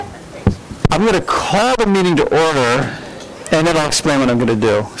I'm going to call the meeting to order, and then I'll explain what I'm going to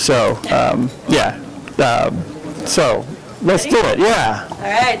do. So, so let's do it. Yeah. All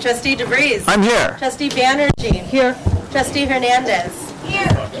right. Trustee DeVries. I'm here. Trustee Banerjee. Here. Trustee Hernandez. Here.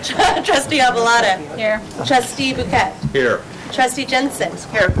 Trustee Avalada. Here. Trustee Bouquet. Here. Trustee Jensen.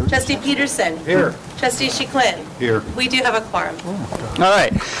 Here. Trustee Peterson. Here. Trustee Shiklin. Here. We do have a quorum. All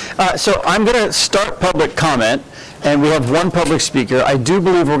right. So I'm going to start public comment, and we have one public speaker. I do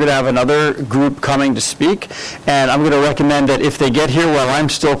believe we're going to have another group coming to speak, and I'm going to recommend that if they get here while I'm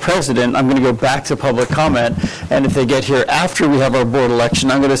still president, I'm going to go back to public comment, and if they get here after we have our board election,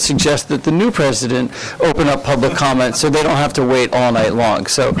 I'm going to suggest that the new president open up public comment so they don't have to wait all night long.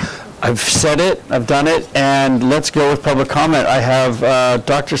 So I've said it, I've done it, and let's go with public comment. I have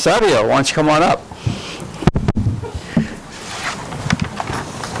Dr. Savio. Why don't you come on up?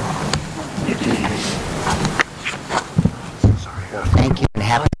 Thank you and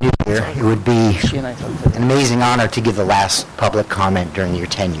Happy New Year. It would be an amazing honor to give the last public comment during your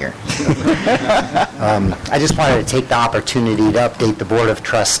tenure. I just wanted to take the opportunity to update the Board of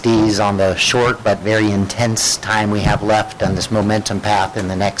Trustees on the short but very intense time we have left on this momentum path in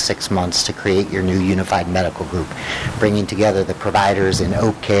the next 6 months to create your new unified medical group, bringing together the providers in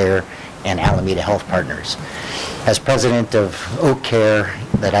Oak Care and Alameda Health Partners. As president of Oak Care,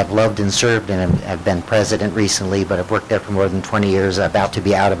 that I've loved and served, and I've been president recently, but I've worked there for more than 20 years. I'm about to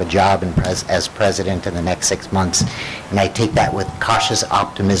be out of a job as president in the next 6 months, and I take that with cautious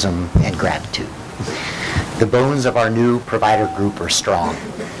optimism and gratitude. The bones of our new provider group are strong,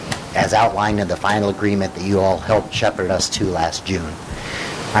 as outlined in the final agreement that you all helped shepherd us to last June.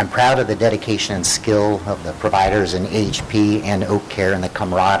 I'm proud of the dedication and skill of the providers in AHP and Oak Care and the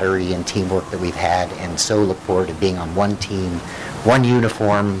camaraderie and teamwork that we've had, and so look forward to being on one team, one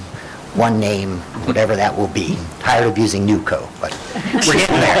uniform, one name, whatever that will be. Tired of using NUCO, but we're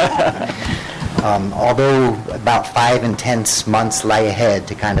getting there. Although about 5 intense months lie ahead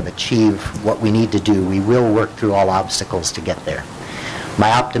to kind of achieve what we need to do, we will work through all obstacles to get there.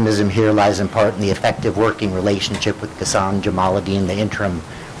 My optimism here lies in part in the effective working relationship with Ghassan Jamaluddin, the interim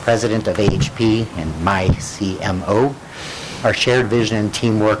president of AHP and my CMO. Our shared vision and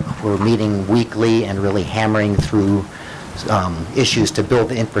teamwork, we're meeting weekly and really hammering through issues to build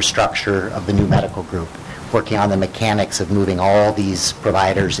the infrastructure of the new medical group, working on the mechanics of moving all these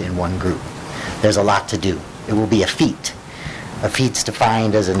providers in one group. There's a lot to do. It will be a feat. A feat's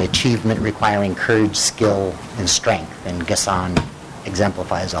defined as an achievement requiring courage, skill, and strength, and Ghassan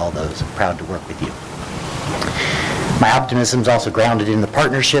exemplifies all those. I'm proud to work with you. My optimism is also grounded in the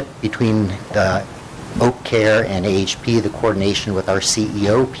partnership between the Oak Care and AHP, the coordination with our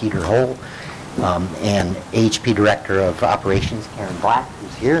CEO, Peter Hull, and AHP Director of Operations, Karen Black,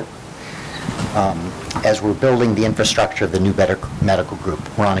 who's here, as we're building the infrastructure of the new medical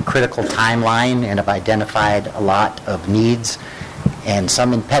group. We're on a critical timeline and have identified a lot of needs and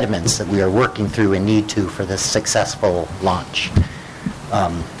some impediments that we are working through and need to for this successful launch.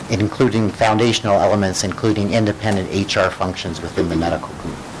 Including foundational elements, including independent HR functions within the medical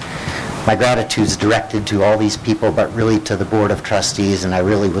group. My gratitude is directed to all these people, but really to the Board of Trustees, and I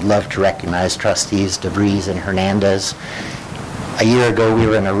really would love to recognize Trustees DeVries and Hernandez. A year ago, we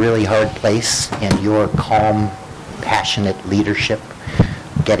were in a really hard place, and your calm, passionate leadership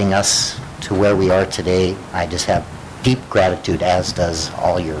getting us to where we are today, I just have deep gratitude, as does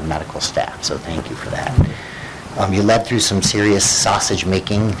all your medical staff, so thank you for that. You led through some serious sausage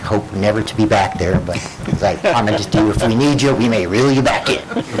making. Hope never to be back there, but as I commented to you, if we need you, we may reel you back in.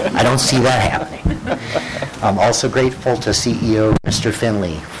 I don't see that happening. I'm also grateful to CEO Mr.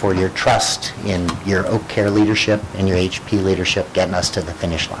 Finley for your trust in your Oak Care leadership and your HP leadership getting us to the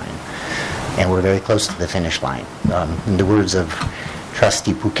finish line. And we're very close to the finish line. In the words of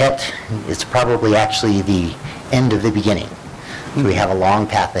Trustee Bouquet, it's probably actually the end of the beginning. We have a long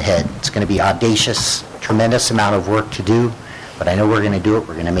path ahead. It's going to be audacious, tremendous amount of work to do, but I know we're going to do it.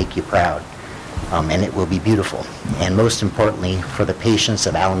 We're going to make you proud, and it will be beautiful. And most importantly, for the patients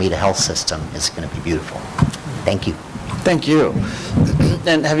of Alameda Health System, it's going to be beautiful. Thank you. Thank you.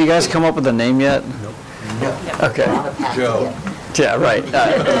 And have you guys come up with a name yet? No. Okay. Joe. Yeah, right.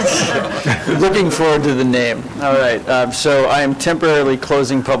 Looking forward to the name. All right. So I am temporarily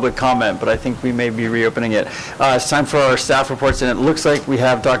closing public comment, but I think we may be reopening it. It's time for our staff reports, and it looks like we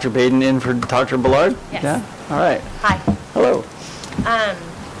have Dr. Baden in for Dr. Ballard. Yes. Yeah? All right. Hi. Hello.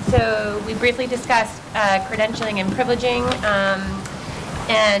 So we briefly discussed credentialing and privileging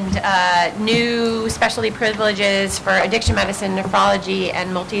and new specialty privileges for addiction medicine, nephrology,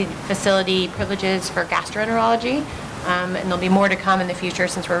 and multi-facility privileges for gastroenterology. And there'll be more to come in the future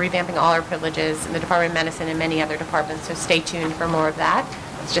since we're revamping all our privileges in the Department of Medicine and many other departments, so stay tuned for more of that.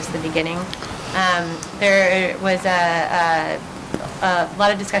 it's just the beginning. There was a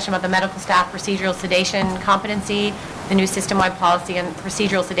lot of discussion about the medical staff procedural sedation competency, the new system-wide policy on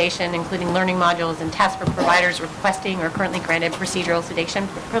procedural sedation, including learning modules and tests for providers requesting or currently granted procedural sedation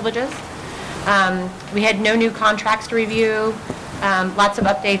privileges. We had no new contracts to review, lots of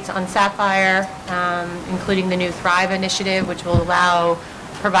updates on Sapphire, including the new Thrive initiative, which will allow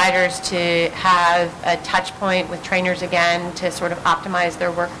providers to have a touch point with trainers again to sort of optimize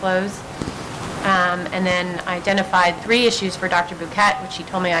their workflows. And then identified 3 issues for Dr. Bouquet, which he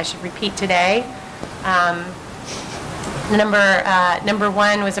told me I should repeat today. Number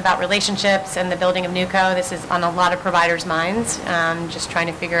 1 was about relationships and the building of NUCO. This is on a lot of providers' minds, just trying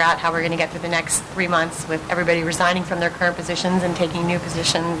to figure out how we're going to get through the next 3 months with everybody resigning from their current positions and taking new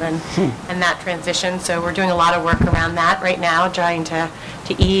positions and that transition. So we're doing a lot of work around that right now, trying to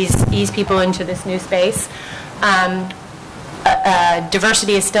ease people into this new space.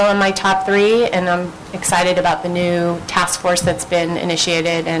 Diversity is still in my top 3, and I'm excited about the new task force that's been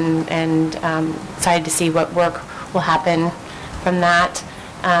initiated and excited to see what work will happen from that.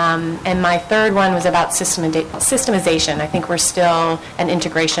 And my third one was about systemization. I think we're still, and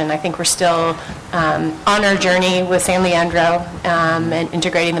integration. I think we're still on our journey with San Leandro and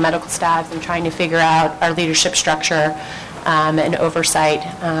integrating the medical staffs and trying to figure out our leadership structure and oversight,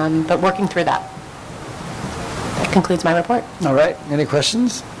 but working through that. That concludes my report. All right. Any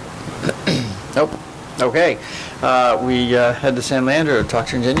questions? Nope. Okay. We head to San Leandro.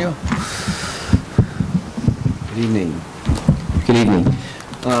 Dr. Ingenio. Good evening. Good evening.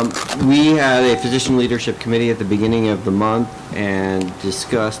 We had a physician leadership committee at the beginning of the month and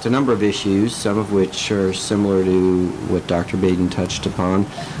discussed a number of issues, some of which are similar to what Dr. Baden touched upon.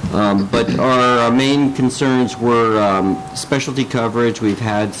 But our main concerns were specialty coverage. We've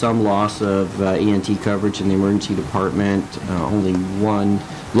had some loss of ENT coverage in the emergency department, only 1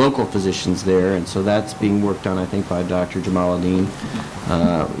 local physician's there, and so that's being worked on, I think, by Dr. Jamaluddin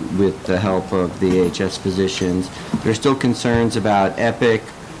with the help of the AHS physicians. There's still concerns about Epic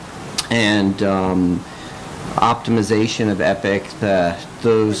and optimization of Epic.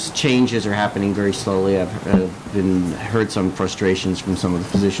 Those changes are happening very slowly. I've heard some frustrations from some of the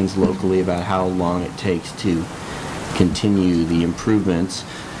physicians locally about how long it takes to continue the improvements.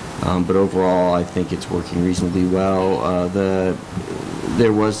 But overall, I think it's working reasonably well.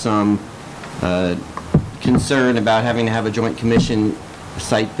 There was some concern about having to have a joint commission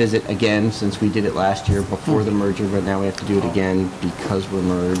site visit again, since we did it last year before the merger, but now we have to do it again because we're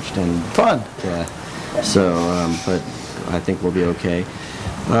merged. And Fun. But I think we'll be okay.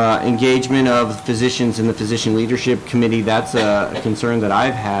 Engagement of physicians in the physician leadership committee, that's a concern that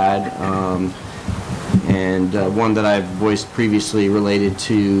I've had, and one that I've voiced previously related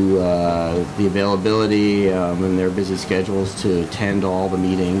to the availability and their busy schedules to attend all the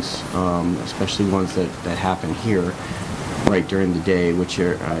meetings, especially ones that happen here right during the day, which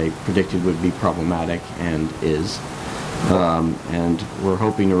I predicted would be problematic and is. And we're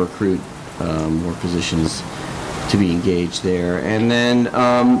hoping to recruit more physicians to be engaged there. And then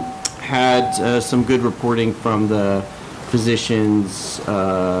had some good reporting from the physicians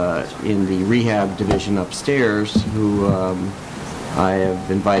in the rehab division upstairs, who I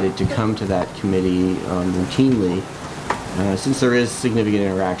have invited to come to that committee routinely, since there is significant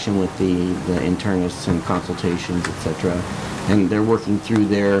interaction with the internists and consultations, etc. And they're working through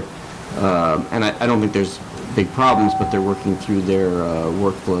their, and I don't think there's big problems, but they're working through their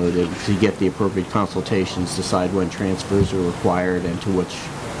workflow to get the appropriate consultations, decide when transfers are required and to which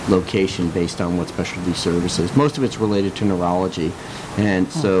location based on what specialty services. Most of it's related to neurology. And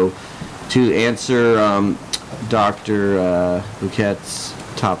so to answer Dr. Bouquet's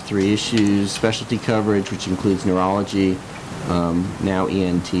top 3 issues, specialty coverage, which includes neurology, now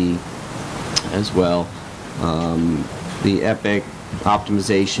ENT as well. The EPIC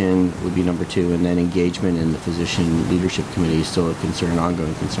optimization would be number 2, and then engagement in the physician leadership committee is still an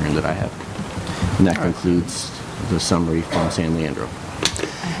ongoing concern that I have. And that concludes the summary from San Leandro.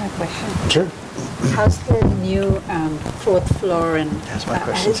 I have a question. Sure. How's the new 4th floor and That's my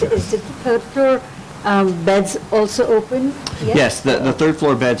question, too. is the 3rd floor beds also open yet? Yes, the 3rd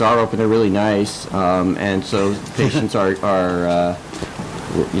floor beds are open. They're really nice, and so patients are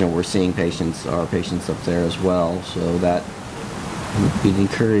we're seeing our patients up there as well. So that we'd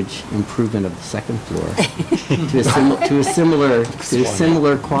encourage improvement of the 2nd floor to a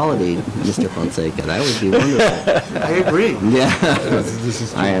similar quality, Mr. Fonseca. That would be wonderful. I agree. Yeah,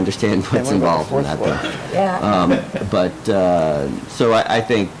 I understand what's involved in that, though. Yeah. So I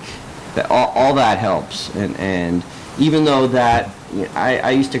think that all that helps, and even though that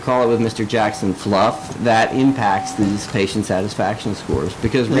I used to call it with Mr. Jackson fluff, that impacts these patient satisfaction scores.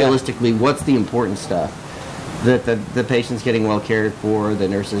 Because realistically, what's the important stuff? That the patient's getting well cared for, the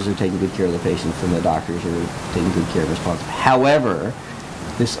nurses are taking good care of the patients, and the doctors are taking good care of responsive. However,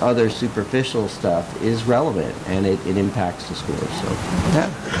 this other superficial stuff is relevant, and it impacts the score. So.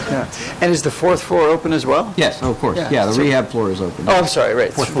 Yeah. And is the fourth floor open as well? Yes, of course. Yeah. Yeah, the rehab floor is open. Oh, I'm sorry,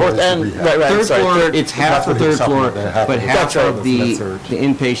 right. Fourth floor is the and, rehab. right, Third sorry, floor, it's half the That's what he third was talking floor, about, half but of it. half That's right. of the Med-surg.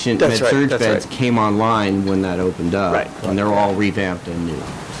 inpatient That's right, med-surg that's beds right. came online when that opened up. Right. And they're all revamped and new.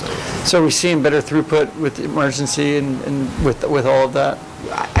 So we're seeing better throughput with the emergency and with all of that?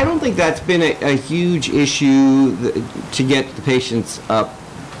 I don't think that's been a huge issue to get the patients up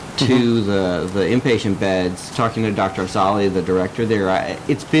to the inpatient beds. Talking to Dr. Arsali, the director there,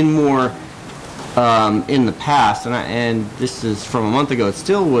 it's been more in the past, and this is from a month ago. It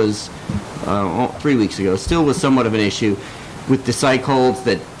still was 3 weeks ago. It still was somewhat of an issue with the psych holds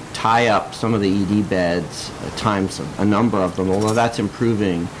that tie up some of the ED beds, times a number of them. Although that's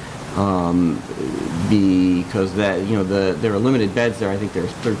improving. Because there are limited beds there. I think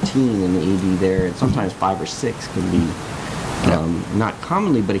there's 13 in the ED there, and sometimes 5 or 6 can be not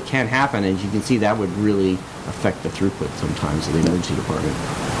commonly, but it can happen. And as you can see, that would really affect the throughput sometimes of the emergency department.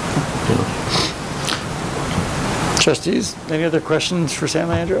 Trustees, any other questions for Sam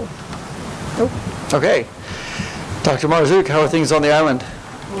Leandro? Nope. Okay. Dr. Marzouk, how are things on the island?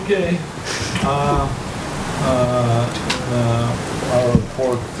 Okay. Our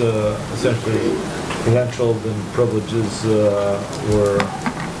report essentially credentialed and privileges were.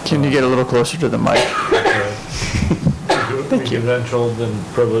 Can you get a little closer to the mic? Thank you. Credentialed and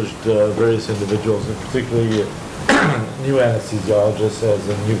privileged various individuals, and particularly new anesthesiologists as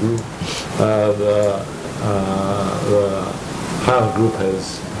a new group. The Highland group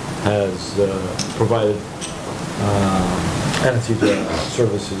has provided anesthesia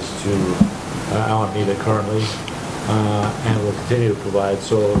services to Alameda currently. And will continue to provide.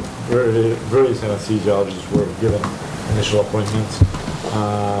 So various anesthesiologists were given initial appointments,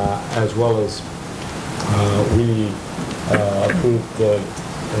 as well as we approved the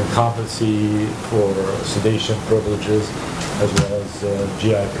competency for sedation privileges, as well as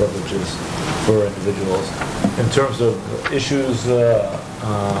GI privileges for individuals. In terms of issues,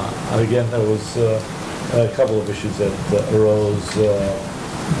 again, there was a couple of issues that arose.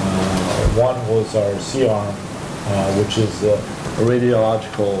 One was our C-arm, which is a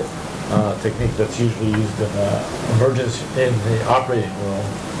radiological technique that's usually used in in the operating room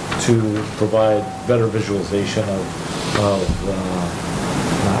to provide better visualization of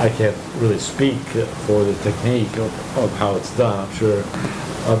I can't really speak for the technique of how it's done. I'm sure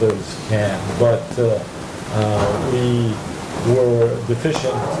others can, but we were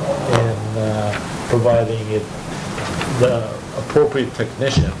deficient in providing it the appropriate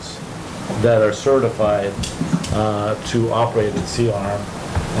technicians that are certified to operate the C-arm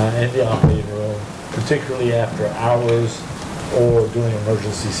in the operating room, particularly after hours or during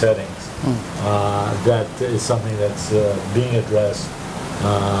emergency settings. That is something that's being addressed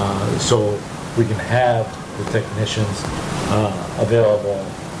so we can have the technicians available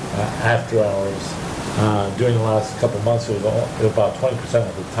after hours. During the last couple of months, it was about 20%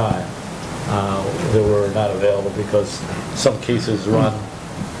 of the time they were not available because some cases run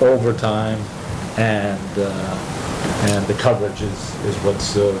overtime, and the coverage is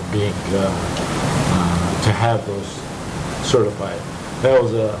what's being to have those certified. That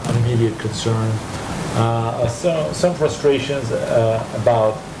was an immediate concern. Some frustrations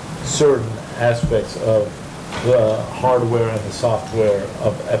about certain aspects of the hardware and the software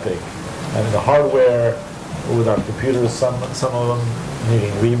of Epic. I mean, the hardware with our computers, some of them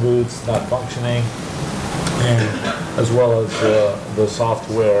needing reboots, not functioning, and as well as the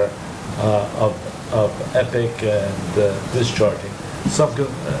software of Epic and discharging.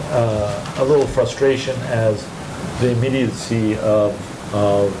 A little frustration as the immediacy of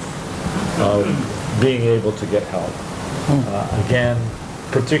being able to get help. Again,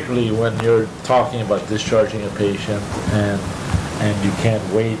 particularly when you're talking about discharging a patient and you can't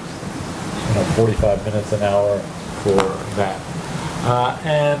wait 45 minutes, an hour for that.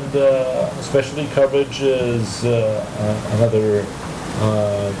 And specialty coverage is another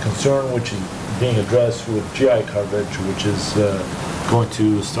concern which is being addressed with GI coverage, which is going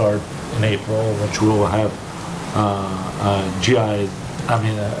to start in April, which we will have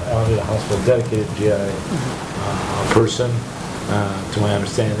Alameda Hospital dedicated GI person, to my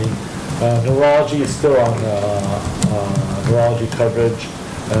understanding. Neurology is still on neurology coverage,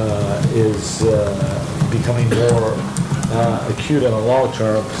 is becoming more acute in a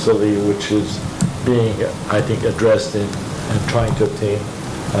long-term facility, which is being, I think, addressed in and trying to obtain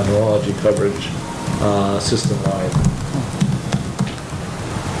neurology coverage system-wide.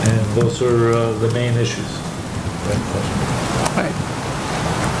 And those are the main issues. All right.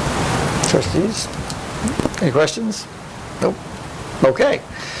 Trustees, any questions? Nope. Okay.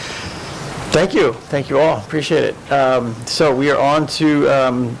 Thank you. Thank you all. Appreciate it. So we are on to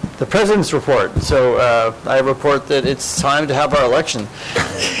the President's report. So I report that it's time to have our election.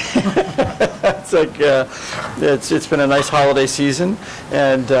 It's like it's been a nice holiday season,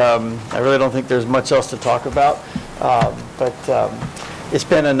 and I really don't think there's much else to talk about. But it's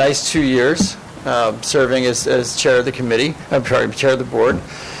been a nice 2 years serving as chair of the committee. I'm sorry, chair of the board.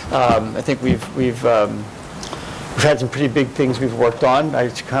 I think we've had some pretty big things we've worked on. I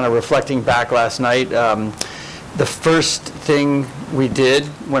was kind of reflecting back last night. The first thing we did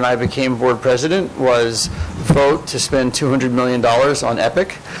when I became board president was vote to spend $200 million on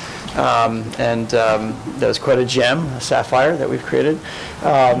Epic. And that was quite a gem, a sapphire that we've created.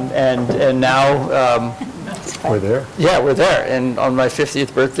 And now... We're there. Yeah, we're there. And on my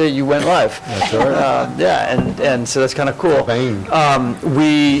 50th birthday, you went live. That's right. Yeah, and so that's kind of cool.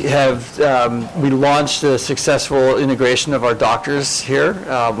 We launched the successful integration of our doctors here,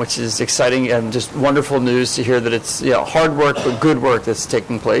 which is exciting and just wonderful news to hear that it's hard work but good work that's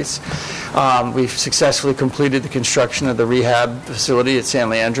taking place. We've successfully completed the construction of the rehab facility at San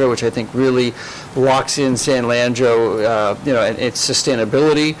Leandro, which I think really locks in San Leandro, and its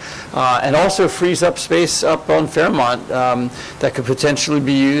sustainability, and also frees up space up on Fairmont that could potentially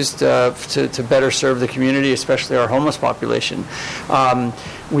be used to better serve the community, especially our homeless population.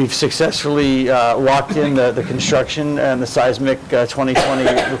 We've successfully locked in the construction and the seismic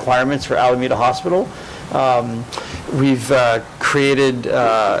 2020 requirements for Alameda Hospital. We've created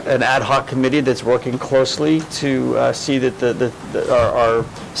an ad hoc committee that's working closely to see that our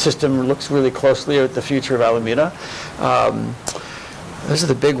system looks really closely at the future of Alameda. Those are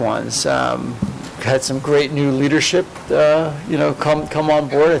the big ones. Had some great new leadership, come on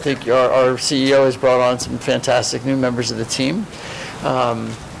board. I think our CEO has brought on some fantastic new members of the team.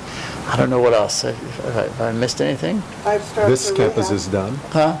 I don't know what else. Have I missed anything? This campus is done.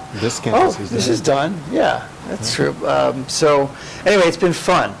 Huh? This campus is done. This is done. Yeah, that's true. So anyway, it's been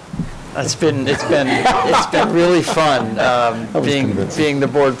fun. It's been really fun being the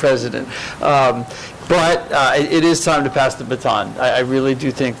board president. But it is time to pass the baton. I really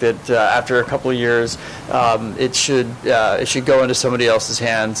do think that after a couple of years, it should go into somebody else's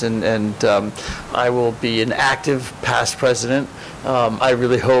hands, and I will be an active past president. I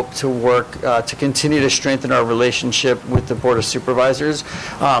really hope to work to continue to strengthen our relationship with the Board of Supervisors.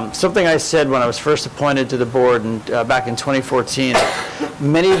 Something I said when I was first appointed to the board back in 2014,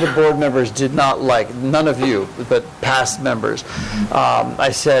 many of the board members did not like, none of you, but past members.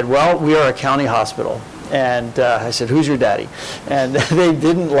 I said, well, we are a county hospital. And I said, who's your daddy? And they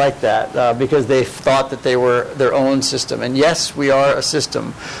didn't like that because they thought that they were their own system. And yes, we are a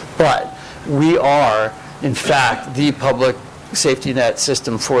system, but we are, in fact, the public safety net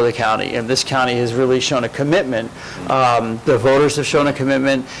system for the county, and this county has really shown a commitment. The voters have shown a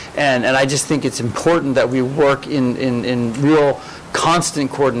commitment, and I just think it's important that we work in real constant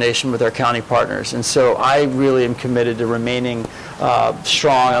coordination with our county partners, and so I really am committed to remaining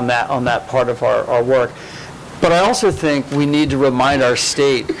strong on that part of our work. But I also think we need to remind our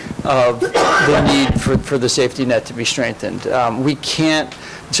state of the need for the safety net to be strengthened. We can't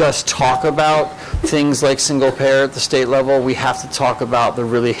just talk about things like single payer at the state level. We have to talk about the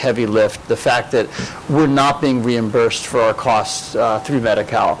really heavy lift, the fact that we're not being reimbursed for our costs through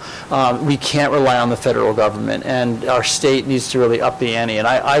Medi-Cal. We can't rely on the federal government, and our state needs to really up the ante. And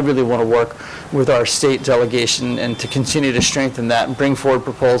I really want to work with our state delegation and to continue to strengthen that and bring forward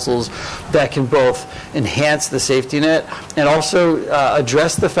proposals that can both enhance the safety net and also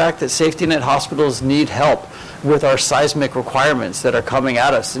address the fact that safety net hospitals need help with our seismic requirements that are coming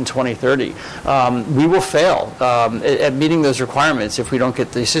at us in 2030. We will fail at meeting those requirements if we don't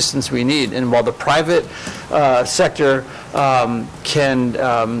get the assistance we need. And while the private sector can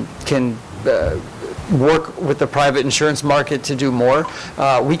work with the private insurance market to do more,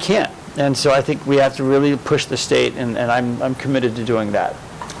 we can't. And so I think we have to really push the state, and I'm committed to doing that.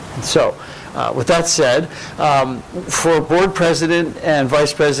 So, with that said, for board president and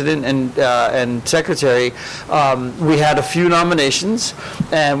vice president and secretary, we had a few nominations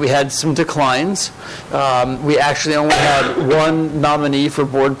and we had some declines. We actually only had one nominee for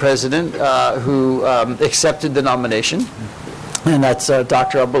board president who accepted the nomination, and that's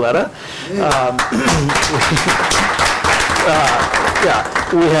Dr. Arboleda.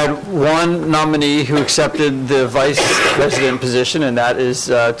 We had one nominee who accepted the vice president position, and that is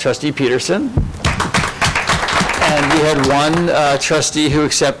Trustee Peterson. And we had one trustee who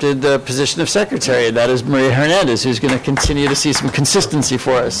accepted the position of secretary, and that is Maria Hernandez, who's going to continue to see some consistency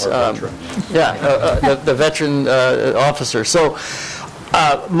for us. The veteran officer. So,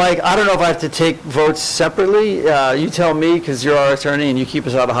 Mike, I don't know if I have to take votes separately. You tell me, because you're our attorney and you keep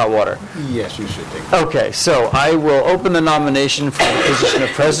us out of hot water. Yes, you should take. Okay, so I will open the nomination for the position of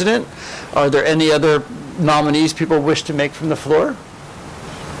president. Are there any other nominees people wish to make from the floor?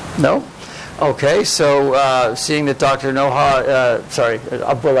 No? Okay, so seeing that Dr. Aboleta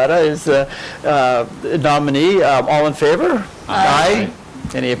is the nominee, all in favor? Aye.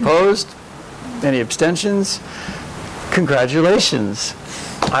 Any opposed? Any abstentions? Congratulations.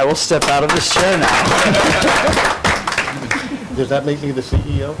 I will step out of this chair now. Does that make me the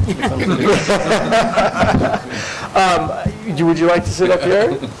CEO? Would you like to sit up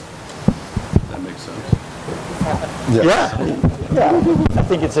here? That makes sense. Yeah. I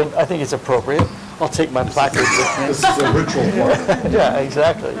think it's appropriate. I'll take my placard with me. This is a ritual part. Yeah,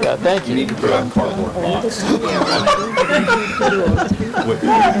 exactly. Yeah, thank you. You need to put on cardboard box. With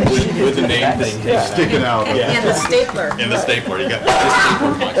the name thing. Sticking out. And the stapler. And the stapler, you got the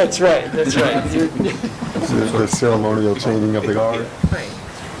stapler. That's right. The ceremonial changing of the guard.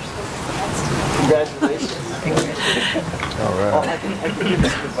 Congratulations. All right. I can give you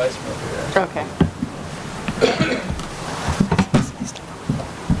some advice from over there. Okay.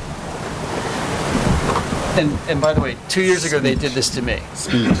 And by the way, 2 years ago, they did this to me.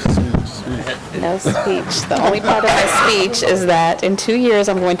 No speech. The only part of my speech is that in 2 years,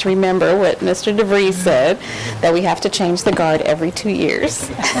 I'm going to remember what Mr. DeVries said, that we have to change the guard every 2 years.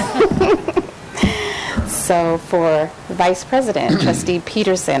 So for Vice President, Trustee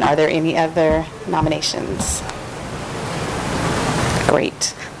Peterson, are there any other nominations?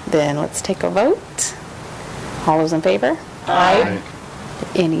 Great. Then let's take a vote. All those in favor? Aye.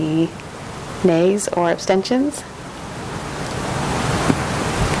 Any nays or abstentions?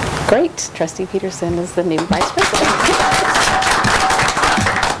 Great. Trustee Peterson is the new Vice President.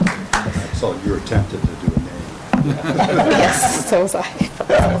 So you were tempted to do a name. Yes, so was I.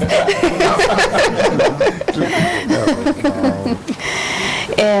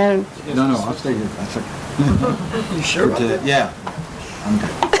 And No, I'll stay here. That's okay. You sure? Yeah.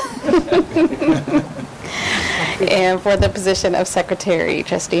 And for the position of Secretary,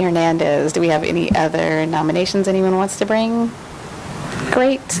 Trustee Hernandez, do we have any other nominations anyone wants to bring?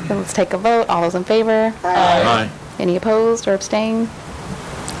 Great. Then let's take a vote. All those in favor? Aye. Any opposed or abstain?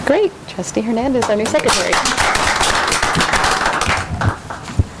 Great. Trustee Hernandez, our new Secretary.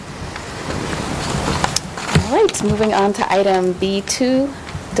 All right, moving on to item B2,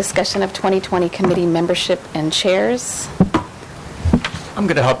 discussion of 2020 committee membership and chairs. I'm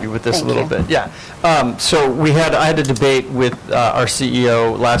going to help you with this Thank a little you. bit. Yeah. So I had a debate with our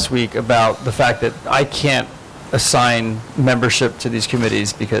CEO last week about the fact that I can't assign membership to these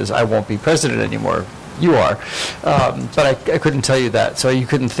committees because I won't be president anymore. You are. But I couldn't tell you that, so you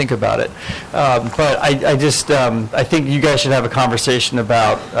couldn't think about it. But I think you guys should have a conversation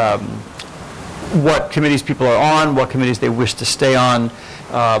about what committees people are on, what committees they wish to stay on.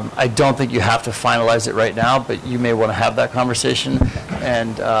 I don't think you have to finalize it right now, but you may want to have that conversation.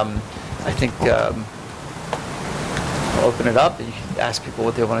 And I think I'll open it up and you can ask people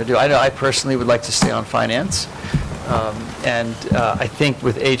what they want to do. I know I personally would like to stay on finance. And I think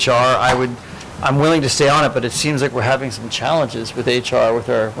with HR, I'm willing to stay on it, but it seems like we're having some challenges with HR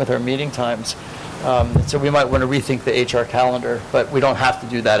with our meeting times. So we might want to rethink the HR calendar, but we don't have to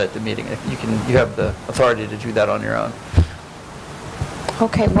do that at the meeting. You have the authority to do that on your own.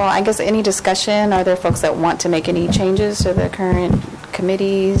 Okay, well, I guess any discussion, are there folks that want to make any changes to the current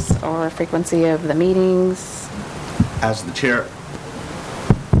committees or frequency of the meetings? As the chair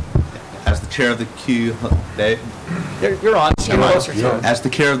of the Q, Dave? You're on. You're closer to it. As the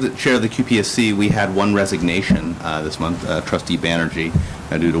chair of the QPSC, we had one resignation this month, Trustee Banerjee,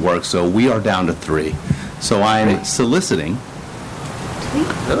 due to work. So we are down to 3. So I'm soliciting.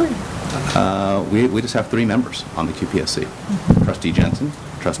 Really? We just have 3 members on the QPSC. Trustee Jensen,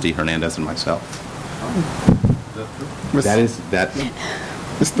 Trustee Hernandez, and myself. That.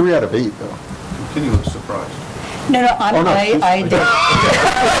 It's 3 out of 8, though. Continuous surprise. No, I did.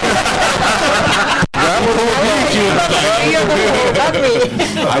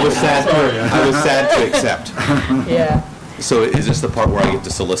 I was sad to accept. Yeah. So is this the part where I get to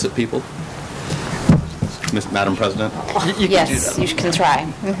solicit people? Madam President? You can do Yes, that. you can try.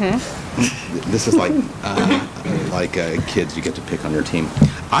 This is like kids, you get to pick on your team.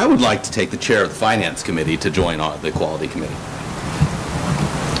 I would like to take the chair of the Finance Committee to join the Quality Committee.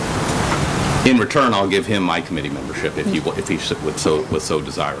 In return, I'll give him my committee membership if he was so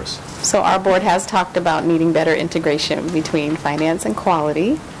desirous. So our board has talked about needing better integration between finance and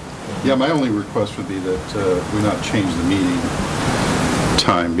quality. Yeah, my only request would be that we not change the meeting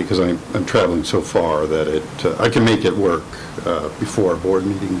time, because I'm traveling so far that I can make it work before a board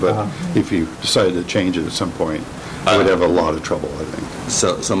meeting, but if you decided to change it at some point, I would have a lot of trouble, I think.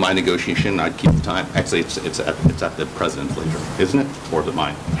 So my negotiation, I'd keep the time. Actually, it's at the president's leisure, isn't it? Or is it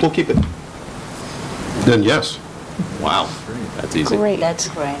mine? We'll keep it. Then yes. Wow, that's easy. Great. That's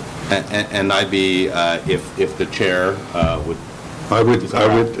great. And I'd be, if the chair would...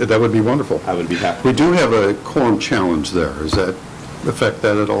 That would be wonderful. I would be happy. We do have a quorum challenge there. Does that affect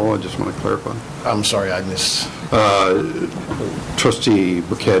that at all? I just want to clarify. I'm sorry, I missed. Trustee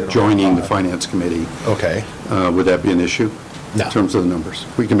Burkett joining the Finance Committee. Okay. Would that be an issue? No. In terms of the numbers?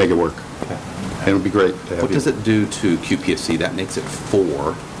 We can make it work. And it would be great to have you. What does it do to QPSC? That makes it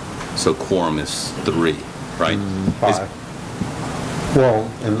 4, so quorum is 3, right? 5. Well,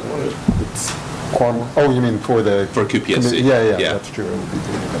 and it's quorum, oh, you mean for the... For QPSC? Yeah, Yeah. that's true.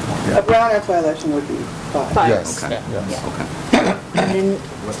 A Brown Act violation would be 5. Yes. Okay. Yes. Okay. And then,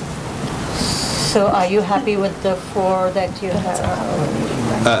 so are you happy with the 4 that you have?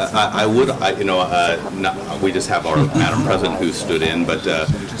 I would, we just have our Madam President who stood in, but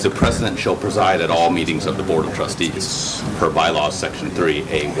the President shall preside at all meetings of the Board of Trustees, per bylaws, Section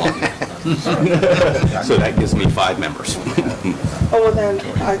 3A1. So that gives me 5 members. Oh, well then,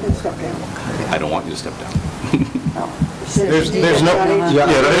 I can step down. I don't want you to step down. There's no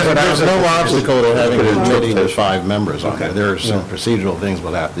obstacle to having a committee with 5 members on it. There are some procedural things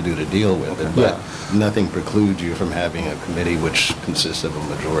we'll have to do to deal with it, but nothing precludes you from having a committee which consists of a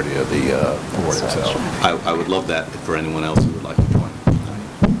majority of the board itself. I would love that for anyone else who would like to join. I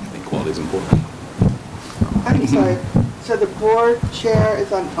think quality is important. I'm sorry, so the board chair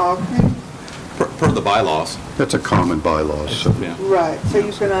is on all committees? Per the bylaws. That's a common bylaw, so... Yeah. Right, so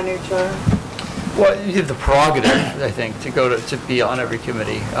you've been on HR? Well, you have the prerogative, I think, to be on every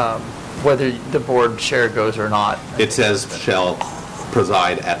committee, whether the board chair goes or not. It says shall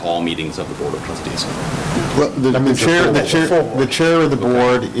preside at all meetings of the Board of Trustees. Well, the chair of the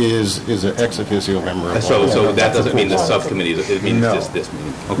board is an ex officio member of all. So that doesn't mean the subcommittees, it means No. just this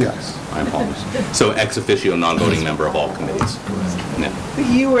meeting? Okay. Yes. I apologize. So ex officio, non-voting member of all committees. Yeah.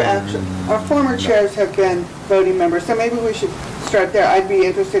 You were actually, our former chairs have been voting members, so maybe we should start there. I'd be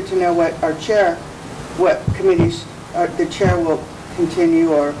interested to know what committees the chair will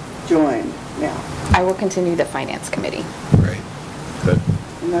continue or join now. I will continue the finance committee. Right. Good.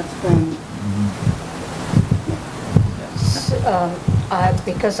 And that's been...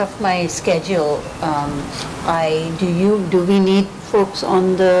 Because of my schedule, do we need folks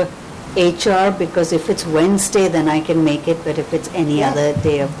on the HR? Because if it's Wednesday, then I can make it, but if it's any other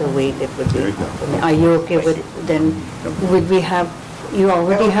day of the week, it would be hard for me. Are you okay with, then, would we have, you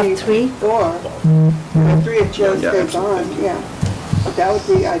already have 3? 4. 3 if Joe stays on, yeah. But that would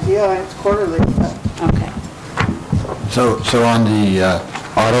be ideal, and it's quarterly, so... Okay. So on the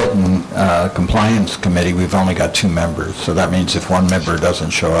Audit and Compliance Committee, we've only got 2 members, so that means if one member doesn't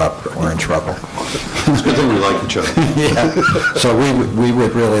show up, we're in trouble. It's good that we like each other. Yeah, so we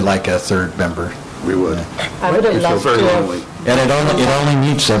would really like a 3rd member. We would. I would have We feel loved very to lonely. have... And it only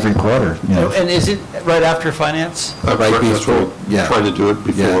meets every quarter, you know. And is it right after finance? Right That's before, what we try to do it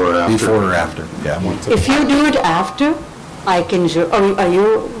before or Yeah, after. before or after, yeah. If you do it after, I can, are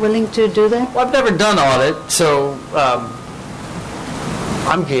you willing to do that? Well, I've never done audit, so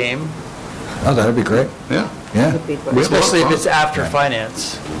I'm game, Oh, that'd be great, Yeah. yeah, We have a lot of especially if fun. it's after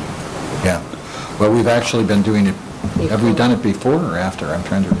finance. yeah. Well, we've actually been doing it, have we done it before or after? I'm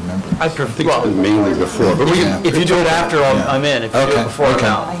trying to remember. I I think it's prefer, been mainly before, but we can... if you do it after, I'm in. If you do Okay, it before, I'm okay.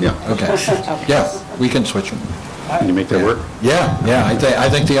 out. Yeah. Okay, yeah, we can switch them. Can you make that work? Yeah, I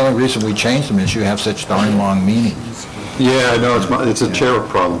think the only reason we changed them is you have such darn long meetings. Yeah, I know, it's a chair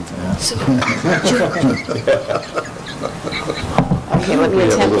problem. Okay, let me We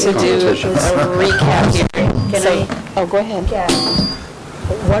have a attempt to little do a competition. recap here. Can So- I- Oh, go ahead.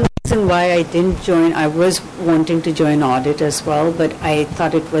 One reason why I didn't join, I was wanting to join audit as well, but I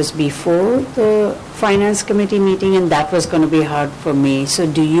thought it was before the finance committee meeting, and that was going to be hard for me. So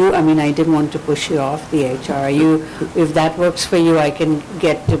do you, I mean, I didn't want to push you off the HR. If that works for you, I can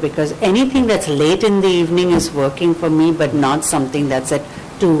get to, because anything that's late in the evening is working for me, but not something that's at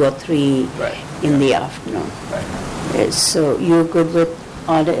 2 or 3 in the afternoon. So you're good with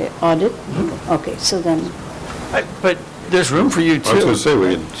audit? Okay, so then... But there's room for you, I was going too. to say,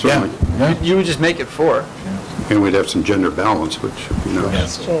 we could certainly... You would just make it 4. And we'd have some gender balance, which would be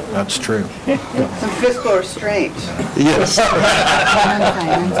nice. That's true. Some fiscal restraint. Yes.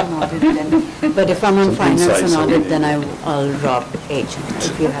 But if I'm on finance and audit, then I'll drop H,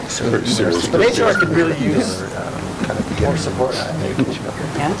 if you have. Serious. But HR could really use more support.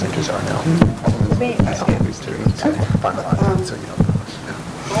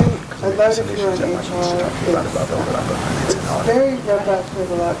 I'd love if you were in HR. It's very robust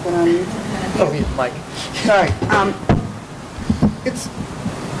with a lot going on. Oh, Mike. Sorry. It's,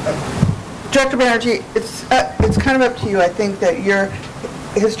 Director Banerjee, it's kind of up to you. I think that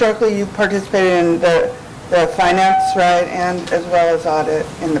historically you participated in the finance, right, and as well as audit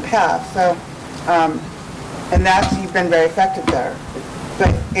in the past. So, and you've been very effective there.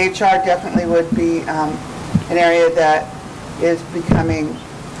 But HR definitely would be an area that is becoming,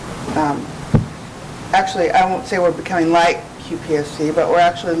 actually, I won't say we're becoming like QPSC, but we're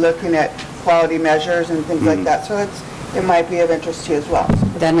actually looking at quality measures and things like that. So it might be of interest to you as well.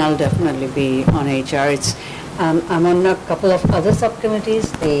 Then I'll definitely be on HR. I'm on a couple of other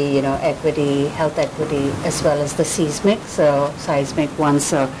subcommittees, the equity, health equity, as well as the seismic one.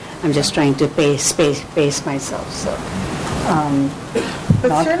 So I'm just trying to pace myself. So but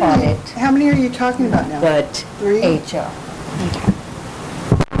not certainly, audit, how many are you talking about now? but 3? HR.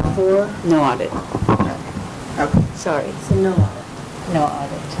 4? No audit. Okay. Sorry. So no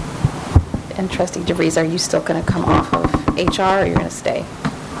audit. And Trustee DeVries, are you still going to come off of HR, or are you going to stay?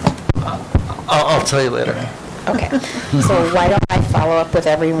 I'll tell you later. Okay. So why don't I follow up with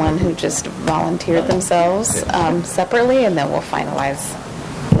everyone who just volunteered themselves separately, and then we'll finalize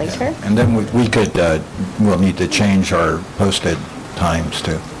later? And then we'll need to change our posted times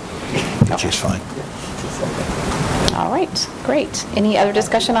too, which is fine. All right, great. Any other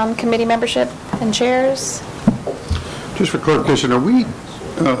discussion on committee membership and chairs? Just for clarification, are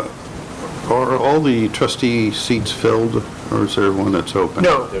all the trustee seats filled, or is there one that's open?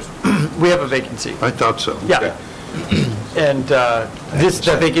 No, we have a vacancy. I thought so. Yeah. And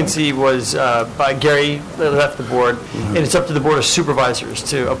that vacancy was by Gary, that left the board, and it's up to the Board of Supervisors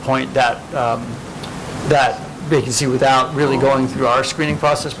to appoint that vacancy without really going through our screening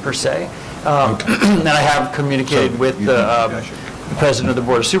process per se. And I have communicated with the President of the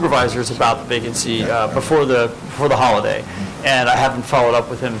Board of Supervisors about the vacancy before the holiday, and I haven't followed up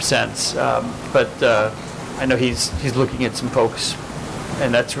with him since. But I know he's looking at some folks,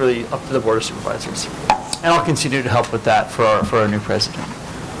 and that's really up to the Board of Supervisors. And I'll continue to help with that for our new president.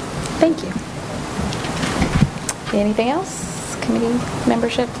 Thank you. Anything else? Committee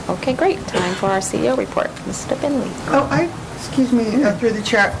membership? Okay, great. Time for our CEO report. Mr. Finley. Excuse me, through the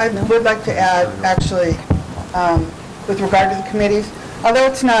chair, I would like to add, actually, with regard to the committees, although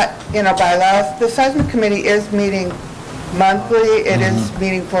it's not in our bylaws, the seismic committee is meeting monthly. It is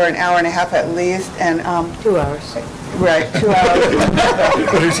meeting for an hour and a half at least, and 2 hours. Right, 2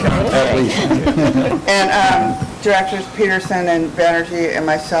 hours. At least. And Directors Peterson and Banerjee and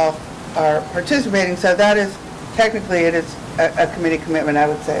myself are participating, so that is, technically, it is a committee commitment, I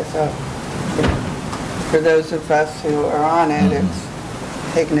would say. So for those of us who are on it, it's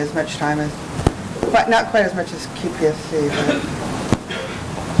taken as much time as, but not quite as much as QPSC, but.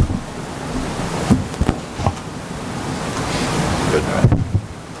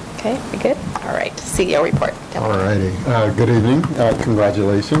 Okay, we good? All right, CEO report. All righty. Good evening.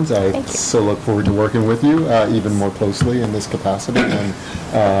 Congratulations. I so look forward to working with you even more closely in this capacity. And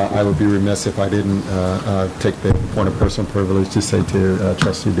I would be remiss if I didn't take the point of personal privilege to say to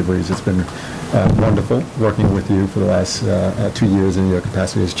Trustee DeVries, it's been wonderful working with you for the last 2 years in your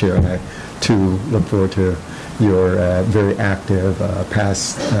capacity as chair. And I, too, look forward to your very active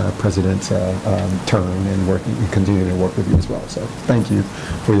past president's term and continuing to work with you as well. So thank you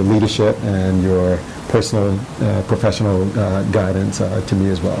for your leadership and your personal, professional guidance to me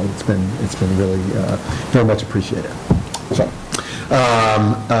as well. It's been really very much appreciated. So,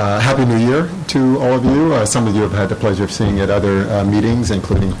 Happy New Year to all of you. Some of you have had the pleasure of seeing at other meetings,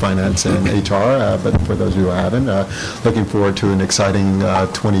 including Finance and HR, but for those who haven't, looking forward to an exciting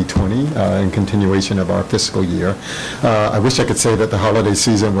 2020 and continuation of our fiscal year. I wish I could say that the holiday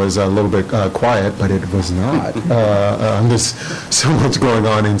season was a little bit quiet, but it was not. There's so much going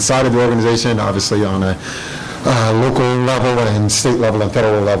on inside of the organization, obviously on a local level and state level and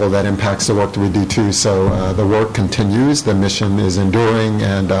federal level that impacts the work that we do too. So the work continues, the mission is enduring,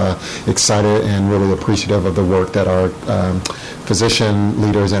 and excited and really appreciative of the work that our physician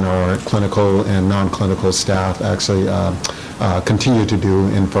leaders and our clinical and non-clinical staff actually continue to do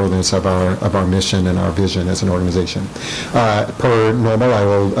in furtherance of our mission and our vision as an organization. Per normal, I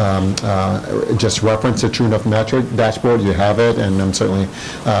will just reference the True North metric dashboard. You have it, and I'm certainly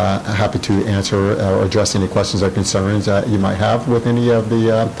happy to answer or address any questions or concerns that you might have with any of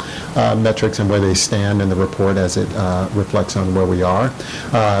the metrics and where they stand in the report as it reflects on where we are.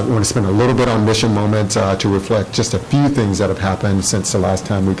 We want to spend a little bit on mission moments to reflect just a few things that have happened since the last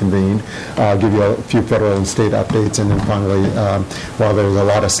time we convened. I'll give you a few federal and state updates, and then finally, while there's a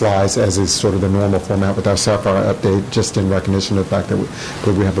lot of slides, as is sort of the normal format with our SAFAR update, just in recognition of the fact that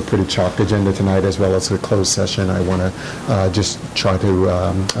we have a pretty chocked agenda tonight as well as a closed session, I want to just try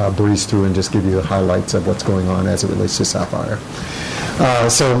to breeze through and just give you the highlights of what's going on as it relates to SAFAR.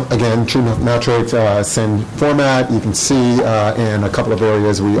 So again, True North metrics, same format. You can see in a couple of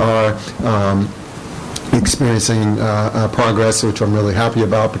areas we are experiencing progress, which I'm really happy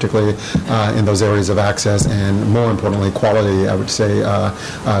about, particularly in those areas of access and, more importantly, quality. I would say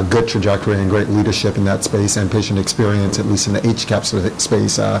good trajectory and great leadership in that space, and patient experience, at least in the HCAP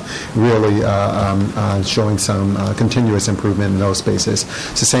space, really showing some continuous improvement in those spaces.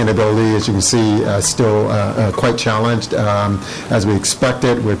 Sustainability, as you can see, still quite challenged. As we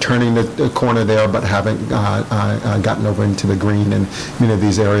expected, we're turning the corner there, but haven't gotten over into the green in many of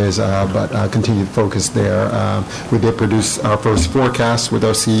these areas, but continued focus there. We did produce our first forecast with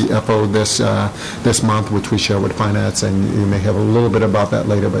our CFO this month, which we share with finance, and you may have a little bit about that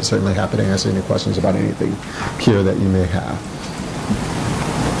later, but certainly happy to answer any questions about anything here that you may have.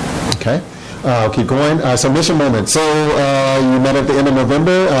 Okay. I'll keep going. So mission moment. So you met at the end of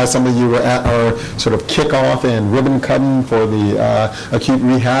November. Some of you were at our sort of kickoff and ribbon cutting for the acute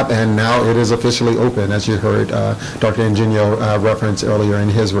rehab, and now it is officially open, as you heard Dr. Ingenio reference earlier in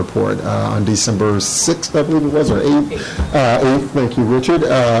his report on December 6th, I believe it was, or 8th. 8th. Thank you, Richard.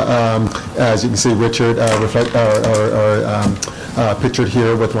 As you can see, Richard pictured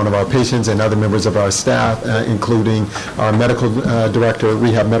here with one of our patients and other members of our staff, including our medical director,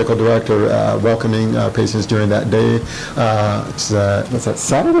 rehab medical director, welcoming patients during that day. Was that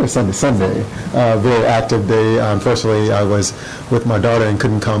Saturday or Sunday? Sunday. Very active day. Unfortunately, I was with my daughter and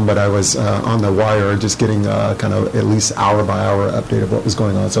couldn't come, but I was on the wire just getting kind of at least hour by hour update of what was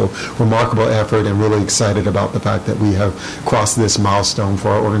going on. So remarkable effort, and really excited about the fact that we have crossed this milestone for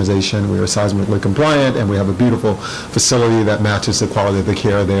our organization. We are seismically compliant, and we have a beautiful facility that matches the quality of the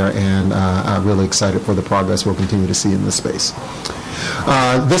care there, and I'm really excited for the progress we'll continue to see in this space.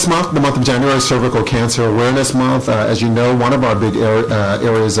 This month, the month of January, is Cervical Cancer Awareness Month. As you know, one of our big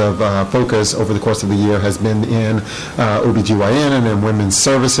areas of focus over the course of the year has been in OBGYN and in women's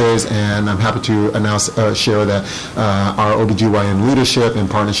services, and I'm happy to share that our OBGYN leadership, in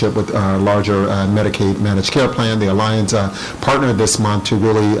partnership with our larger Medicaid managed care plan, the Alliance, partnered this month to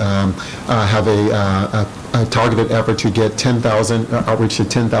really have a targeted effort to get 10,000 outreach to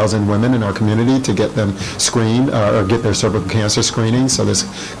 10,000 women in our community to get them screened or get their cervical cancer screening. So this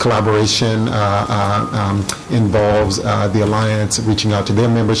collaboration involves the Alliance reaching out to their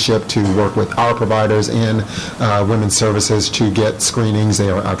membership to work with our providers and women's services to get screenings. They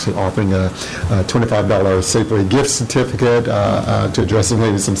are actually offering a $25 Safeway gift certificate to address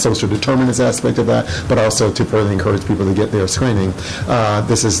maybe some social determinants aspect of that, but also to further encourage people to get their screening.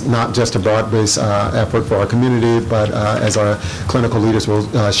 This is not just a broad-based effort for our community, but as our clinical leaders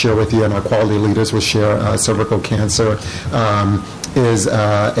will share with you and our quality leaders will share, cervical cancer is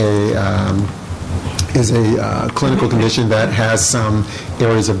a clinical condition that has some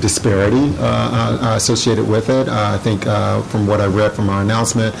areas of disparity associated with it. I think from what I read from our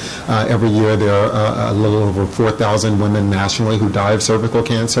announcement, every year there are a little over 4,000 women nationally who die of cervical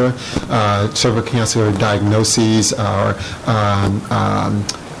cancer. Cervical cancer diagnoses are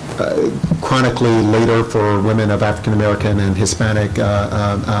chronically later for women of African American and Hispanic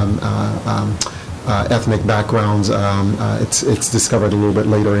ethnic backgrounds. It's discovered a little bit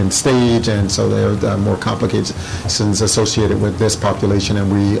later in stage, and so there are more complications associated with this population,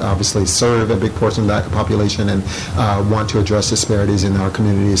 and we obviously serve a big portion of that population and want to address disparities in our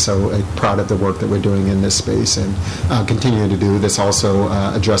community. So proud of the work that we're doing in this space and continuing to do. This also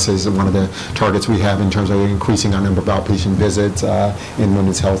addresses one of the targets we have in terms of increasing our number of outpatient visits in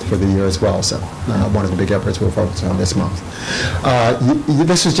women's health for the year as well. So one of the big efforts we're focusing on this month.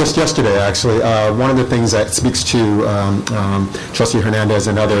 This was just yesterday, actually. one of the things that speaks to Trustee Hernandez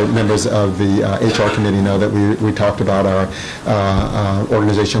and other members of the HR committee know that we talked about our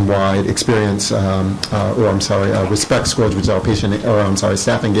organization-wide experience, RESPECT scores, which are our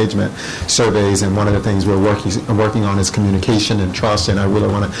staff engagement surveys, and one of the things we're working on is communication and trust, and I really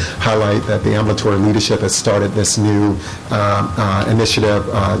want to highlight that the ambulatory leadership has started this new initiative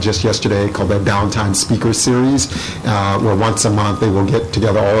just yesterday called the Downtime Speaker Series, where once a month they will get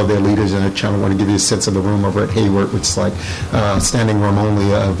together all of their leaders in a channel. I want to give you a sense of the room over at Hayward, which is like standing room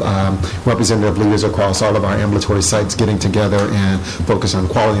only of representative leaders across all of our ambulatory sites getting together and focus on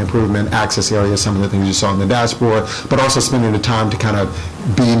quality improvement, access areas, some of the things you saw on the dashboard, but also spending the time to kind of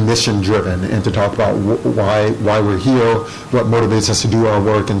be mission driven and to talk about why we're here, what motivates us to do our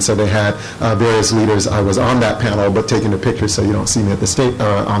work. And so they had various leaders. I was on that panel, but taking a picture so you don't see me at the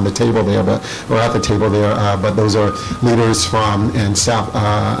on the table there, or at the table there. But those are leaders from and staff,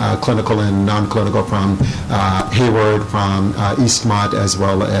 clinical and non-clinical, from Hayward, from Eastmont, as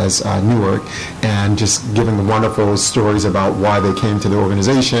well as Newark, and just giving the wonderful stories about why they came to the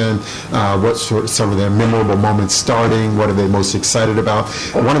organization, what some of their memorable moments starting, what are they most excited about.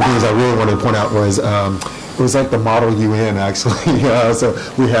 One of the things I really wanted to point out was it was like the model UN, actually. So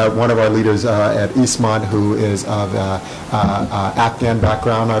we have one of our leaders at Eastmont who is of Afghan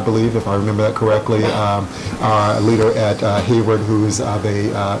background, I believe, if I remember that correctly. Our leader at Hayward who is of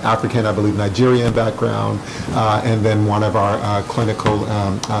a African, I believe, Nigerian background. And then one of our clinical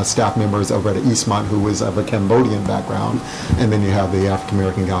staff members over at Eastmont who is of a Cambodian background. And then you have the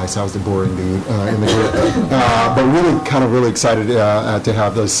African-American guy, so I was the boring dude in the group. But really excited to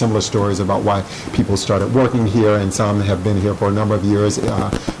have those similar stories about why people started working here, and some have been here for a number of years.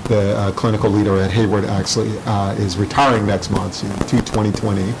 The clinical leader at Hayward actually is retiring next month, to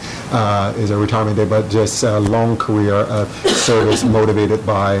 2020 is a retirement day, but just a long career of service motivated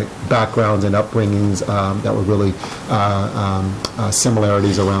by backgrounds and upbringings that were really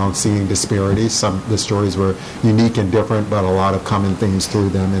similarities around seeing disparities. Some of the stories were unique and different, but a lot of common themes through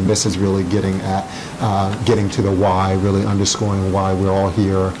them, and this is really getting to the why, really underscoring why we're all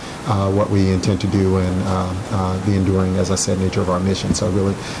here, what we intend to do, and the enduring, as I said, nature of our mission. So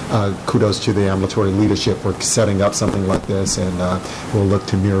really kudos to the ambulatory leadership for setting up something like this, and we'll look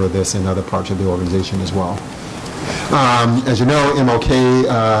to mirror this in other parts of the organization as well. As you know,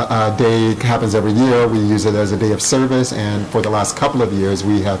 MLK Day happens every year. We use it as a day of service, and for the last couple of years,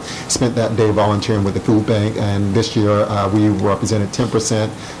 we have spent that day volunteering with the food bank, and this year we represented 10%,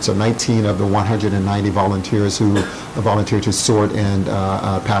 so 19 of the 190 volunteers who volunteered to sort and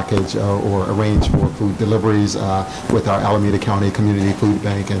package or arrange for food deliveries with our Alameda County Community Food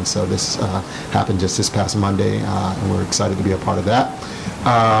Bank, and so this happened just this past Monday, and we're excited to be a part of that.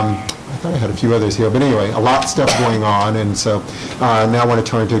 I thought I had a few others here, but anyway, a lot of stuff going on, and so now I want to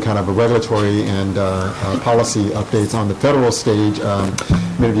turn to kind of a regulatory and policy updates on the federal stage.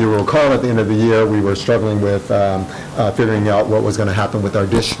 Many of you will recall at the end of the year we were struggling with figuring out what was going to happen with our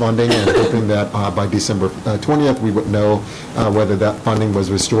DISH funding, and hoping that by December 20th we would know whether that funding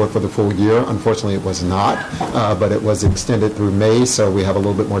was restored for the full year. Unfortunately, it was not, but it was extended through May, so we have a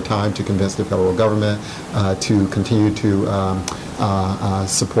little bit more time to convince the federal government to continue to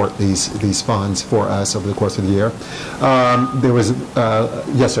support these funds for us over the course of the year. There was,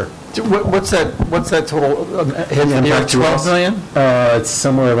 yes, sir. What's that total hit for the year? 12 million? It's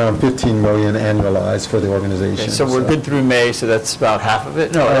somewhere around 15 million annualized for the organization. Okay, so we're good through May, so that's about half of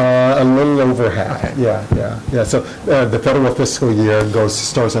it? No, a little over half. Okay. Yeah. So the federal fiscal year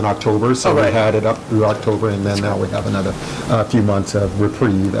starts in October, so we had it up through October, and then now we have another few months of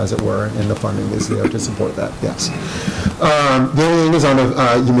reprieve, as it were, and the funding is there to support that. Yes. The other thing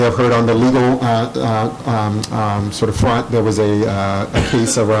is you may have heard on the legal sort of front, there was a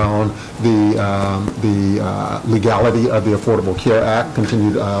case around the legality of the Affordable Care Act,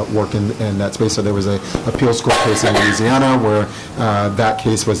 continued work in that space. So there was an appeals court case in Louisiana where that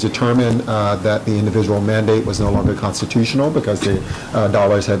case was determined that the individual mandate was no longer constitutional because the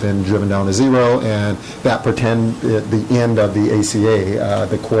dollars had been driven down to zero, and that pretended the end of the ACA.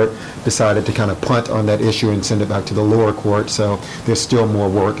 The court decided to kind of punt on that issue and send it back to the lower court. So there's still more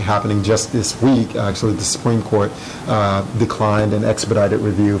work happening. Just this week, actually, the Supreme Court declined an expedited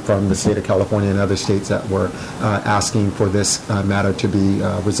review from the state of California and other states that were asking for this matter to be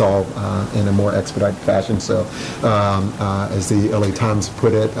resolved in a more expedited fashion. So as the LA Times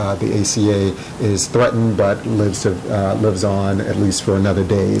put it, the ACA is threatened but lives on at least for another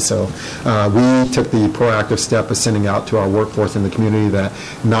day. So we took the proactive step of sending out to our workforce in the community that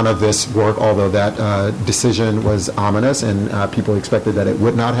none of this work, although that decision was ominous and people expected that it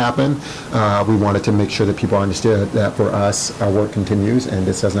would not happen, we wanted to make sure that people understood that for us, our work continues and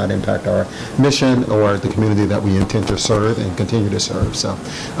this has not not impact our mission or the community that we intend to serve and continue to serve. So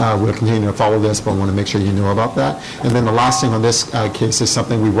we'll continue to follow this, but I want to make sure you know about that. And then the last thing on this case is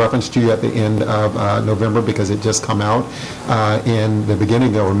something we referenced to you at the end of November because it just come out in the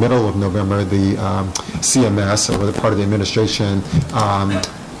beginning or middle of November. The CMS, or the part of the administration,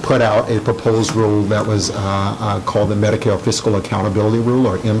 put out a proposed rule that was called the Medicare Fiscal Accountability Rule,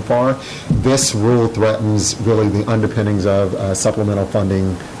 or MFAR. This rule threatens really the underpinnings of supplemental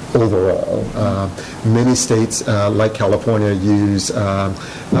funding overall. Many states, like California, use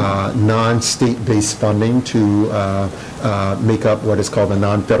non-state-based funding to make up what is called the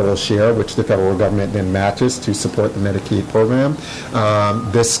non-federal share, which the federal government then matches to support the Medicaid program.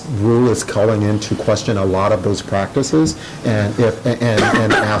 This rule is calling into question a lot of those practices and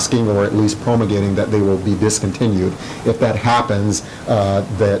asking, or at least promulgating, that they will be discontinued. If that happens,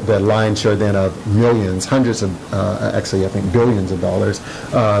 the lion's share then of millions, hundreds of, actually I think billions of dollars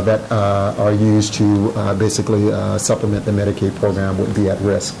that are used to basically supplement the Medicaid program would be at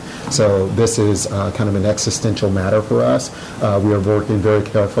risk. So this is kind of an existential matter for us. We are working very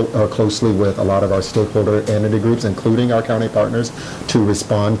closely with a lot of our stakeholder entity groups, including our county partners, to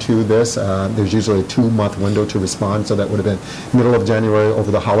respond to this. There's usually a 2-month window to respond, so that would have been middle of January.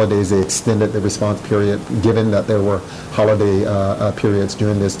 Over the holidays, they extended the response period, given that there were holiday periods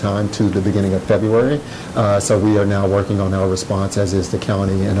during this time, to the beginning of February. So we are now working on our response, as is the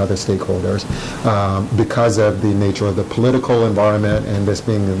county and other stakeholders. Because of the nature of the political environment and this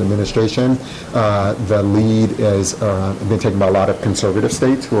being an administration, the lead is been taken by a lot of conservative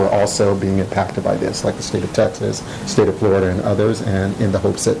states who are also being impacted by this, like the state of Texas, state of Florida, and others, and in the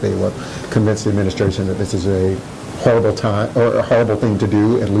hopes that they will convince the administration that this is a horrible time, or a horrible thing to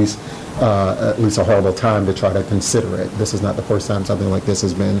do, at least a horrible time to try to consider it. This is not the first time something like this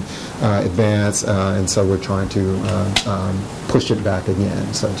has been advanced, and so we're trying to push it back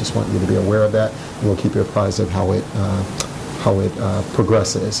again. So I just want you to be aware of that. We'll keep you apprised of how it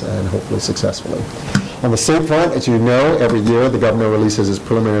progresses, and hopefully successfully. On the state front, as you know, every year the governor releases his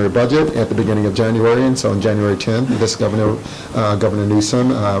preliminary budget at the beginning of January, and so on January 10th, this Governor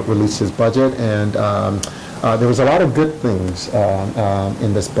Newsom released his budget, and there was a lot of good things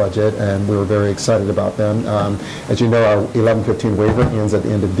in this budget, and we were very excited about them. As you know, our 1115 waiver ends at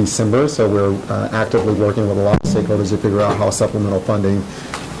the end of December, so we're actively working with a lot of stakeholders to figure out how supplemental funding,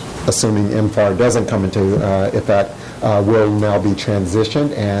 assuming MFAR doesn't come into effect, will now be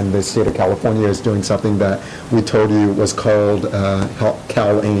transitioned, and the state of California is doing something that we told you was called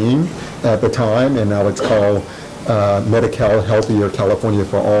CalAIM at the time, and now it's called Medi-Cal Healthier California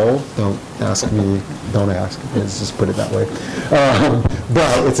for All. Don't ask me, don't ask, let's just put it that way.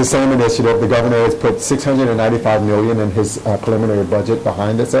 But it's the same initiative. The governor has put $695 million in his preliminary budget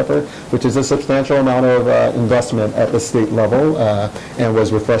behind this effort, which is a substantial amount of investment at the state level, and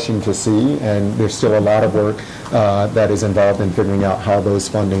was refreshing to see. And there's still a lot of work that is involved in figuring out how those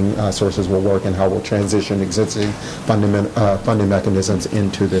funding sources will work and how we'll transition existing funding mechanisms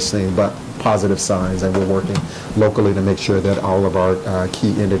into this thing. But positive signs, and we're working locally to make sure that all of our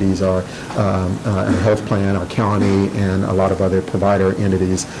key entities, our health plan, our county, and a lot of other provider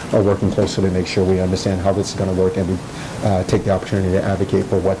entities are working closely to make sure we understand how this is going to work, and we take the opportunity to advocate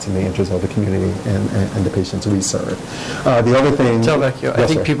for what's in the interest of the community and the patients we serve. The other thing... Delvecchio, I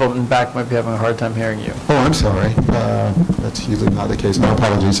think people in back might be having a hard time hearing you. Oh, I'm sorry. That's usually not the case. My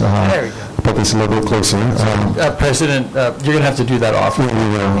apologies. There we go. Put this a little bit closer. President, you're going to have to do that often.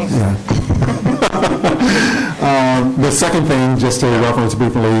 Yeah. The second thing, just to reference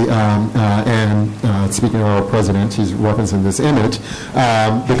briefly, and speaking of our president, he's referencing this image,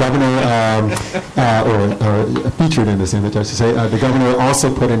 the governor, or featured in this image, I should say, the governor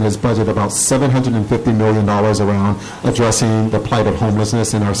also put in his budget about $750 million around addressing the plight of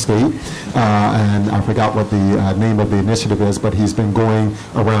homelessness in our state. And I forgot what the name of the initiative is, but he's been going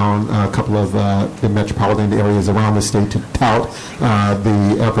around a couple of the metropolitan areas around the state to tout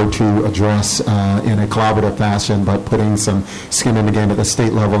the effort to address in a collaborative fashion, but putting some skin in the game at the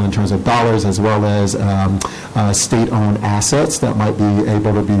state level in terms of dollars, as well as state-owned assets that might be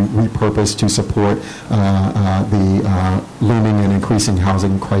able to be repurposed to support the looming and increasing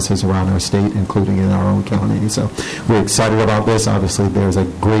housing crisis around our state, including in our own county. So we're excited about this. Obviously, there's a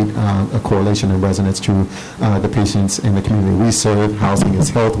great correlation and resonance to the patients in the community we serve. Housing is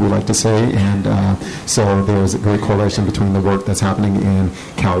health, we like to say, and so there's a great correlation between the work that's happening in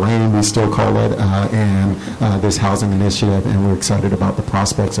CalAIM, we still call it, and this housing initiative, and we're excited about the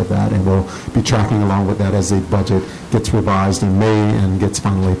prospects of that, and we'll be tracking along with that as the budget gets revised in May and gets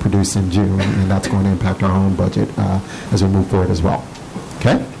finally produced in June, and that's going to impact our own budget as we move forward as well.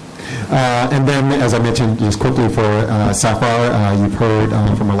 Okay? And then, as I mentioned, just quickly for Sapphire, you've heard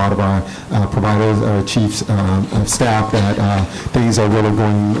from a lot of our providers, our chiefs of staff, that things are really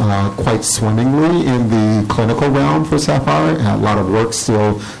going quite swimmingly in the clinical realm for Sapphire. A lot of work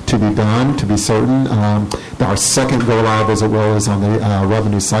still to be done, to be certain. Our second go-live, as well, is on the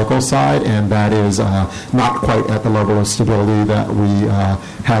revenue cycle side, and that is not quite at the level of stability that we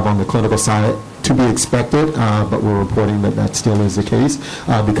have on the clinical side. To be expected, but we're reporting that that still is the case.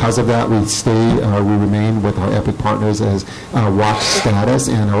 Because of that, we remain with our Epic partners as watch status,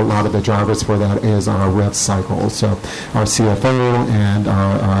 and a lot of the drivers for that is our rev cycle. So our CFO and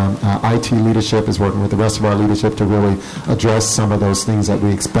our IT leadership is working with the rest of our leadership to really address some of those things that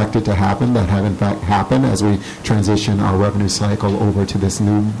we expected to happen that have in fact happened as we transition our revenue cycle over to this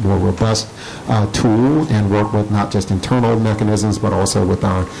new, more robust tool, and work with not just internal mechanisms, but also with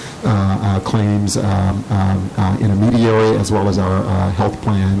our claims intermediary, as well as our health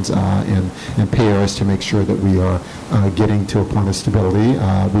plans and payers, to make sure that we are getting to a point of stability.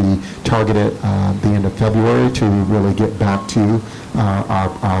 We targeted the end of February to really get back to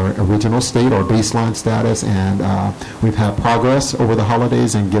our original state, or baseline status, and we've had progress over the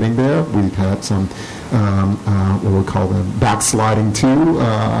holidays in getting there. We've had some what we call them backsliding too,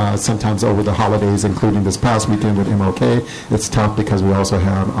 sometimes over the holidays, including this past weekend with MLK. It's tough because we also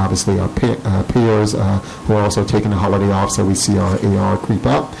have obviously our peers who are also taking the holiday off, so we see our AR creep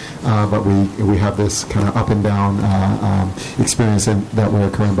up, but we have this kind of up and down experience that we're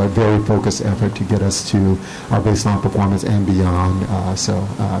occurring, by very focused effort to get us to our baseline performance and beyond. So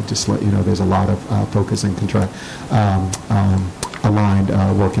just to let you know, there's a lot of focus and aligned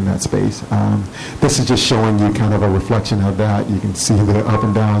work in that space. This is just showing you kind of a reflection of that. You can see the up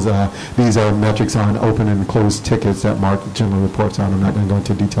and downs. These are metrics on open and closed tickets that Mark generally reports on. I'm not going to go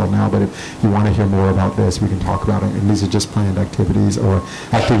into detail now, but if you want to hear more about this, we can talk about it. And these are just planned activities or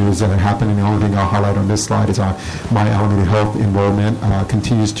activities that are happening. The only thing I'll highlight on this slide is our My Alameda Health enrollment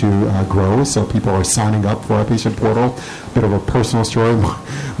continues to grow, so people are signing up for our patient portal. Bit of a personal story.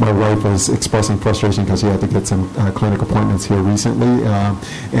 My wife was expressing frustration because she had to get some clinic appointments here recently,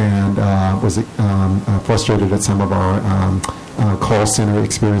 and was frustrated at some of our call center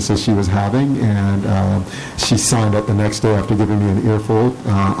experiences she was having, and she signed up the next day after giving me an earful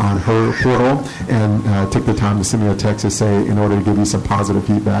on her portal, and took the time to send me a text to say, in order to give you some positive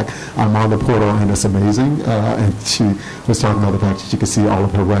feedback, I'm on the portal and it's amazing. And she was talking about the fact that she could see all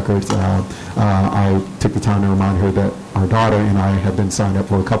of her records. I took the time to remind her that our daughter and I have been signed up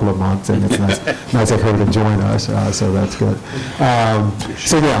for a couple of months, and it's nice of her to join us, so that's good.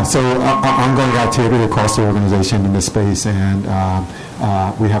 So ongoing activity across the organization in this space, and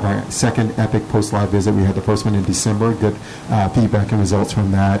we have our second Epic post-live visit. We had the first one in December. Good feedback and results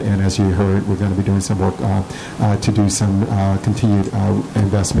from that, and as you heard, we're going to be doing some work to do some continued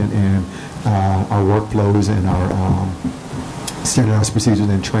investment in our workflows and our standardized procedures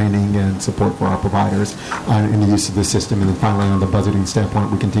and training and support for our providers in the use of the system. And then finally, on the budgeting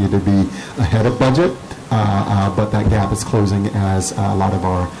standpoint, we continue to be ahead of budget, but that gap is closing as a lot of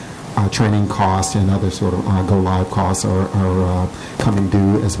our training costs and other sort of go-live costs are coming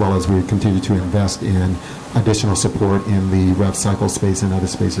due, as well as we continue to invest in additional support in the rev cycle space and other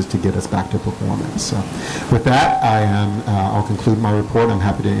spaces to get us back to performance. So with that, I'll conclude my report. I'm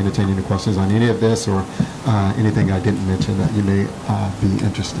happy to entertain any questions on any of this or anything I didn't mention that you may be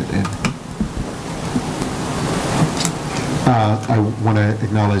interested in. I want to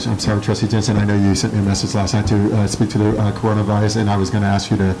acknowledge, I'm sorry, Trustee Jensen, I know you sent me a message last night to speak to the coronavirus, and I was going to ask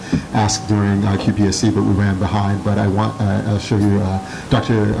you to ask during QPSC, but we ran behind. But I'll show you,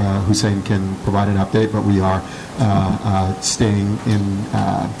 Dr. Hussain can provide an update, but we are staying in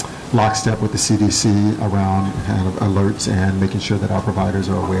lockstep with the CDC around kind of alerts and making sure that our providers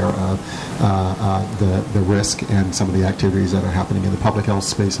are aware of the risk and some of the activities that are happening in the public health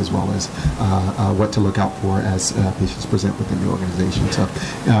space, as well as what to look out for as patients present within the organization. So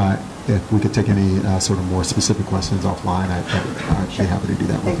if we could take any sort of more specific questions offline, I'd be happy to do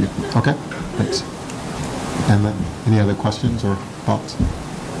that with you. Okay, thanks. And then any other questions or thoughts?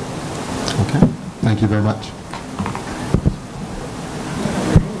 Okay, thank you very much.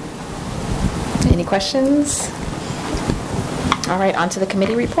 Any questions? All right, on to the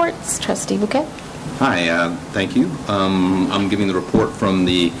committee reports. Trustee Bouquet. Hi, thank you. I'm giving the report from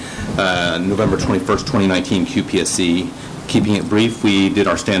the November 21st, 2019 QPSC Keeping it brief, we did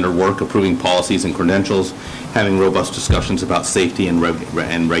our standard work approving policies and credentials, having robust discussions about safety and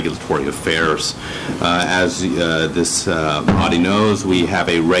regulatory affairs. As this body knows, we have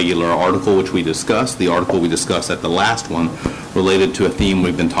a regular article which we discuss. The article we discussed at the last one related to a theme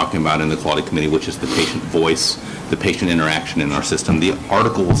we've been talking about in the Quality Committee, which is the patient voice, the patient interaction in our system. The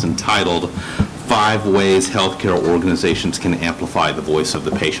article was entitled 5 Ways Healthcare Organizations Can Amplify the Voice of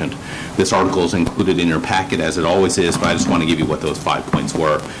the Patient. This article is included in your packet, as it always is, but I just want to give you what those 5 points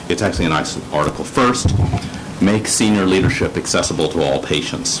were. It's actually a nice article. First, make senior leadership accessible to all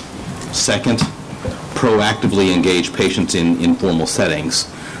patients. Second, proactively engage patients in informal settings.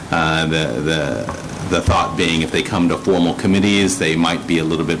 The thought being, if they come to formal committees, they might be a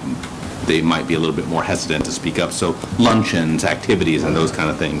little bit more hesitant to speak up. So luncheons, activities, and those kind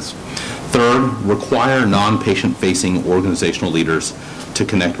of things. Third, require non-patient facing organizational leaders to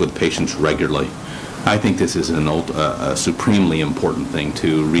connect with patients regularly. I think this is a supremely important thing,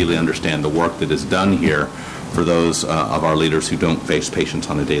 to really understand the work that is done here for those of our leaders who don't face patients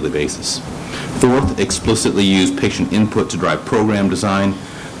on a daily basis. Fourth, explicitly use patient input to drive program design.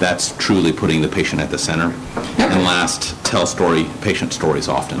 That's truly putting the patient at the center. And last, tell patient stories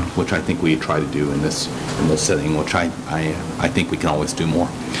often, which I think we try to do in this setting, which I think we can always do more.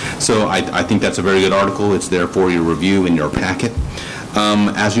 So I think that's a very good article. It's there for your review in your packet.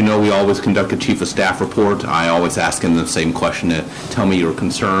 As you know, we always conduct a Chief of Staff report. I always ask him the same question, tell me your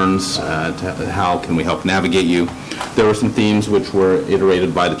concerns, how can we help navigate you. There were some themes which were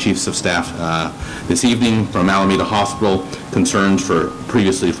iterated by the Chiefs of Staff this evening. From Alameda Hospital, concerns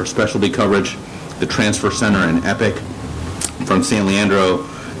previously for specialty coverage, the Transfer Center and Epic. From San Leandro,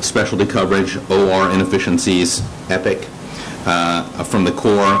 specialty coverage, OR inefficiencies, Epic. From the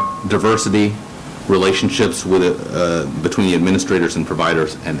core, diversity, relationships between the administrators and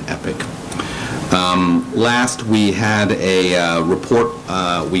providers, and Epic. Last, we had a report.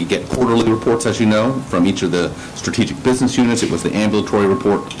 We get quarterly reports, as you know, from each of the strategic business units. It was the ambulatory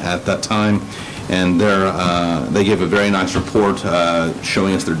report at that time, and they gave a very nice report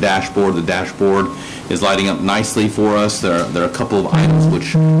showing us their dashboard. The dashboard is lighting up nicely for us. There are a couple of items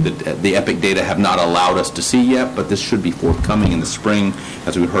which the Epic data have not allowed us to see yet, but this should be forthcoming in the spring,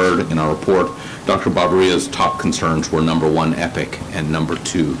 as we heard in our report. Dr. Barbaria's top concerns were number 1, Epic, and number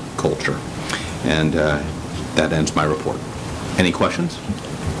 2, culture. And that ends my report. Any questions?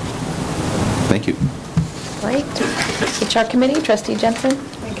 Thank you. All right. HR Committee, Trustee Jensen.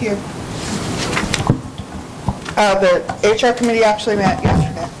 Thank you. The HR Committee actually met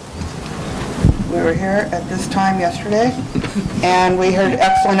yesterday. We were here at this time yesterday, and we heard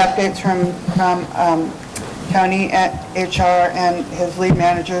excellent updates from Tony at HR and his lead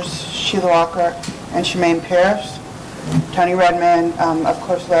managers, Sheila Walker and Shemaine Pierce. Tony Redmond, of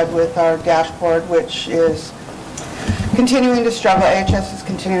course, led with our dashboard, which is continuing to struggle. AHS is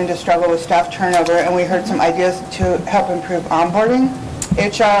continuing to struggle with staff turnover, and we heard some ideas to help improve onboarding.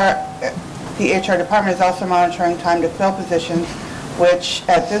 The HR department is also monitoring time to fill positions, which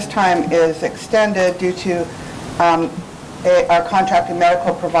at this time is extended due to our contracted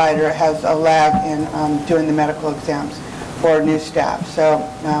medical provider has a lag in doing the medical exams for new staff. So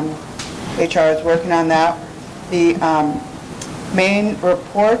HR is working on that. The main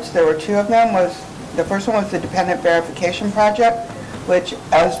reports, there were 2 of them, the first one was the dependent verification project, which,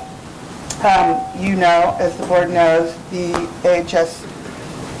 as you know, as the board knows, the AHS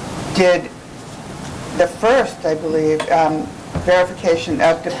did the first, I believe, verification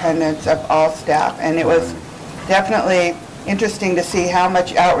of dependents of all staff, and it was definitely interesting to see how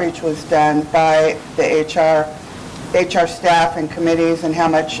much outreach was done by the HR staff and committees, and how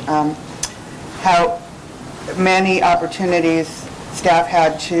many opportunities staff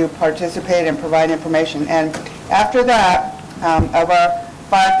had to participate and provide information. And after that, of our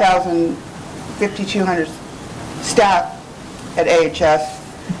 5,200 staff at AHS,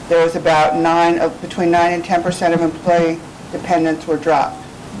 there was about between 9 and 10% of employee dependents were dropped.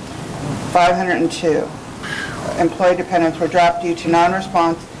 502 employee dependents were dropped due to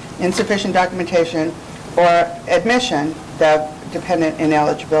non-response, insufficient documentation, or admission of dependent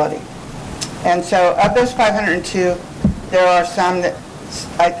ineligibility. And so of those 502, there are some that,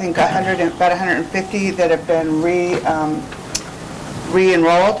 I think about 150 that have been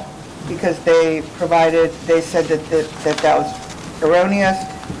re-enrolled because they said that was erroneous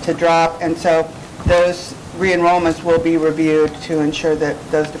to drop, and so those re-enrollments will be reviewed to ensure that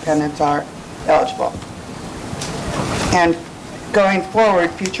those dependents are eligible. And going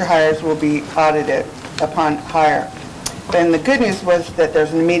forward, future hires will be audited upon hire. And the good news was that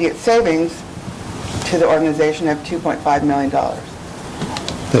there's an immediate savings to the organization of $2.5 million.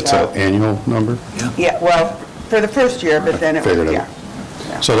 That's an annual number? Yeah, well, for the first year, but then it Figured was, it.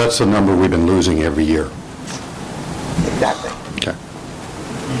 yeah. So that's the number we've been losing every year. Exactly. Okay.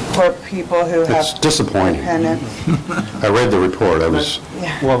 For people who have It's disappointing. dependents. I read the report. I was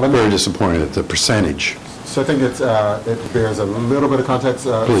Yeah. very disappointed at the percentage. So I think it bears a little bit of context.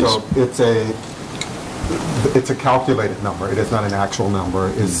 Please. So it's a calculated number. It is not an actual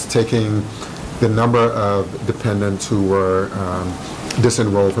number. It's taking the number of dependents who were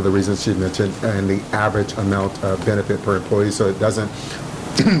disenrolled for the reasons she mentioned and the average amount of benefit per employee. So it doesn't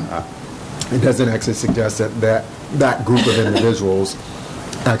actually suggest that group of individuals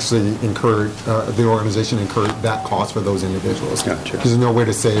actually incurred, the organization incurred that cost for those individuals. Gotcha. There's no way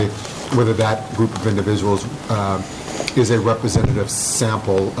to say whether that group of individuals is a representative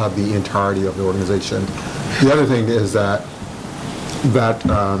sample of the entirety of the organization. The other thing is that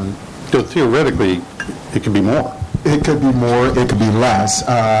So theoretically, it could be more. it could be more, it could be less.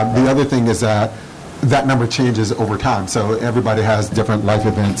 The other thing is that number changes over time. So everybody has different life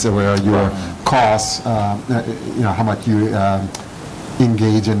events where your costs, how much you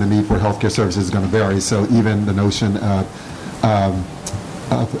engage in the need for healthcare services is going to vary. So even the notion of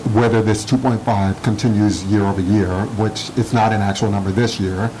whether this 2.5 continues year over year, which it's not an actual number this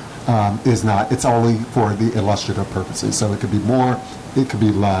year, is not. It's only for the illustrative purposes. So it could be more, it could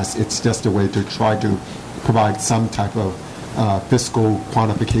be less. It's just a way to try to provide some type of fiscal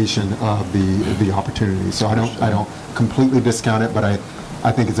quantification of the opportunity. So I don't completely discount it, but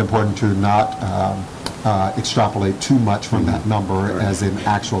I think it's important to not extrapolate too much from that number as an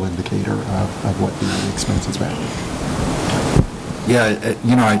actual indicator of what the expenses were. Yeah,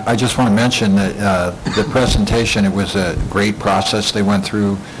 I just want to mention that the presentation, it was a great process they went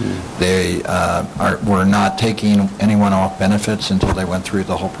through. They were not taking anyone off benefits until they went through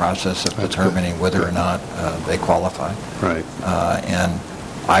the whole process of determining whether or not they qualify. Right. And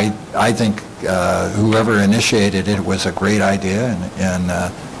I think whoever initiated it was a great idea, and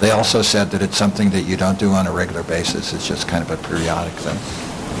they also said that it's something that you don't do on a regular basis. It's just kind of a periodic thing.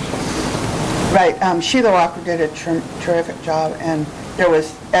 Right. Sheila Walker did a terrific job, and there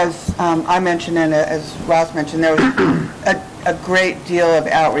was, as I mentioned and as Ross mentioned, there was a great deal of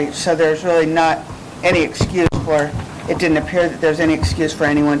outreach, so there's really not any excuse for, it didn't appear that there's any excuse for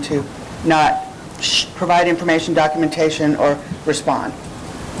anyone to not provide information, documentation, or respond.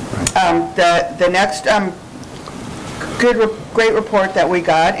 The next great report that we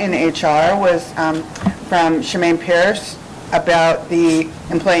got in HR was from Shemaine Pierce about the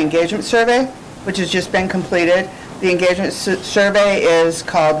employee engagement survey, which has just been completed. The engagement survey is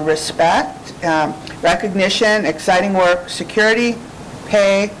called RESPECT, Recognition, Exciting Work, Security,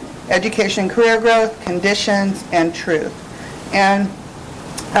 Pay, Education, Career Growth, Conditions, and Truth. And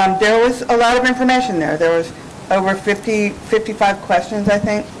there was a lot of information there. There was over 55 questions, I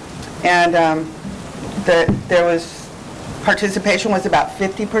think, and there was, participation was about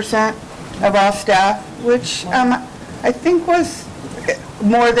 50% of all staff, which I think was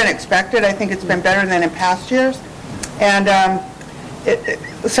more than expected. I think it's been better than in past years. And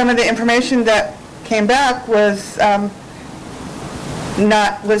some of the information that came back was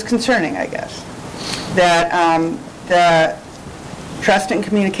concerning, I guess. That the trust and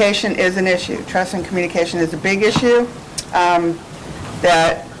communication is an issue. Trust and communication is a big issue.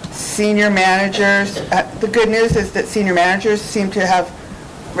 That senior managers, the good news is that senior managers seem to have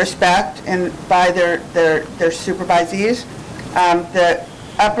respect by their supervisees. The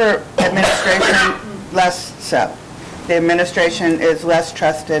upper administration, less so. The administration is less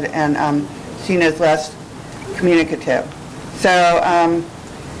trusted and seen as less communicative. So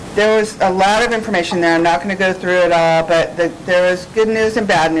there was a lot of information there. I'm not going to go through it all, but there was good news and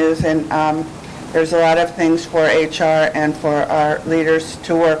bad news, and there's a lot of things for HR and for our leaders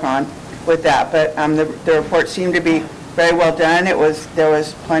to work on with that. But the report seemed to be very well done. There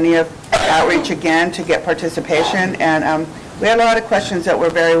was plenty of outreach again to get participation, and we had a lot of questions that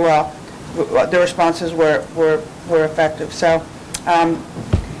were very well. The responses were effective. So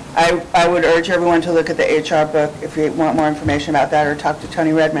I would urge everyone to look at the HR book if you want more information about that, or talk to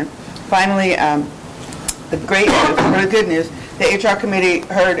Tony Redmond. Finally, the great news, or the good news, the HR committee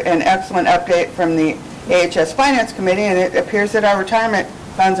heard an excellent update from the AHS Finance Committee, and it appears that our retirement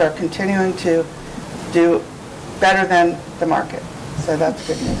funds are continuing to do better than the market. So that's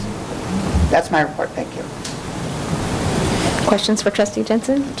good news. That's my report. Thank you. Questions for Trustee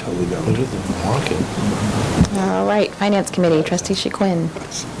Jensen? Totally better than the market. All right, Finance Committee, Trustee Shaquin.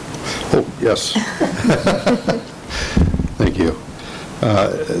 Oh, yes. Thank you.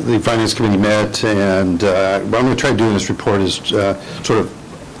 The Finance Committee met, and what I'm going to try to do in this report is sort of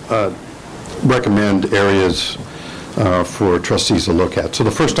recommend areas for trustees to look at. So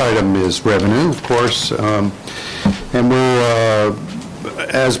the first item is revenue, of course, and we're,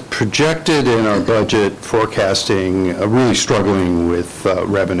 as projected in our budget forecasting, really struggling with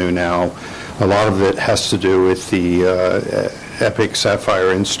revenue now. A lot of it has to do with the Epic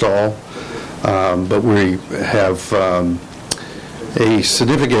Sapphire install, but we have a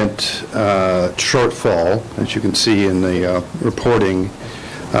significant shortfall, as you can see in the reporting,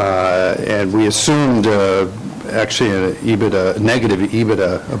 and we assumed actually an EBITDA, negative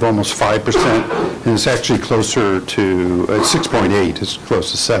EBITDA of almost 5%, and it's actually closer to 6.8, it's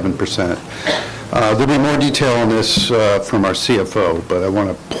close to 7%. There'll be more detail on this from our CFO, but I want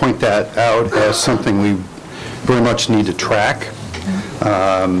to point that out as something we very much need to track.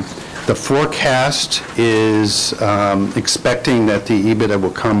 The forecast is expecting that the EBITDA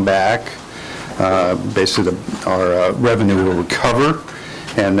will come back. Basically, our revenue will recover,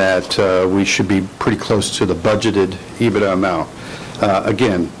 and that we should be pretty close to the budgeted EBITDA amount.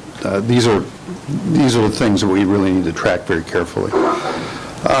 Again, these are the things that we really need to track very carefully.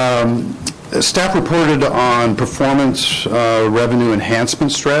 Staff reported on performance revenue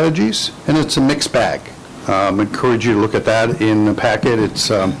enhancement strategies, and it's a mixed bag. I encourage you to look at that in the packet.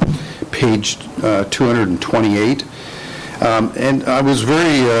 It's page 228. And I was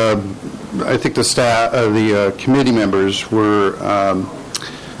very, I think the staff, the committee members were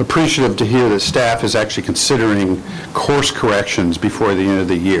appreciative to hear that staff is actually considering course corrections before the end of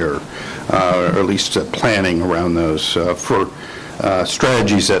the year, or at least planning around those for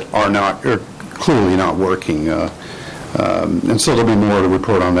strategies that are clearly not working. And so there'll be more to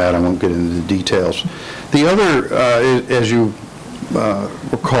report on that. I won't get into the details. The other, as you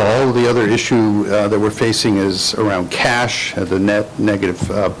recall, the other issue that we're facing is around cash, the net negative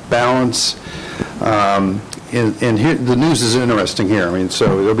balance. And here, the news is interesting here. I mean,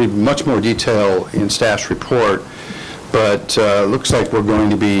 so there'll be much more detail in staff's report, but looks like we're going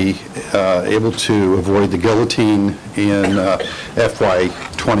to be able to avoid the guillotine in FY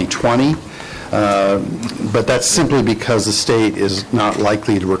 2020. But that's simply because the state is not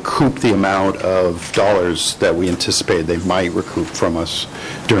likely to recoup the amount of dollars that we anticipated they might recoup from us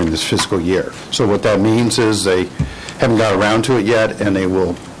during this fiscal year. So what that means is they haven't got around to it yet, and they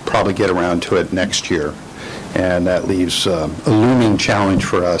will probably get around to it next year. And that leaves a looming challenge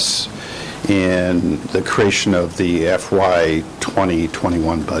for us in the creation of the FY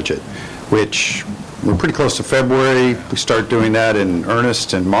 2021 budget, which we're pretty close to February. We start doing that in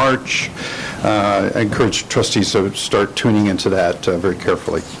earnest in March. I encourage trustees to start tuning into that very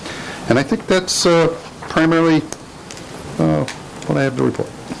carefully. And I think that's primarily what I have to report.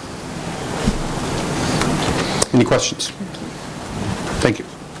 Any questions? Thank you.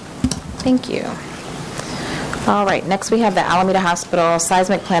 Thank you. All right, next we have the Alameda Hospital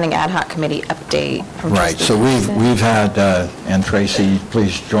Seismic Planning Ad Hoc Committee update. Right, so we've had, and Tracy,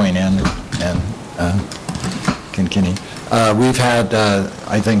 please join in, and Kinney. We've had,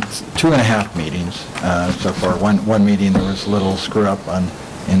 I think, 2.5 meetings so far. One meeting, there was a little screw up on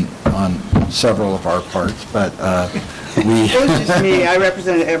several of our parts, but we... It was just me. I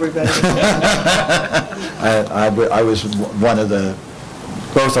represented everybody. I was one of the...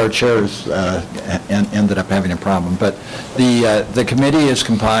 Both our chairs ended up having a problem. But the committee is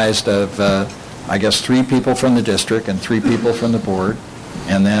comprised of, I guess, 3 people from the district and 3 people from the board.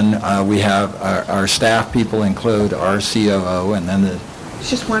 And then we have our staff people include our COO, and then It's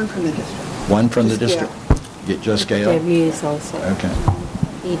just one from the district. One from the district? Just Gail? Debbie is also. Okay.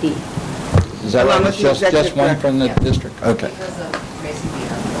 ED. Is that right? It's just one from the district? Okay.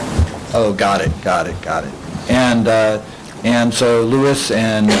 Oh, got it. And so Louis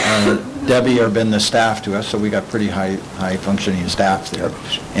and Debbie have been the staff to us, so we got pretty high functioning staff there.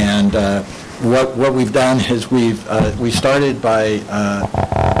 And what we've done is we started by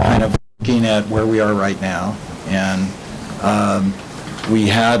kind of looking at where we are right now, and we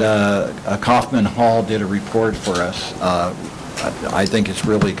had a Kaufman Hall did a report for us. I think it's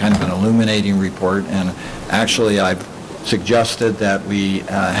really kind of an illuminating report, and actually I've suggested that we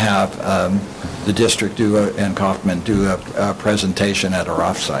have the district and Kaufman do a presentation at our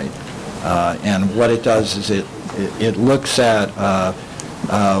offsite. And what it does is it looks at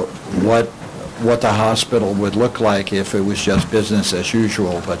what the hospital would look like if it was just business as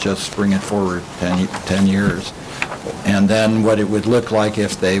usual, but just bring it forward 10 years. And then what it would look like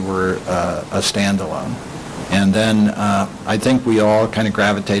if they were a standalone. And then I think we all kind of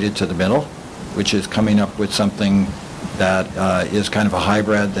gravitated to the middle, which is coming up with something that is kind of a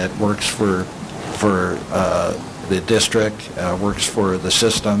hybrid that works for the district, works for the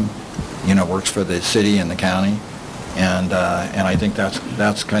system, works for the city and the county. And I think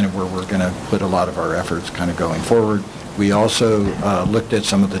that's kind of where we're going to put a lot of our efforts kind of going forward. We also looked at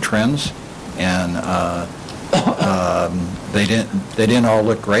some of the trends, and they didn't all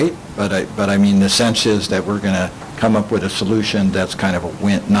look great, but I mean, the sense is that we're going to come up with a solution that's kind of a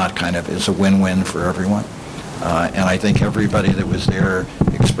win, not kind of, it's a win-win for everyone. And I think everybody that was there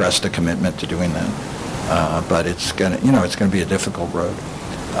expressed a commitment to doing that. But it's going to be a difficult road.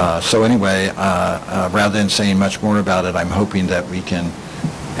 So anyway, rather than saying much more about it, I'm hoping that we can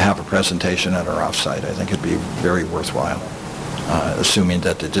have a presentation at our offsite. I think it'd be very worthwhile, assuming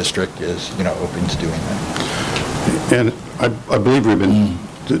that the district is, open to doing that. And I believe we've been,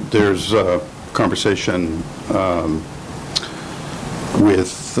 there's a conversation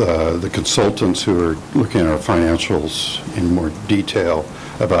with the consultants who are looking at our financials in more detail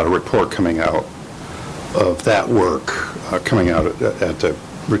about a report coming out of that work, coming out at the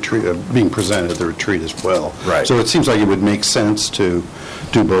retreat, being presented at the retreat as well. Right. So it seems like it would make sense to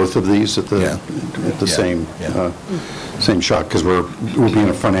do both of these at the same shot, because we'll be in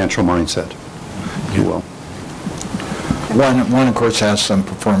a financial mindset, if you will. One, of course, has some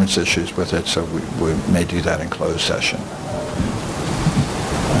performance issues with it, so we may do that in closed session.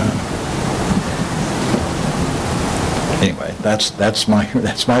 Anyway, that's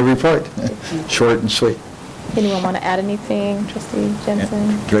my report. Short and sweet. Anyone want to add anything, Trustee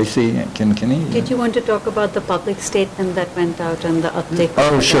Jensen? Tracy, can you? Did you want to talk about the public statement that went out and the update?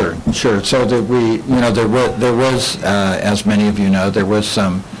 Oh, sure. So that there was, as many of you know, there was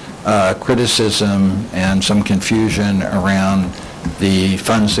some criticism and some confusion around the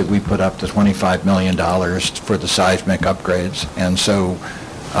funds that we put up, the $25 million for the seismic upgrades. And so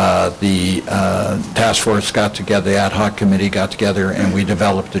the task force got together, the ad hoc committee got together, and we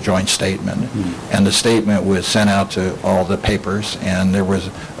developed a joint statement. And the statement was sent out to all the papers, and there was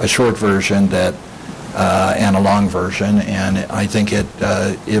a short version that and a long version, and I think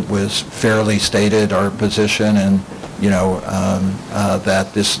it was fairly stated our position, and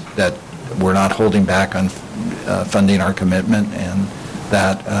that we're not holding back on funding our commitment, and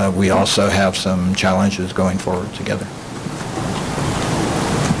that we also have some challenges going forward together.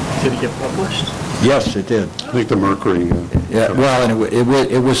 Did it get published? Yes, it did. I think the Mercury. Well, and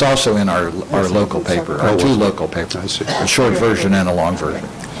it was also in our local paper, our two local papers. I see. A short version and a long version.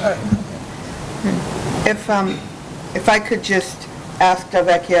 If I could just ask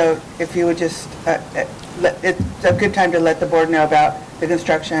Delvecchio if you would just, it's a good time to let the board know about the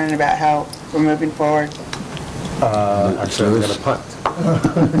construction and about how we're moving forward. Actually, I'm going to punt.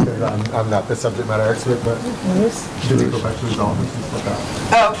 I'm not the subject matter expert, but do we go back to his office and stuff out?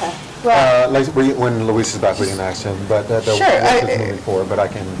 Oh, okay. Well, when Luis is back, we can ask him, but the sure, work is moving forward, but I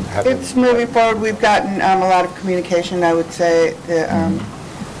can have him. It's moving forward. We've gotten a lot of communication, I would say.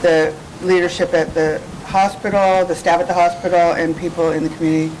 The leadership at the hospital, the staff at the hospital, and people in the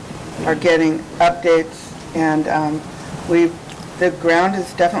community are getting updates, and the ground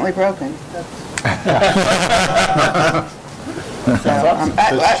is definitely broken. So, I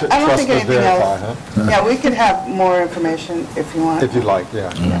don't think anything else. Huh? Yeah, we could have more information if you want. If you'd like,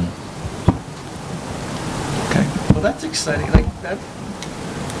 yeah. Okay. Well, that's exciting. Like that.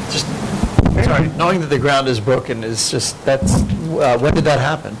 Just sorry, knowing that the ground is broken is just when did that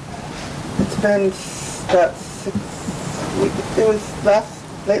happen? It's been about 6 weeks. It was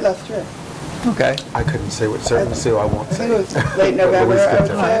late last year. Okay. I couldn't say with certainty, so I won't say. I think it was late November, I would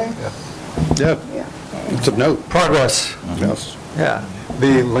say. Yeah. It's a note. Progress. Yes. Yeah.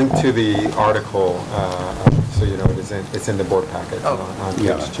 The link to the article, so you know, it's in the board packet on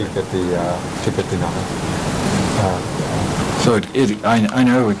page 259. So I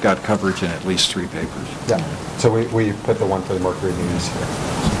know it got coverage in at least 3 papers. Yeah. So we put the one for the Mercury News here.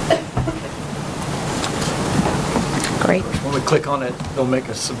 Great. When we click on it, they'll make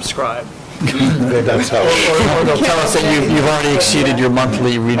us subscribe. That's how. Or they'll tell us that you've already exceeded your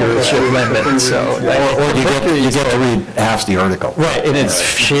monthly readership limit. So, or you get to read half the article. Right, and it's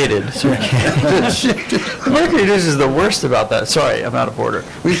shaded. So the Mercury News is the worst about that. Sorry, I'm out of order.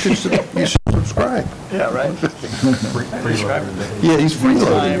 You should subscribe. Yeah, right. Yeah, he's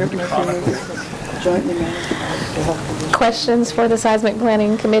freeloading. Jointly managed. Questions for the Seismic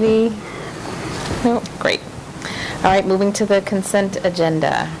Planning Committee? No? Great. All right, moving to the consent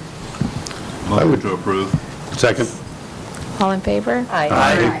agenda. Motion to approve. Second. All in favor?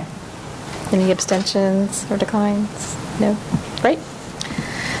 Aye. Any abstentions or declines? No? Great.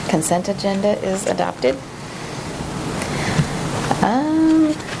 Consent agenda is adopted.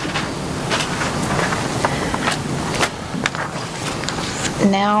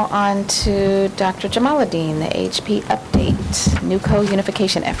 Now on to Dr. Jamaluddin, the HP update, NUCO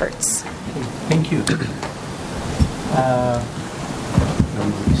unification efforts. Thank you. Do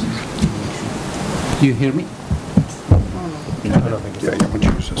you hear me?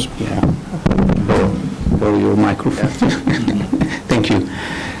 Borrow your microphone. Thank you.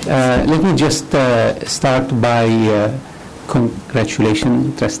 Let me just start by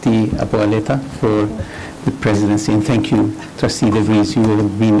congratulating Trustee Aboelata for the presidency, and thank you, Trustee DeVries. You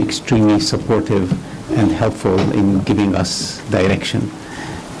have been extremely supportive and helpful in giving us direction.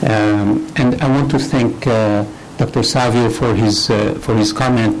 And I want to thank Dr. Savio for his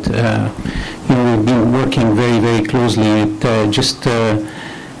comment. We've been working very, very closely. I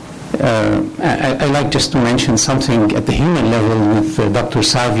like just to mention something at the human level with Dr.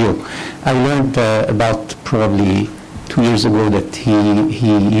 Savio. I learned about probably 2 years ago that he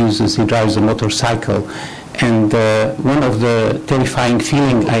drives a motorcycle. And one of the terrifying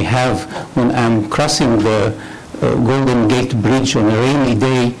feelings I have when I'm crossing the Golden Gate Bridge on a rainy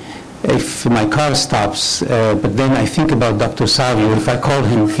day, if my car stops, but then I think about Dr. Savio. If I call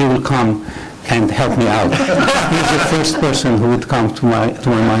him, he will come and help me out. He's the first person who would come to my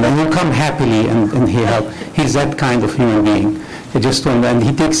mind, and he'll come happily and he'll help. He's that kind of human being. And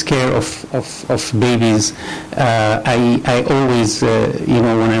he takes care of babies. I always,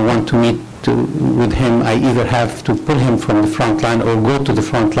 when I want to meet with him, I either have to pull him from the front line or go to the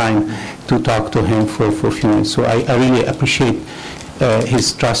front line to talk to him for a few minutes. So I really appreciate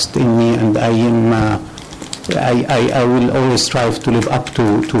his trust in me, and I will always strive to live up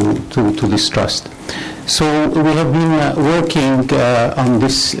to this trust. So we have been working on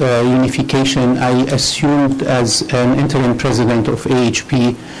this unification. I assumed as an interim president of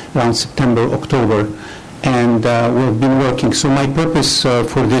AHP around September, October, and we've been working. So my purpose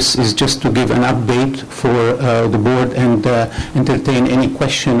for this is just to give an update for the board and entertain any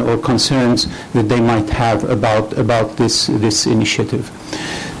question or concerns that they might have about this initiative.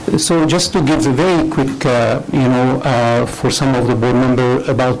 So just to give a very quick, for some of the board members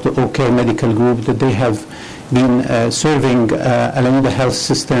about the O'Care Medical Group, that they have been serving Alameda Health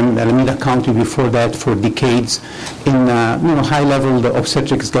System, Alameda County before that for decades in high level, the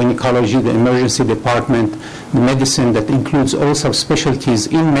obstetrics, gynecology, the emergency department, the medicine that includes all subspecialties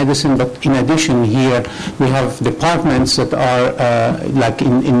in medicine. But in addition here, we have departments that are like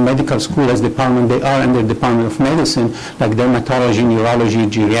in medical school as department, they are under Department of Medicine, like dermatology, neurology,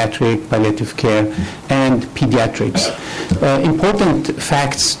 geriatric, palliative care, and pediatrics. Important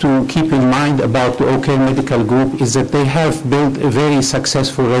facts to keep in mind about the O'Care Medical Group is that they have built a very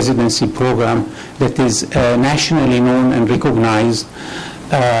successful residency program that is nationally known and recognized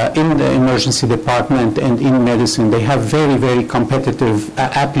in the emergency department and in medicine. They have very, very competitive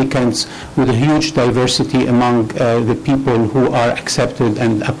applicants with a huge diversity among the people who are accepted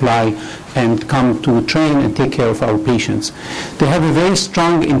and apply and come to train and take care of our patients. They have a very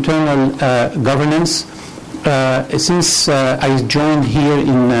strong internal governance. Since I joined here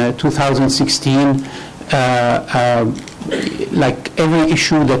in 2016, like every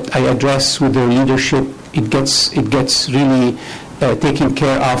issue that I address with the leadership, it gets really taken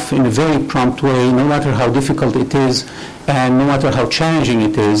care of in a very prompt way, no matter how difficult it is and no matter how challenging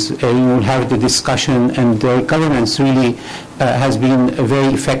it is. You will have the discussion, and the governance really has been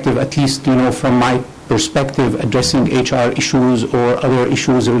very effective, at least from my perspective, addressing HR issues or other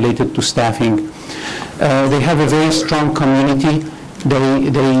issues related to staffing. They have a very strong community. They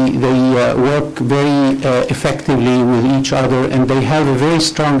work very effectively with each other, and they have a very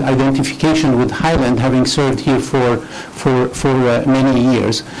strong identification with Highland, having served here for many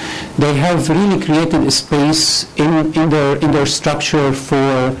years. They have really created a space in their structure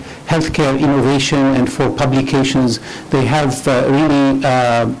for healthcare innovation and for publications. They have really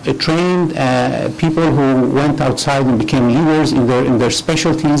trained people who went outside and became leaders in their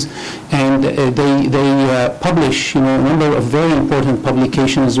specialties, and they publish a number of very important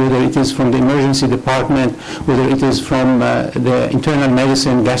publications, whether it is from the emergency department, whether it is from the internal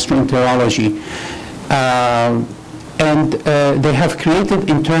medicine, gastroenterology. And they have created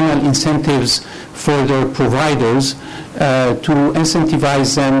internal incentives for their providers to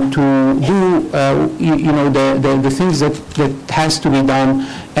incentivize them to do, the things that has to be done,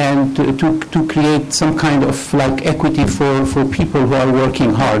 and to create some kind of like equity for people who are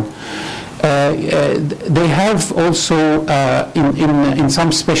working hard. They have also, in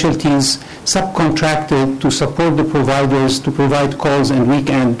some specialties, subcontracted to support the providers to provide calls and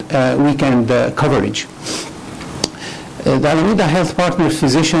weekend coverage. The Alameda Health Partner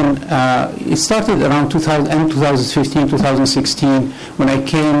Physician, it started around 2015, 2016. When I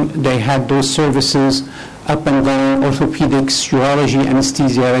came, they had those services up and going: orthopedics, urology,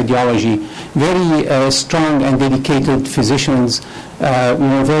 anesthesia, radiology. Very strong and dedicated physicians,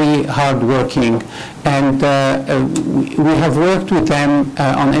 very hardworking. And we have worked with them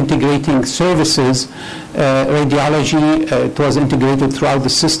on integrating services, radiology. It was integrated throughout the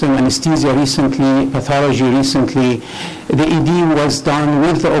system, anesthesia recently, pathology recently. The ED was done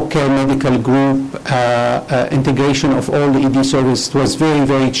with the OCare Medical Group, integration of all the ED services. It was very,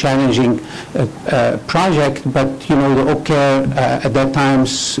 very challenging project, but the OCare at that time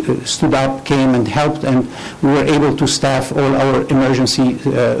stood up, came and helped, and we were able to staff all our emergency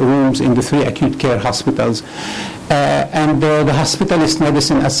rooms in the 3 acute care hospitals. And the hospitalist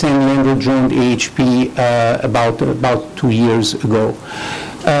medicine at St. Leandro joined AHP about 2 years ago.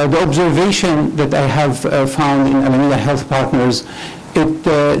 The observation that I have found in Alameda Health Partners,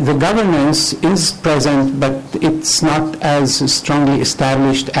 the governance is present, but it's not as strongly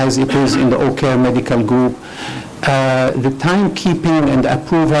established as it is in the OCare Medical Group. The timekeeping and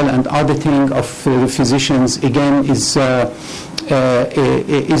approval and auditing of the physicians, again, is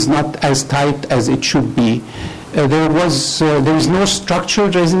not as tight as it should be. There is no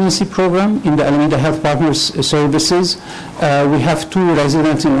structured residency program in the Alameda Health Partners services. We have 2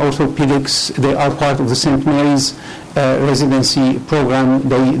 residents in orthopedics. They are part of the St. Mary's residency program.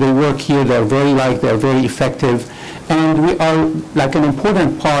 They work here. They're very very effective. And we are like an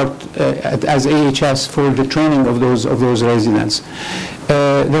important part as AHS for the training of those residents.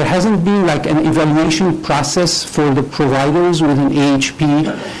 There hasn't been like an evaluation process for the providers within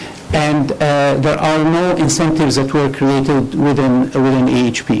AHP. And there are no incentives that were created within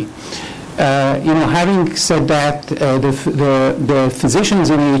AHP. Having said that, the physicians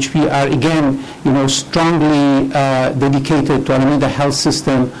in AHP are again, strongly dedicated to Alameda Health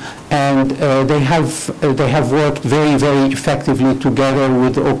System, and they have worked very, very effectively together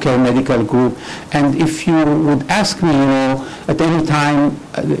with the OCare Medical Group. And if you would ask me, at any time,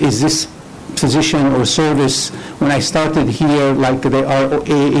 is this physician or service, when I started here, like they are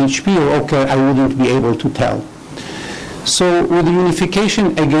AHP or OCare, I wouldn't be able to tell. So with the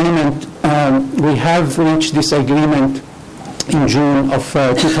unification agreement, we have reached this agreement in June of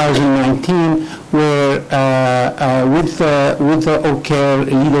 2019, where with the OCare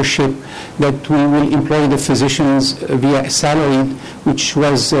leadership, that we will employ the physicians via salaried, which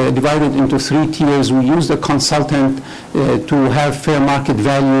was divided into 3 tiers. We used a consultant to have fair market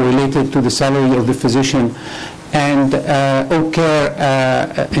value related to the salary of the physician. And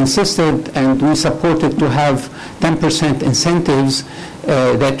OCare insisted, and we supported, to have 10% incentives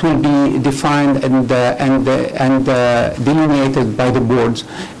that will be defined and delineated by the boards.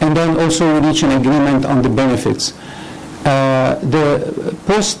 And then also we reach an agreement on the benefits. The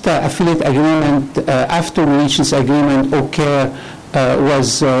post-affiliate agreement, after we reached this agreement, OCare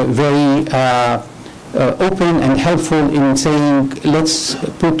was very open and helpful in saying, let's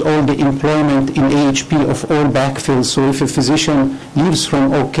put all the employment in AHP of all backfills. So if a physician leaves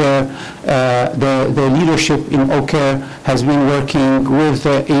from OCare, the leadership in OCare has been working with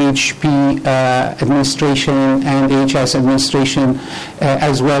the AHP administration and AHS administration,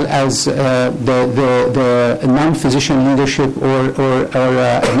 as well as the non-physician leadership or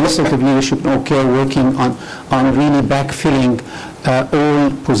administrative leadership in OCare, working on really backfilling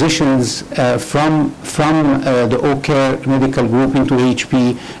all positions from the OCare Medical Group into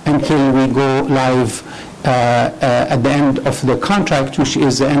HP until we go live at the end of the contract, which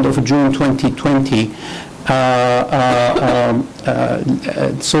is the end of June 2020.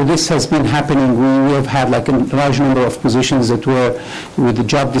 So this has been happening. We have had like a large number of positions that were with the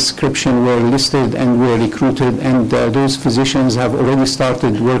job description were listed and were recruited, and those physicians have already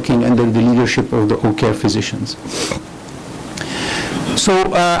started working under the leadership of the OCare physicians. So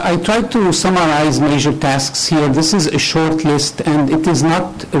I tried to summarize major tasks here. This is a short list, and it is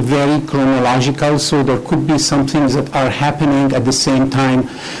not very chronological, so there could be some things that are happening at the same time.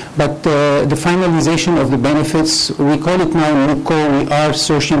 But the finalization of the benefits, we call it now NUCO. We are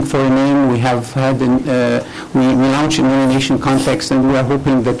searching for a name. We have had, we launched in the nation context, and we are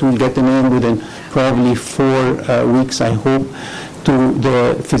hoping that we'll get a name within probably 4 weeks, I hope, to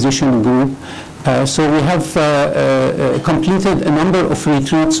the physician group. So we have completed a number of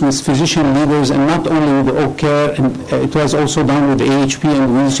retreats with physician leaders, and not only with the OCare, and it was also done with the AHP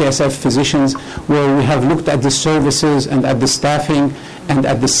and with UCSF physicians, where we have looked at the services and at the staffing and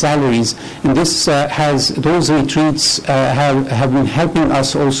at the salaries. And this those retreats have been helping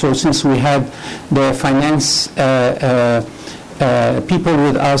us also, since we had the finance people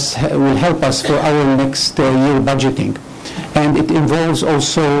with us, will help us for our next year budgeting. And it involves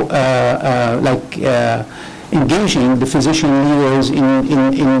also engaging the physician leaders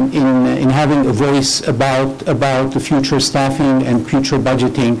in having a voice about the future staffing and future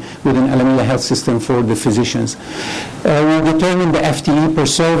budgeting within Alameda Health System for the physicians. We determined the FTE per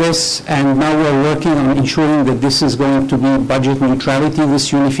service, and now we're working on ensuring that this is going to be budget neutrality,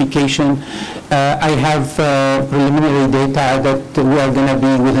 this unification. I have preliminary data that we are going to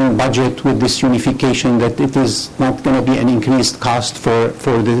be within budget with this unification, that it is not going to be an increased cost for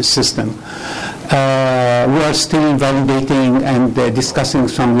the system. We are still validating and discussing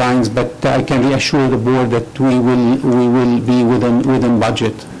some lines, but I can reassure the board that we will be within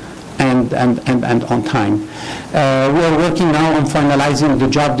budget and on time. We are working now on finalizing the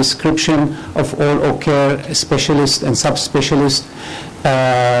job description of all OCare specialists and subspecialists.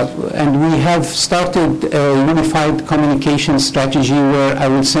 And we have started a unified communication strategy where I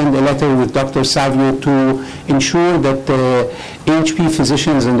will send a letter with Dr. Savio to ensure that the AHP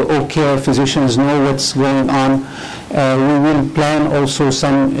physicians and the OCare physicians know what's going on. We will plan also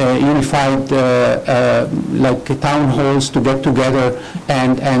some unified like town halls to get together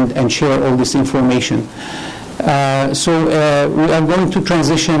and share all this information. So we are going to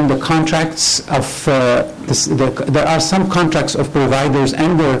transition the contracts of there are some contracts of providers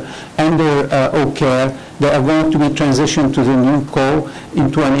under OCare that are going to be transitioned to the new co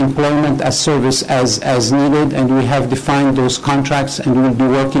into an employment as service as needed, and we have defined those contracts, and we will be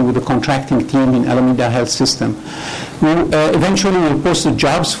working with the contracting team in Alameda Health System. Eventually we'll post the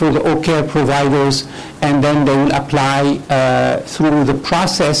jobs for the OCare providers, and then they will apply through the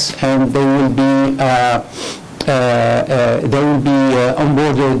process, and they will be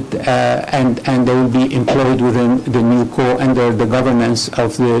onboarded and they will be employed within the new co under the governance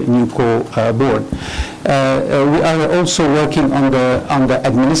of the new co board. We are also working on the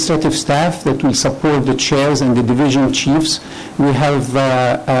administrative staff that will support the chairs and the division chiefs. We have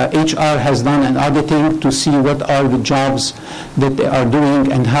HR has done an auditing to see what are the jobs that they are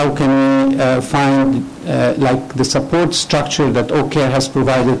doing and how can we find like the support structure that OCare has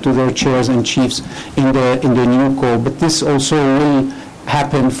provided to their chairs and chiefs in the new co. But this also will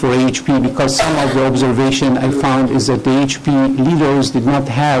happen for AHP, because some of the observation I found is that the AHP leaders did not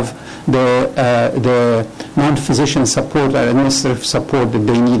have the non-physician support or administrative support that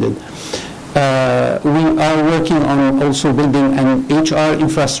they needed. We are working on also building an HR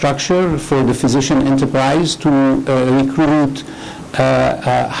infrastructure for the physician enterprise to recruit,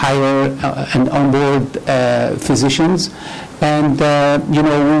 hire, and onboard physicians. And, we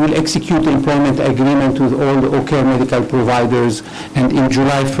will execute the employment agreement with all the OCare medical providers. And in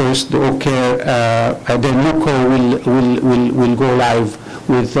July 1st, the OCare, the NUCO will go live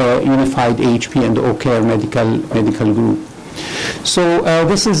with unified AHP and the OCare medical group. So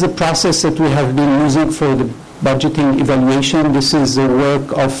this is the process that we have been using for the budgeting evaluation. This is the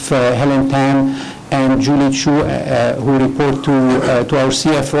work of Helen Tan and Julie Chu, who report to our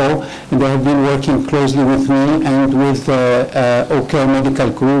CFO, and they have been working closely with me and with OCare Medical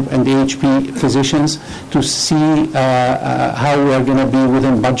Group and the AHP physicians to see how we are going to be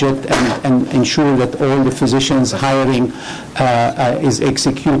within budget and ensure that all the physicians hiring is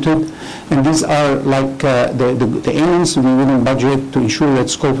executed. And these are like the aims to be within budget to ensure that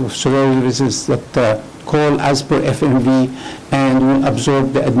scope of services that call as per FMV and will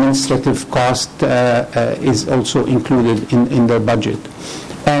absorb the administrative cost is also included in their budget.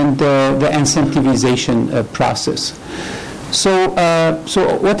 And the incentivization process. So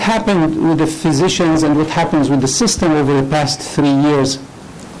what happened with the physicians and what happens with the system over the past 3 years,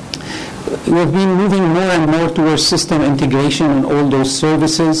 we've been moving more and more towards system integration in all those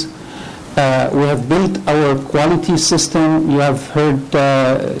services. We have built our quality system. You have heard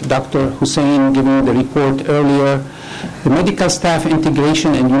Dr. Hussein giving the report earlier. The medical staff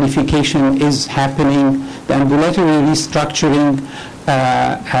integration and unification is happening. The ambulatory restructuring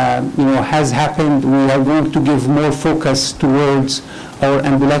has happened. We are going to give more focus towards our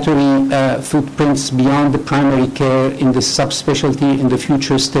ambulatory footprints beyond the primary care in the subspecialty in the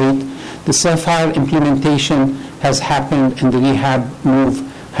future state. The Sapphire implementation has happened and the rehab move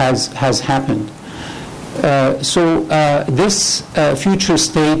has happened. So this future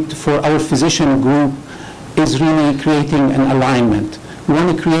state for our physician group is really creating an alignment. We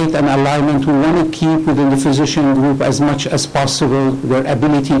want to create an alignment. We want to keep within the physician group as much as possible their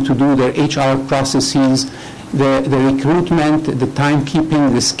ability to do their HR processes, the recruitment, the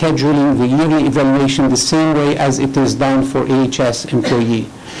timekeeping, the scheduling, the yearly evaluation, the same way as it is done for AHS employee.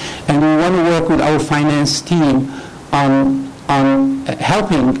 And we want to work with our finance team on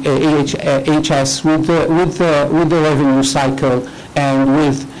helping AHS with the revenue cycle and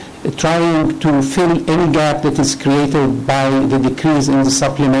with trying to fill any gap that is created by the decrease in the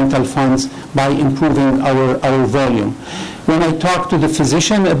supplemental funds by improving our volume. When I talk to the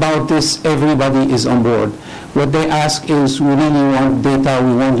physician about this, everybody is on board. What they ask is, we really want data,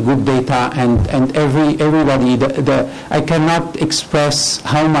 we want good data, and everybody, I cannot express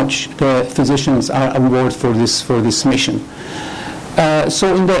how much the physicians are on board for this mission.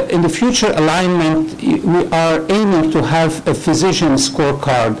 So in the future alignment, we are aiming to have a physician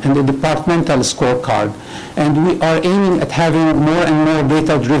scorecard and a departmental scorecard, and we are aiming at having more and more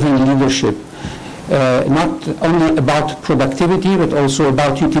data-driven leadership. Not only about productivity, but also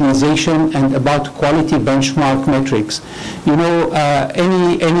about utilization and about quality benchmark metrics. You know,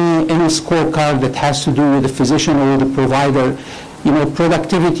 any scorecard that has to do with the physician or the provider, you know,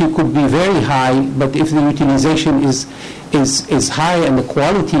 productivity could be very high, but if the utilization is high and the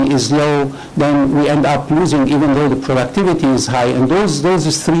quality is low, then we end up losing, even though the productivity is high. And those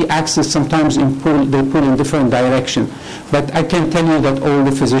three axes sometimes they pull in different direction. But I can tell you that all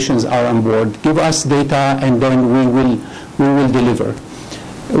the physicians are on board. Give us data, and then we will deliver.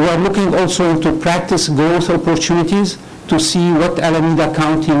 We are looking also into practice growth opportunities to see what Alameda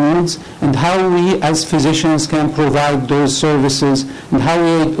County needs and how we as physicians can provide those services, and how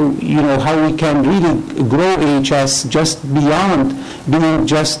we can really grow AHS just beyond being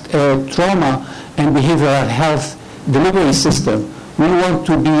just a trauma and behavioral health delivery system. We want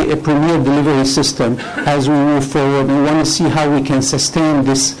to be a premier delivery system as we move forward. We want to see how we can sustain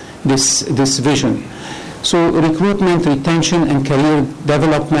this vision. So recruitment, retention, and career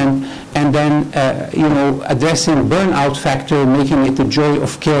development, and then addressing burnout factor, making it a joy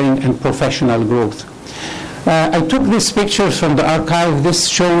of caring and professional growth. I took this picture from the archive. This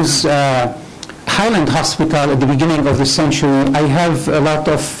shows Highland Hospital at the beginning of the century. I have a lot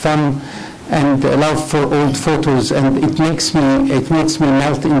of fun and a love for old photos, and it makes me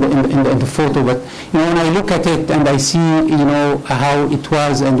melt in the photo. But when I look at it and I see how it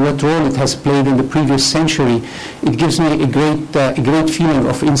was and what role it has played in the previous century, it gives me a great feeling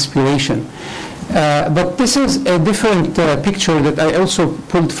of inspiration. But this is a different picture that I also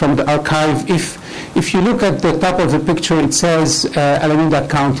pulled from the archive. If you look at the top of the picture, it says Alameda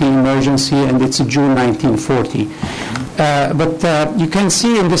County Emergency, and it's June 1940. But you can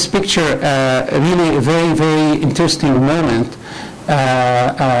see in this picture really a very, very interesting moment.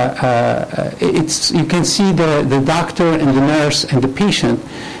 You can see the doctor and the nurse and the patient.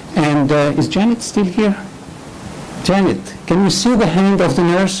 And is Janet still here? Janet, can you see the hand of the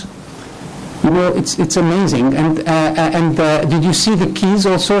nurse? It's amazing. And did you see the keys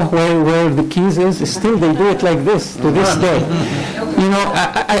also, where the keys is? Still, they do it like this to this day.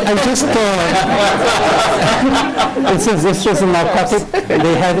 I just, this was a narcotic,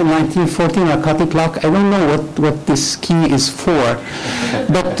 they had in 1940 narcotic lock. I don't know what this key is for.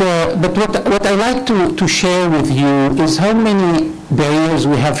 But what I like to share with you is how many barriers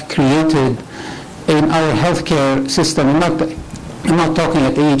we have created in our healthcare system. I'm not talking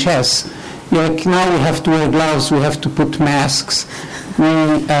at AHS. Like now we have to wear gloves, we have to put masks, we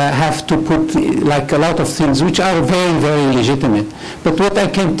have to put like a lot of things which are very, very legitimate. But what I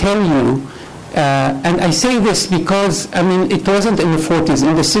can tell you, and I say this because, it wasn't in the 40s.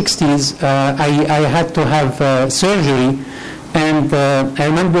 In the 60s, I had to have surgery. And I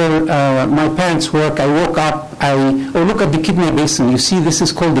remember my parents' work. I woke up. Look at the kidney basin. You see, this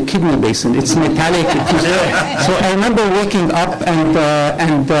is called the kidney basin. It's metallic. So I remember waking up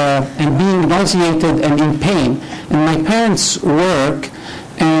and being nauseated and in pain. And my parents' work,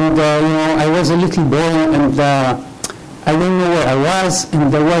 and I was a little boy, and I don't know where I was, and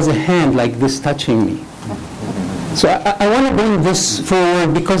there was a hand like this touching me. So I want to bring this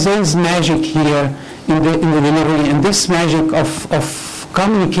forward because there is magic here in the delivery, and this magic of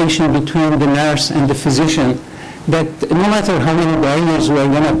communication between the nurse and the physician, that no matter how many barriers we're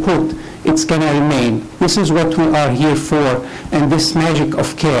going to put, it's going to remain. This is what we are here for, and this magic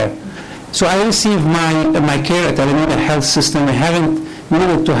of care. So I received my care at Alameda Health System. I haven't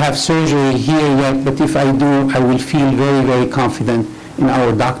needed to have surgery here yet, but if I do, I will feel very, very confident in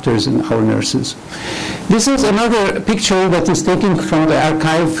our doctors and our nurses. This is another picture that is taken from the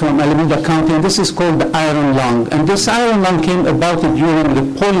archive from Alameda County, and this is called the iron lung. And this iron lung came about during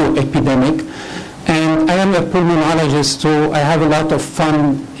the polio epidemic. And I am a pulmonologist, so I have a lot of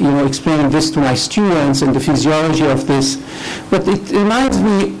fun, explaining this to my students and the physiology of this. But it reminds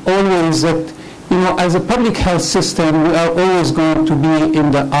me always that, as a public health system, we are always going to be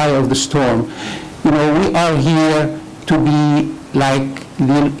in the eye of the storm. We are here to be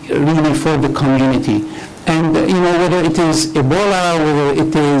really for the community. And, whether it is Ebola, whether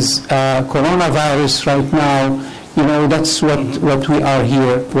it is coronavirus right now, That's what we are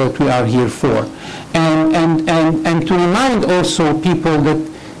here for. And to remind also people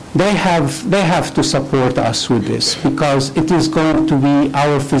that they have to support us with this, because it is going to be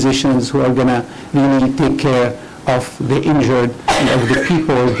our physicians who are going to really take care of the injured and of the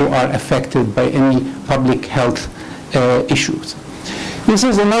people who are affected by any public health issues. This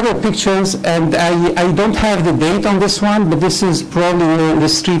is another pictures, and I don't have the date on this one, but this is probably the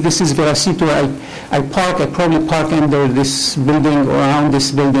street. This is Veracito. I probably park under this building, around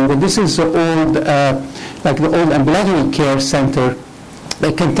this building. But this is the old, like the old ambulatory care center.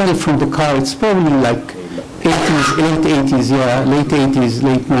 I can tell from the car, it's probably like 80s, late 80s, late 80s,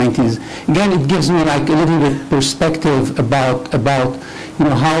 late 90s. Again, it gives me like a little bit perspective about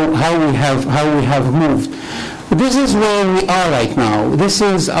how we have moved. This is where we are right now. This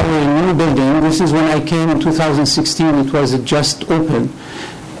is our new building. This is when I came in 2016. It was just open.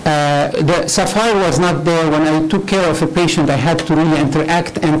 The Sapphire was not there. When I took care of a patient, I had to really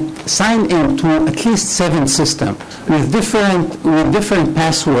interact and sign into at least 7 systems with different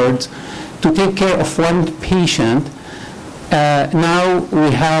passwords to take care of one patient. Now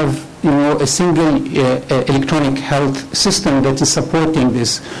we have a single electronic health system that is supporting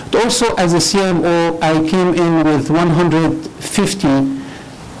this. But also, as a CMO, I came in with 150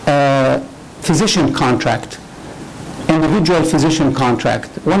 physician contract, individual physician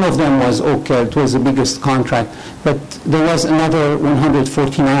contract. One of them was OCare. It was the biggest contract, but there was another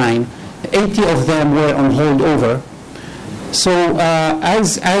 149. 80 of them were on holdover. So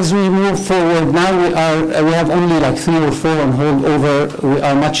as we move forward, now we have only like 3 or 4 on holdover. We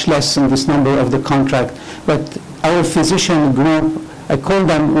are much less in this number of the contract. But our physician group, I call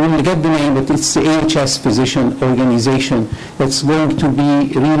them, we will get the name, but it's the AHS Physician Organization that's going to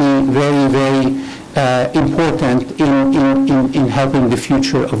be really very, very important in helping the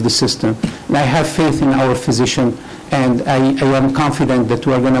future of the system. And I have faith in our physician, and I am confident that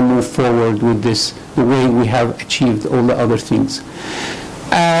we are going to move forward with this the way we have achieved all the other things.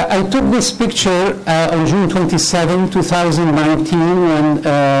 I took this picture on June 27, 2019, when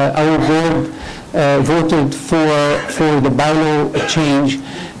our board voted for the bylaw change.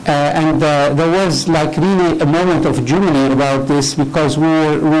 And there was like really a moment of jubilee about this, because we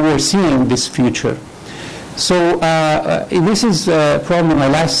were seeing this future. So this is probably my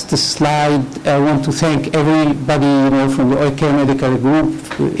last slide. I want to thank everybody, from the OCare Medical Group,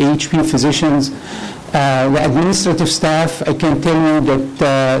 AHP physicians, the administrative staff. I can tell you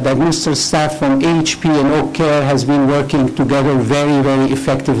that the administrative staff from AHP and OCare has been working together very, very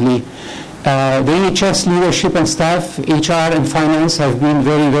effectively. The AHS leadership and staff, HR and finance, have been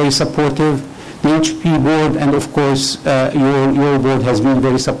very, very supportive. The HP board and, of course, your board has been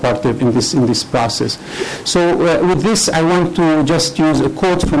very supportive in this process. So with this, I want to just use a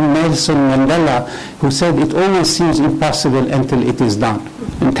quote from Nelson Mandela, who said, "It always seems impossible until it is done."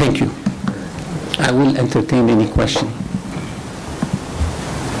 And thank you. I will entertain any question.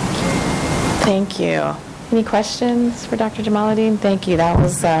 Thank you. Any questions for Dr. Jamaluddin? Thank you. That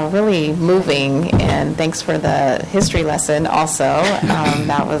was really moving, and thanks for the history lesson also.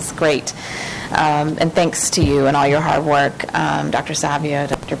 That was great. And thanks to you and all your hard work, Dr. Savio,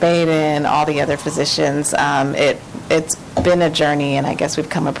 Dr. Baden, all the other physicians. It's been a journey, and I guess we've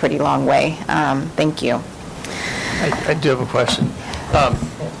come a pretty long way. Thank you. I do have a question.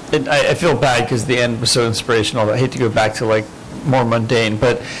 I feel bad because the end was so inspirational. I hate to go back to like more mundane,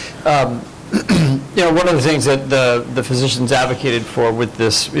 but one of the things that the physicians advocated for with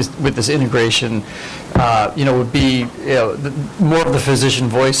this integration, would be more of the physician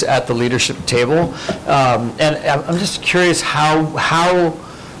voice at the leadership table. And I'm just curious how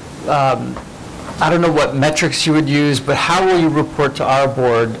I don't know what metrics you would use, but how will you report to our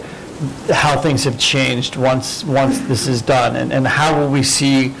board how things have changed once this is done, and how will we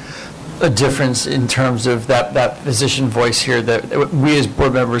see a difference in terms of that physician voice here that we as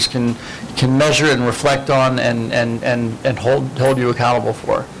board members can measure and reflect on and hold you accountable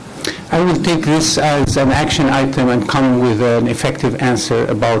for? I will take this as an action item and come with an effective answer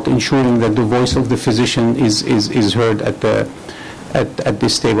about ensuring that the voice of the physician is heard at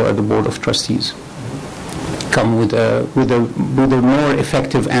this table at the Board of Trustees. Come with a more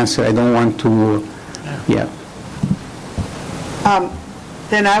effective answer. I don't want to,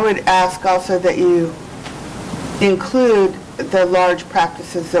 Then I would ask also that you include the large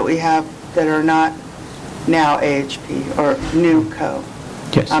practices that we have that are not now AHP or new co.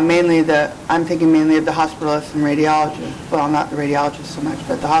 Yes. I'm thinking mainly of the hospitalists and radiologists. Well, not the radiologists so much,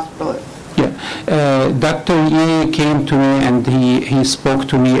 but the hospitalists. Yeah. Dr. Ye came to me and he spoke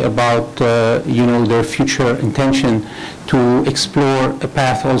to me about, their future intention to explore a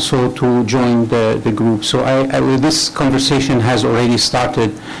path also to join the group. So this conversation has already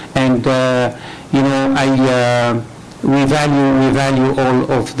started, and we value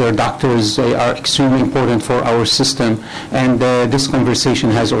all of their doctors. They are extremely important for our system, and this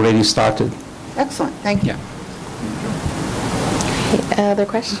conversation has already started. Excellent, thank you. Other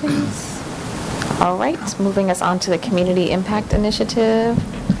questions? All right, moving us on to the Community Impact Initiative,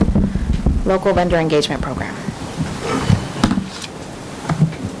 Local Vendor Engagement Program.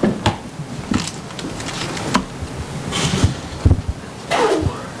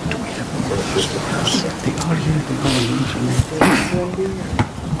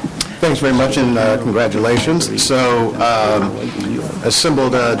 Thanks very much, and congratulations. So,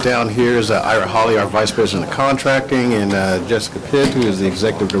 assembled down here is Ira Hawley, our Vice President of Contracting, and Jessica Pitt, who is the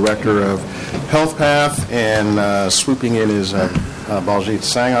Executive Director of HealthPath, and swooping in is Baljit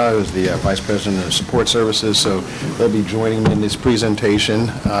Sangha, who is the Vice President of Support Services. So they'll be joining me in this presentation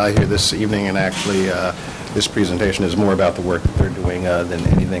here this evening, and actually this presentation is more about the work that they're doing than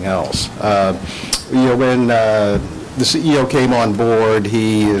anything else. When the CEO came on board,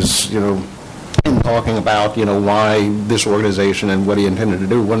 he is, in talking about, why this organization and what he intended to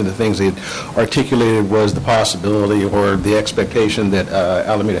do. One of the things he articulated was the possibility or the expectation that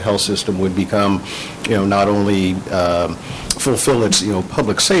Alameda Health System would become, not only fulfill its,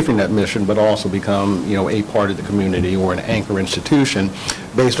 public safety net mission, but also become, a part of the community or an anchor institution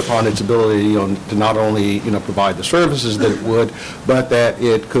based upon its ability, to not only, provide the services that it would, but that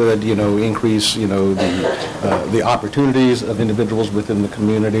it could, increase, the opportunities of individuals within the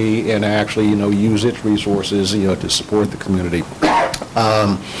community and actually, use its resources, to support the community.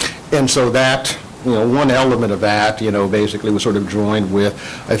 And so that, one element of that, basically was sort of joined with,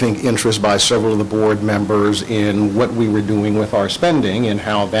 I think, interest by several of the board members in what we were doing with our spending and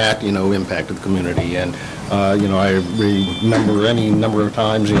how that, impacted the community. And, I remember any number of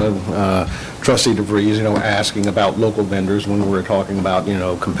times, Trustee DeVries, asking about local vendors when we were talking about,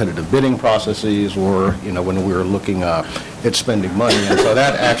 competitive bidding processes or, when we were looking at spending money. And so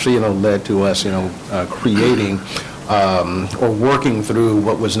that actually, led to us, creating or working through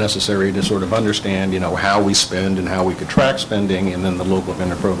what was necessary to sort of understand, how we spend and how we could track spending, and then the local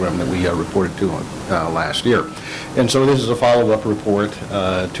vendor program that we reported to last year. And so this is a follow-up report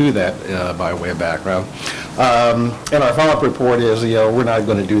to that by way of background. And our follow-up report is, we're not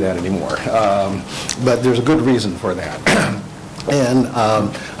going to do that anymore. But there's a good reason for that. And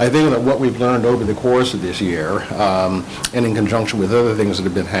I think that what we've learned over the course of this year, and in conjunction with other things that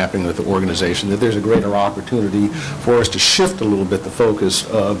have been happening with the organization, that there's a greater opportunity for us to shift a little bit the focus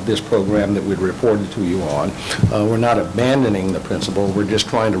of this program that we'd reported to you on. We're not abandoning the principle. We're just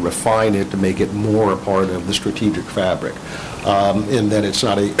trying to refine it to make it more a part of the strategic fabric. In that it's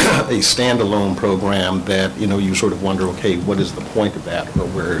not a standalone program that, you sort of wonder, okay, what is the point of that, or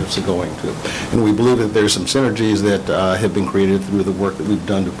where is it going to? And we believe that there's some synergies that have been created through the work that we've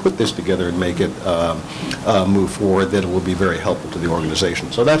done to put this together and make it move forward, that it will be very helpful to the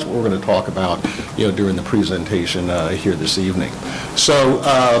organization. So that's what we're going to talk about, during the presentation here this evening. So,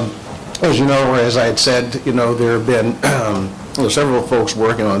 as you know, or as I had said, there have been several folks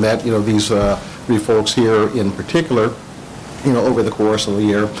working on that. These three folks here in particular, over the course of the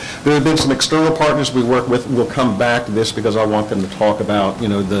year. There have been some external partners we work with. We'll come back to this because I want them to talk about,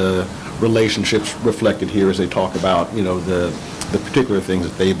 the relationships reflected here as they talk about, the particular things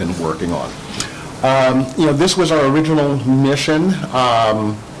that they've been working on. This was our original mission,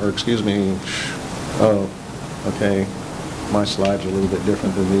 okay. My slides are a little bit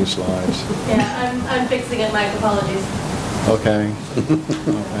different than these slides. Yeah, I'm fixing it, Mike. Apologies. Okay.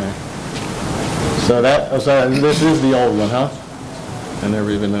 Okay. So this is the old one, huh? I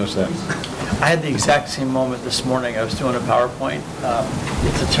never even noticed that. I had the exact same moment this morning. I was doing a PowerPoint.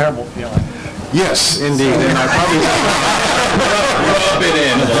 It's a terrible feeling. Yes, indeed. And I probably rub it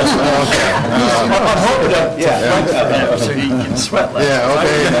in. Okay. I'm hoping to so you can sweat less. Yeah,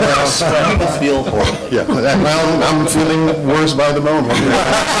 okay. People feel horrible. Yeah, well, I'm feeling worse by the moment.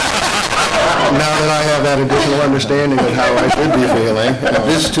 Now that I have that additional understanding of how I should be feeling.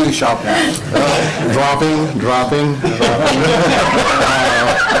 This too shall pass. Dropping.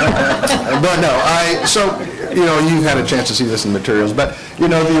 But no, you had a chance to see this in the materials, but,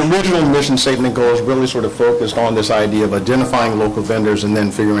 the original mission statement goals really sort of focused on this idea of identifying local vendors and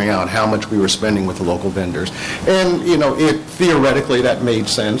then figuring out how much we were spending with the local vendors. And, theoretically, that made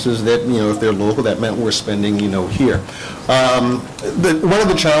sense, is that, if they're local, that meant we're spending, here. One of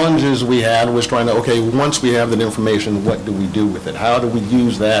the challenges we had was trying to, once we have that information, what do we do with it? How do we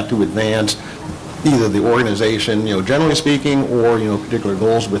use that to advance either the organization, generally speaking, or, particular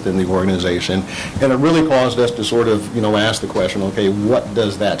goals within the organization? And it really caused us to sort of, ask the question, what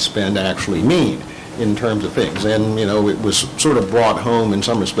does that spend actually mean in terms of things? And, it was sort of brought home in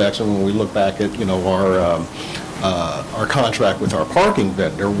some respects, and when we look back at, our contract with our parking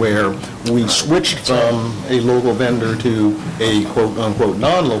vendor, where we switched from a local vendor to a quote-unquote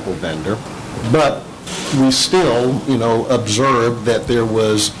non-local vendor, but we still, observed that there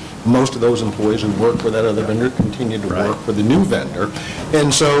was most of those employees who worked for that other vendor continued to work for the new vendor.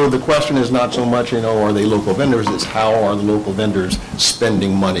 And so the question is not so much, are they local vendors, it's how are the local vendors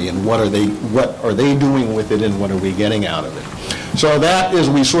spending money, and what are they doing with it, and what are we getting out of it? So that is,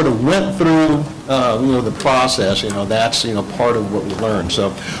 we sort of went through, the process, that's, part of what we learned.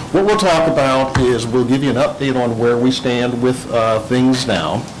 So what we'll talk about is we'll give you an update on where we stand with things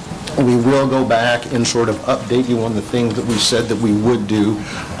now. We will go back and sort of update you on the things that we said that we would do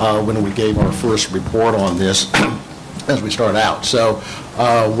when we gave our first report on this as we start out. So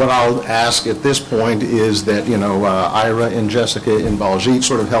what I'll ask at this point is that, Ira and Jessica and Baljit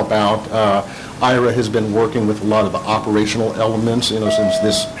sort of help out. Ira has been working with a lot of the operational elements, since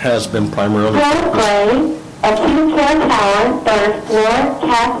this has been primarily... Third grade, acute care tower, third floor,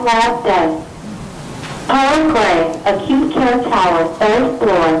 cath lab desk. Third grade, acute care tower, third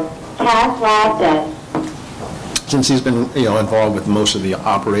floor, cath lab desk. Since he's been, involved with most of the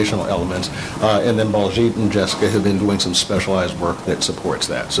operational elements, and then Baljit and Jessica have been doing some specialized work that supports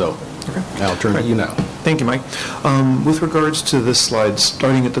that. So I'll turn to you now. Thank you, Mike. With regards to this slide,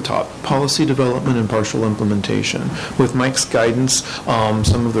 starting at the top, policy development and partial implementation. With Mike's guidance,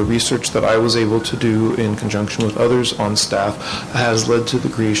 some of the research that I was able to do in conjunction with others on staff has led to the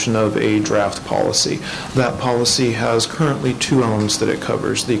creation of a draft policy. That policy has currently two elements that it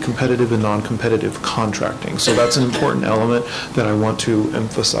covers, the competitive and non-competitive contracting. So that's an important element that I want to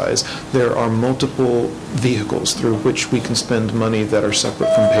emphasize. There are multiple vehicles through which we can spend money that are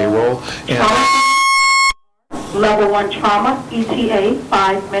separate from payroll. And Level 1 trauma, ETA,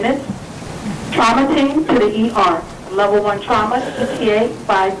 5 minutes. Trauma team to the ER. Level 1 trauma, ETA,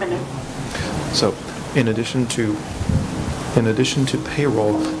 5 minutes. So, in addition to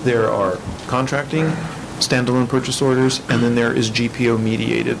payroll, there are contracting, standalone purchase orders, and then there is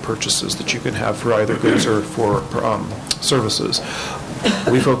GPO-mediated purchases that you can have for either goods or for services.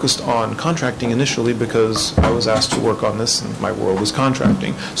 We focused on contracting initially because I was asked to work on this and my world was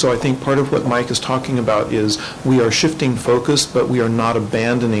contracting. So I think part of what Mike is talking about is we are shifting focus, but we are not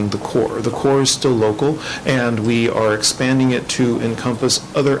abandoning the core. The core is still local, and we are expanding it to encompass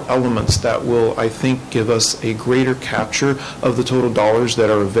other elements that will, I think, give us a greater capture of the total dollars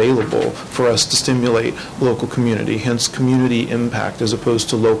that are available for us to stimulate local community, hence community impact as opposed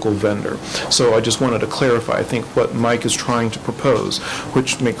to local vendor. So I just wanted to clarify, I think, what Mike is trying to propose,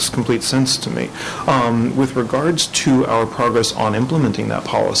 which makes complete sense to me. With regards to our progress on implementing that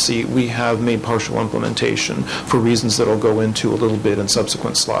policy, we have made partial implementation for reasons that I'll go into a little bit in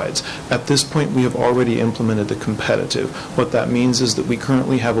subsequent slides. At this point, we have already implemented the competitive. What that means is that we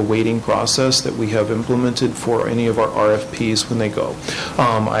currently have a waiting process that we have implemented for any of our RFPs when they go.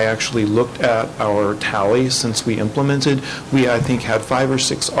 I actually looked at our tally since we implemented. We, I think, had 5 or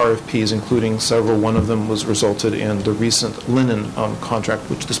 6 RFPs, including several. One of them was resulted in the recent linen contract,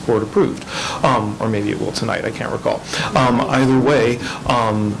 which this board approved. Or maybe it will tonight, I can't recall. Either way,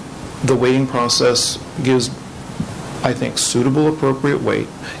 the waiting process gives, I think, suitable, appropriate weight.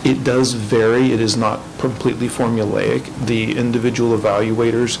 It does vary. It is not completely formulaic. The individual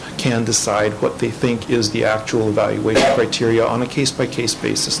evaluators can decide what they think is the actual evaluation criteria on a case-by-case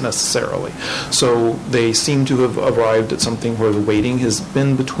basis necessarily. So they seem to have arrived at something where the weighting has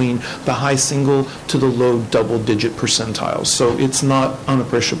been between the high single to the low double-digit percentiles. So it's not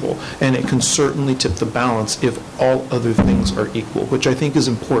unappreciable, and it can certainly tip the balance if all other things are equal, which I think is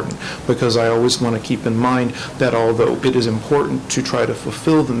important, because I always want to keep in mind that although it is important to try to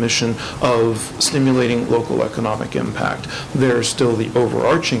fulfill the mission of stimulating local economic impact, there's still the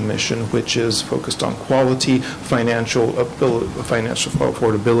overarching mission, which is focused on quality, financial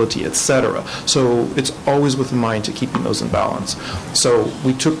affordability, etc. So it's always with a mind to keeping those in balance. So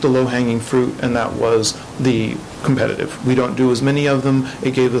we took the low-hanging fruit, and that was the competitive. We don't do as many of them.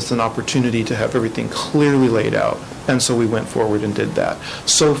 It gave us an opportunity to have everything clearly laid out, and so we went forward and did that.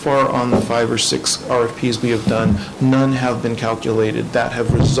 So far on the 5 or 6 RFPs we have done, none have been calculated that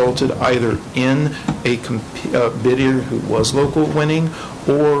have resulted either in a bidder who was local winning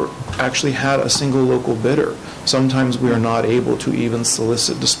or actually had a single local bidder. Sometimes we are not able to even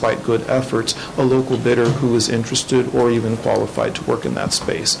solicit, despite good efforts, a local bidder who is interested or even qualified to work in that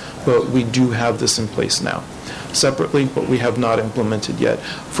space. But we do have this in place now. Separately, what we have not implemented yet,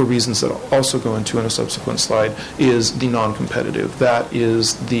 for reasons that I'll also go into in a subsequent slide, is the non-competitive. That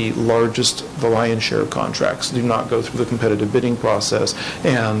is the largest, the lion's share of contracts do not go through the competitive bidding process,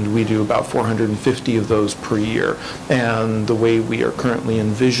 and we do about 450 of those per year. And the way we are currently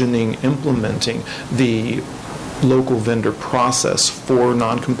envisioning implementing the local vendor process for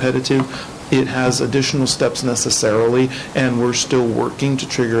non-competitive, it has additional steps necessarily, and we're still working to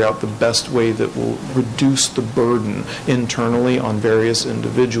figure out the best way that will reduce the burden internally on various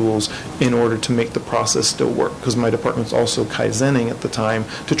individuals in order to make the process still work. Because my department's also Kaizening at the time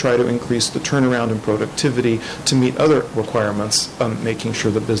to try to increase the turnaround and productivity to meet other requirements, making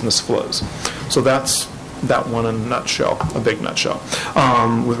sure the business flows. So that's that one in a nutshell, a big nutshell.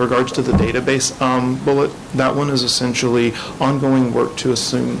 With regards to the database bullet, that one is essentially ongoing work to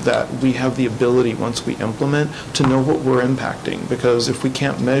assume that we have the ability, once we implement, to know what we're impacting, because if we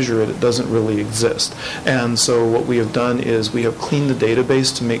can't measure it, it doesn't really exist. And so what we have done is we have cleaned the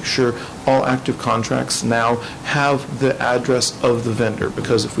database to make sure all active contracts now have the address of the vendor,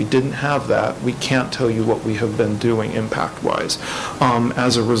 because if we didn't have that, we can't tell you what we have been doing impact-wise.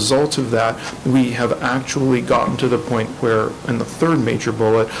 As a result of that, we have actually gotten to the point where, in the third major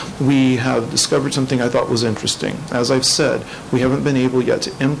bullet, we have discovered something I thought was interesting. As I've said, we haven't been able yet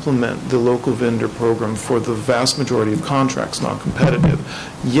to implement the local vendor program for the vast majority of contracts, non-competitive.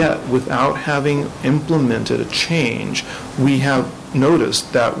 Yet, without having implemented a change, we have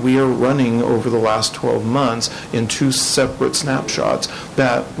noticed that we are running over the last 12 months in 2 separate snapshots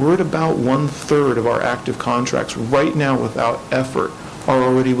that we're at about 1/3 of our active contracts right now without effort are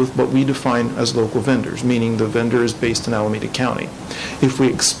already with what we define as local vendors, meaning the vendor is based in Alameda County. If we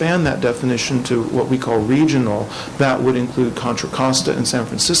expand that definition to what we call regional, that would include Contra Costa and San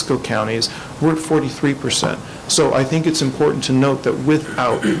Francisco counties, we're at 43%. So I think it's important to note that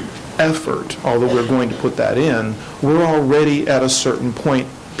without effort, although we're going to put that in, we're already at a certain point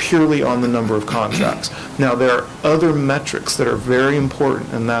purely on the number of contracts. Now, there are other metrics that are very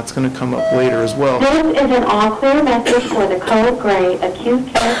important, and that's going to come up later as well. This is an all-clear message for the Code Gray Acute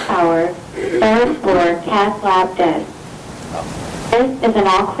Care Tower, 3rd floor, Cath Lab Desk. This is an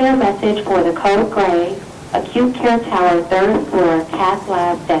all-clear message for the Code Gray Acute Care Tower, 3rd floor, Cath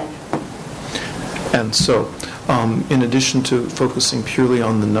Lab Desk. And so, in addition to focusing purely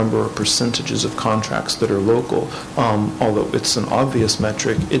on the number or percentages of contracts that are local, although it's an obvious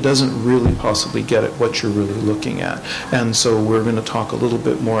metric, it doesn't really possibly get at what you're really looking at. And so we're going to talk a little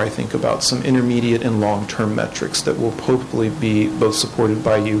bit more, I think, about some intermediate and long-term metrics that will hopefully be both supported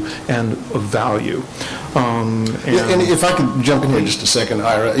by you and of value. And if I could jump in here just a second,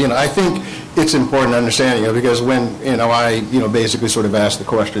 Ira, I think it's important to understand, because when, I, basically sort of asked the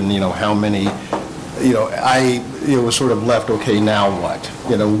question, how many, I was sort of left, okay, now what?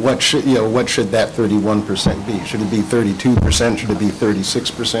 What should that 31% be? Should it be 32%? Should it be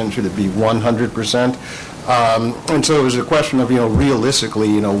 36%? Should it be 100%? And so it was a question of,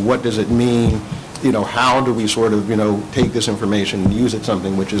 realistically, what does it mean? How do we sort of, take this information and use it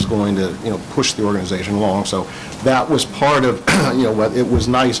something which is going to, push the organization along? So that was part of, what it was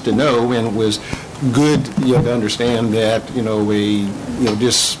nice to know, and it was good, to understand that,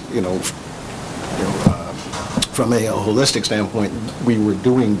 from a holistic standpoint, we were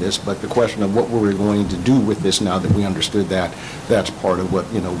doing this, but the question of what we were going to do with this now that we understood that, that's part of what,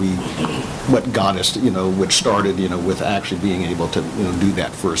 what got us, which started, with actually being able to, do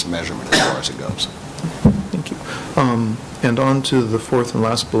that first measurement as far as it goes. Thank you. And on to the fourth and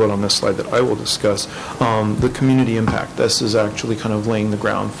last bullet on this slide that I will discuss, the community impact. This is actually kind of laying the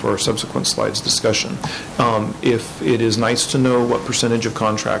ground for subsequent slides discussion. If it is nice to know what percentage of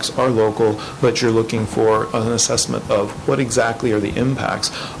contracts are local, but you're looking for an assessment of what exactly are the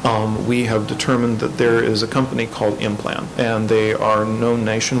impacts, we have determined that there is a company called Implan, and they are known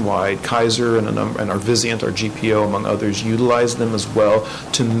nationwide. Kaiser and our Vizient, our GPO, among others, utilize them as well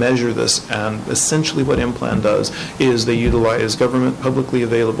to measure this. And essentially what Implan does is they utilize government publicly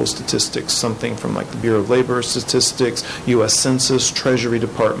available statistics, something from like the Bureau of Labor Statistics, U.S. Census, Treasury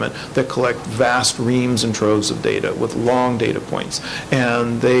Department, that collect vast reams and troves of data with long data points.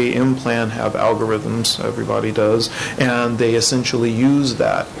 And they, in plan, have algorithms, everybody does, and they essentially use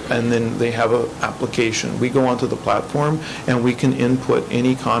that, and then they have an application. We go onto the platform, and we can input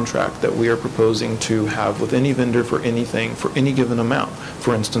any contract that we are proposing to have with any vendor for anything, for any given amount.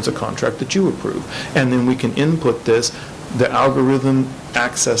 For instance, a contract that you approve. And then we can input this. The algorithm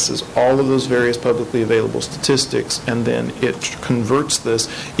accesses all of those various publicly available statistics, and then it converts this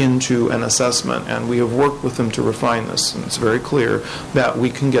into an assessment. And we have worked with them to refine this, and it's very clear that we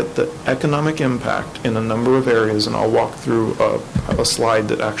can get the economic impact in a number of areas, and I'll walk through a slide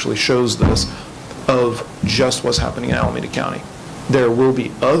that actually shows this, of just what's happening in Alameda County. There will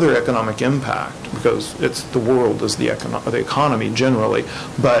be other economic impact, because it's the world is the economy generally,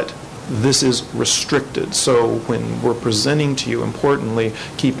 but this is restricted. So when we're presenting to you, importantly,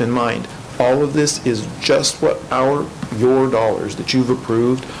 keep in mind, all of this is just what your dollars that you've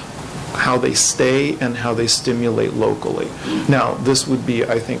approved, how they stay and how they stimulate locally. Now, this would be,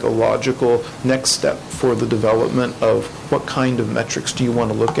 I think, a logical next step for the development of what kind of metrics do you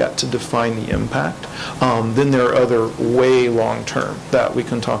want to look at to define the impact. Then there are other way long-term that we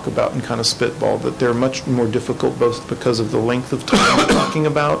can talk about and kind of spitball, that they're much more difficult, both because of the length of time we're talking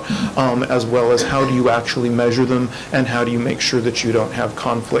about, as well as how do you actually measure them, and how do you make sure that you don't have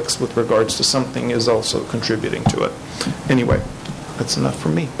conflicts with regards to something is also contributing to it. Anyway, that's enough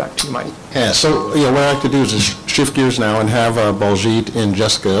from me. Back to you, Mike. Yeah, so what I'd like to do is just shift gears now and have Baljeet and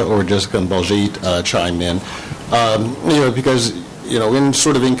Jessica, or Jessica and Baljeet, chime in. Because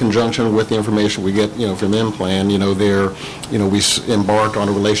in conjunction with the information we get, from M-Plan, we embarked on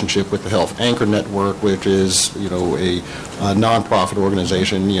a relationship with the Health Anchor Network, which is, a nonprofit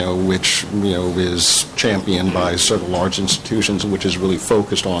organization, which, is championed by several large institutions, which is really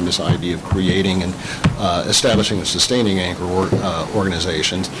focused on this idea of creating and establishing and sustaining anchor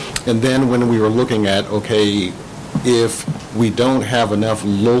organizations. And then when we were looking at, okay, if we don't have enough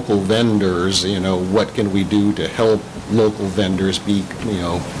local vendors, what can we do to help local vendors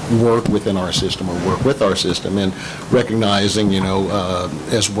work within our system or work with our system, and recognizing,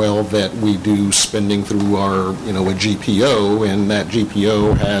 as well that we do spending through our, a GPO, and that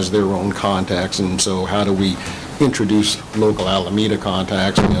GPO has their own contacts, and so how do we introduce local Alameda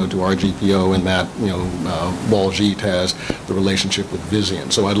contacts, to our GPO, and that, Baljeet has the relationship with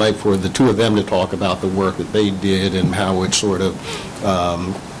Vizient. So I'd like for the two of them to talk about the work that they did and how it sort of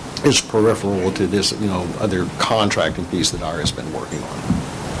is peripheral to this, other contracting piece that IRA has been working on.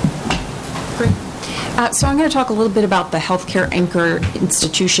 Great. So I'm going to talk a little bit about the Healthcare Anchor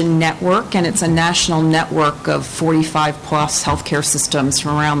Institution Network, and it's a national network of 45-plus healthcare systems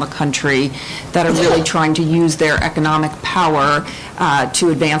from around the country that are really trying to use their economic power to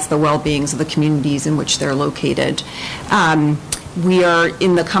advance the well-beings of the communities in which they're located. We are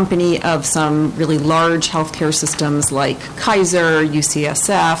in the company of some really large healthcare systems like Kaiser,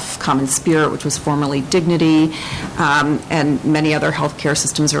 UCSF, Common Spirit, which was formerly Dignity, and many other healthcare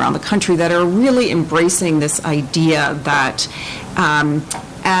systems around the country that are really embracing this idea that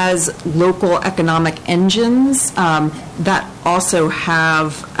as local economic engines that also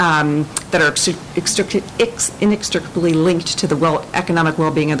have, that are inextricably linked to the economic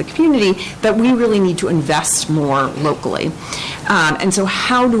well-being of the community, that we really need to invest more locally. And so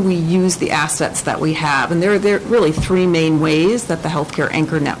how do we use the assets that we have? And there are really three main ways that the Healthcare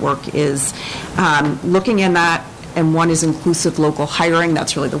Anchor Network is looking at that. And one is inclusive local hiring.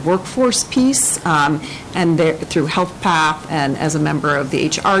 That's really the workforce piece. And through HealthPath and as a member of the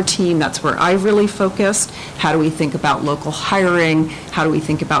HR team, that's where I've really focused. How do we think about local hiring? How do we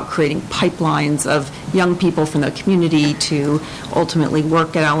think about creating pipelines of young people from the community to ultimately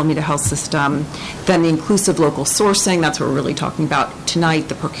work at Alameda Health System? Then the inclusive local sourcing, that's what we're really talking about tonight,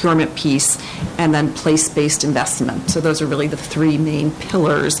 the procurement piece, and then place-based investment. So those are really the three main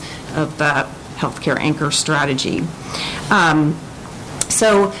pillars of the Healthcare Anchor strategy.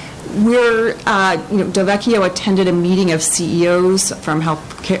 So we're, Delvecchio attended a meeting of CEOs from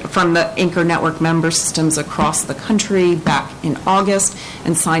the Anchor Network member systems across the country back in August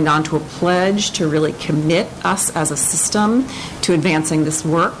and signed on to a pledge to really commit us as a system to advancing this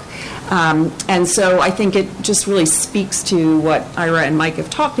work. And so I think it just really speaks to what Ira and Mike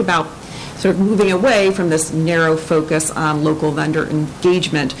have talked about, sort of moving away from this narrow focus on local vendor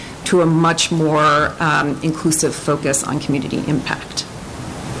engagement to a much more inclusive focus on community impact.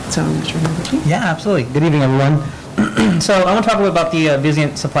 So I'm going to turn it over to you. Yeah, absolutely. Good evening, everyone. So I want to talk a little about the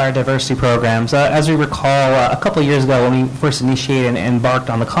Vizient Supplier Diversity Programs. As we recall, a couple of years ago when we first initiated and embarked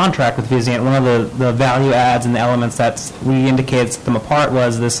on the contract with Vizient, one of the value adds and the elements that we indicated set them apart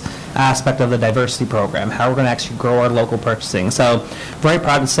was this aspect of the diversity program, how we're going to actually grow our local purchasing. So very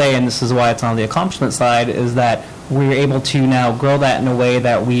proud to say, and this is why it's on the accomplishment side, is that we're able to now grow that in a way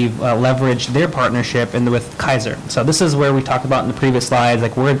that we've leveraged their partnership with Kaiser. So this is where we talked about in the previous slides,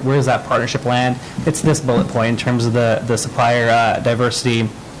 like where does that partnership land? It's this bullet point in terms of the supplier diversity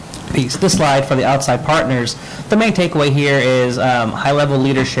piece. This slide for the outside partners, the main takeaway here is high-level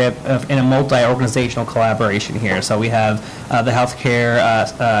leadership in a multi-organizational collaboration here. So we have the Healthcare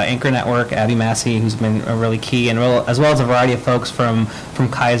Anchor Network, Abby Massey, who's been really key, and as well as a variety of folks from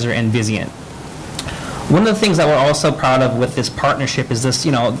Kaiser and Vizient. One of the things that we're also proud of with this partnership is this,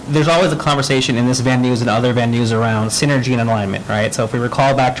 there's always a conversation in this venues and other venues around synergy and alignment, right? So if we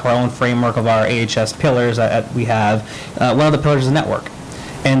recall back to our own framework of our AHS pillars that we have, one of the pillars is network.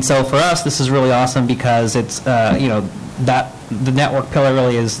 And so for us, this is really awesome because it's, that the network pillar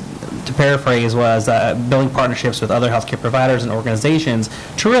really is, to paraphrase, was building partnerships with other healthcare providers and organizations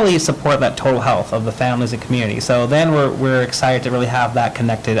to really support that total health of the families and community. So then we're excited to really have that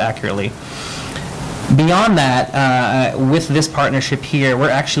connected accurately. Beyond that, with this partnership here, we're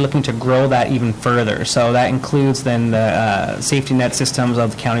actually looking to grow that even further. So that includes then the safety net systems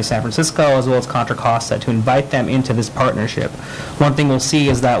of the County of San Francisco as well as Contra Costa to invite them into this partnership. One thing we'll see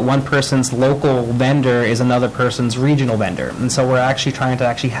is that one person's local vendor is another person's regional vendor. And so we're actually trying to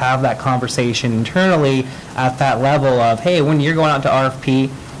actually have that conversation internally at that level of, hey, when you're going out to RFP,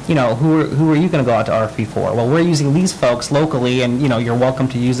 who are you going to go out to RFP for? Well, we're using these folks locally, and, you're welcome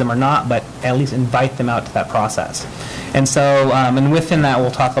to use them or not, but at least invite them out to that process. And so, and within that,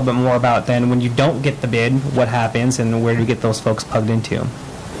 we'll talk a little bit more about then when you don't get the bid, what happens, and where do you get those folks plugged into.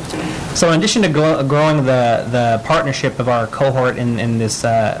 So in addition to growing the partnership of our cohort in this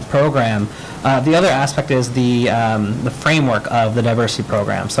program, the other aspect is the framework of the diversity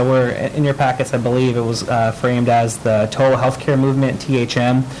program. So we're in your packets, I believe it was framed as the Total Healthcare Movement,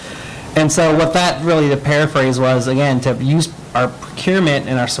 THM. And so what that really, the paraphrase was, again, to use our procurement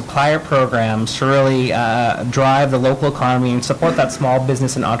and our supplier programs to really drive the local economy and support that small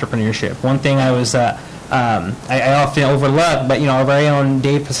business and entrepreneurship. One thing I was I often overlook, but our very own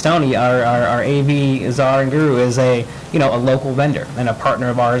Dave Pistone, our AV czar and guru, is a local vendor and a partner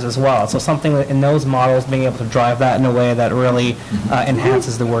of ours as well. So something in those models, being able to drive that in a way that really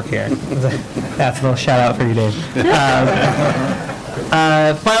enhances the work here. That's a little shout out for you, Dave.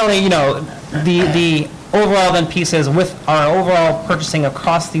 Finally, the overall then pieces with our overall purchasing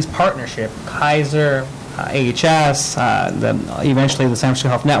across these partnership, Kaiser, AHS, eventually the San Francisco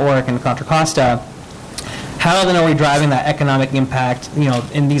Health Network and Contra Costa. How then are we driving that economic impact,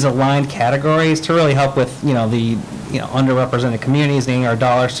 in these aligned categories to really help with, the underrepresented communities, needing our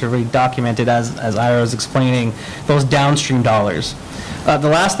dollars to really document it, as Ira was explaining, those downstream dollars. The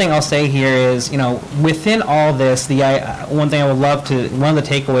last thing I'll say here is, within all this, one thing I would love to, one of the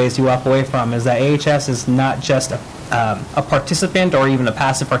takeaways you walk away from is that AHS is not just a participant or even a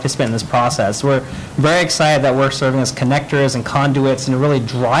passive participant in this process. We're very excited that we're serving as connectors and conduits and really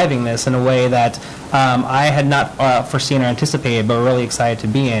driving this in a way that I had not foreseen or anticipated, but we're really excited to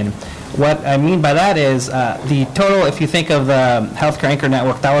be in. What I mean by that is the total, if you think of the Healthcare Anchor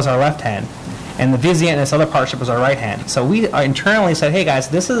Network, that was our left hand. And the Vizient and this other partnership was our right hand. So we internally said, hey guys,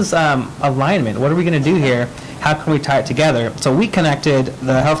 this is alignment. What are we going to do here? How can we tie it together? So we connected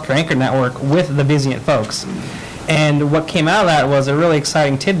the Healthcare Anchor Network with the Vizient folks. And what came out of that was a really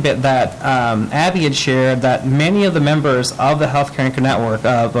exciting tidbit that Abby had shared, that many of the members of the Healthcare Anchor Network,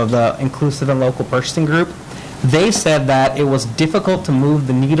 of the Inclusive and Local Purchasing Group, they said that it was difficult to move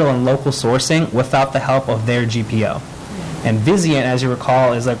the needle in local sourcing without the help of their GPO. And Vizient, as you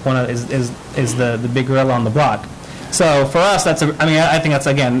recall, is like is the big gorilla on the block. So for us, I think that's,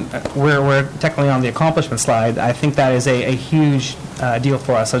 again, we're technically on the accomplishment slide. I think that is a huge deal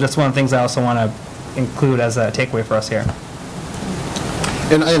for us. So just one of the things I also want to include as a takeaway for us here.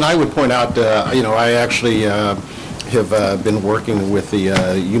 And I would point out, I actually have been working with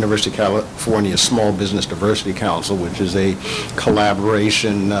the University of California Small Business Diversity Council, which is a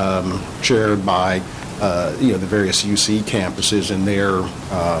collaboration chaired by the various UC campuses and their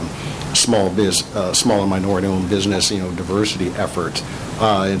small and minority-owned business, diversity effort.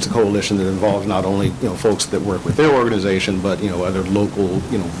 It's a coalition that involves not only, folks that work with their organization, but, other local,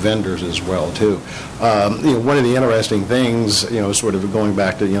 vendors as well, too. One of the interesting things, sort of going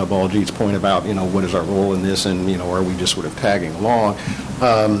back to, Baljit's point about, what is our role in this and, are we just sort of tagging along?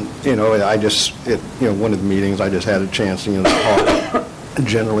 One of the meetings I just had a chance, to talk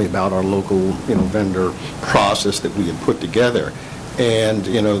generally about our local, vendor process that we had put together. And,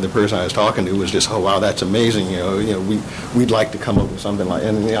 the person I was talking to was just, oh, wow, that's amazing, we'd like to come up with something like,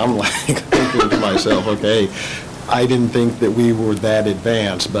 and I'm like thinking to myself, okay, I didn't think that we were that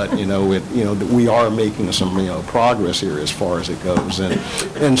advanced, but, that we are making some, progress here as far as it goes.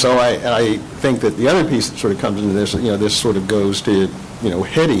 And so I think that the other piece that sort of comes into this, this sort of goes to,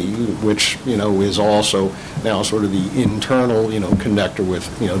 HEDI, which, is also now sort of the internal, connector with,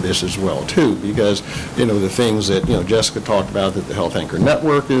 this as well, too, because, the things that, Jessica talked about that the Health Anchor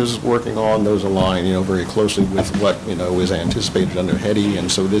Network is working on, those align, very closely with what, is anticipated under HEDI, and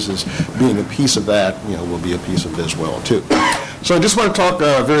so this is being a piece of that, will be a piece of this as well, too. So I just want to talk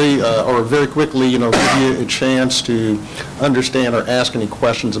very quickly, give you a chance to understand or ask any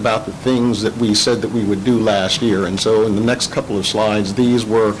questions about the things that we said that we would do last year. And so in the next couple of slides, these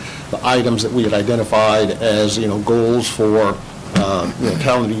were the items that we had identified as, goals for,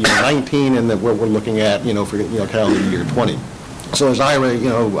 calendar year 19, and that what we're looking at, for, calendar year 20. So as Ira,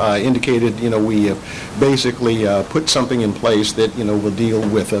 indicated, we have basically put something in place that, will deal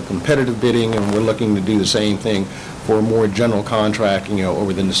with competitive bidding, and we're looking to do the same thing for more general contracting,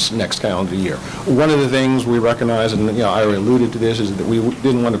 over the next calendar year. One of the things we recognize, and Ira alluded to this, is that we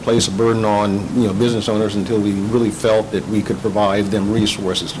didn't want to place a burden on business owners until we really felt that we could provide them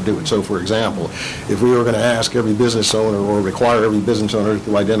resources to do it. So, for example, if we were going to ask every business owner or require every business owner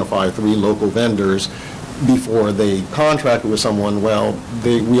to identify 3 local vendors before they contracted with someone, well,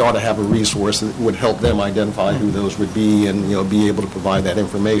 we ought to have a resource that would help them identify who those would be and, be able to provide that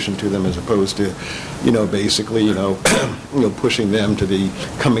information to them, as opposed to, basically, pushing them to the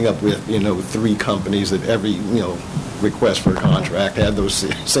coming up with, 3 companies that every, request for a contract had those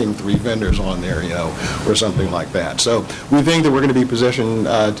same 3 vendors on there, or something like that. So we think that we're going to be positioned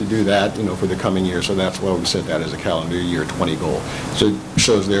to do that, for the coming year. So that's why we set that as a calendar year 20 goal. So it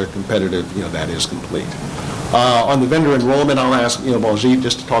shows they're competitive, that is complete. On the vendor enrollment, I'll ask, Baljeet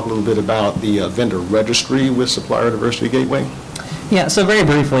just to talk a little bit about the vendor registry with Supplier Diversity Gateway. Yeah, so very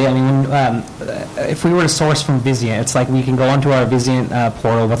briefly, if we were to source from Vizient, it's like we can go onto our Vizient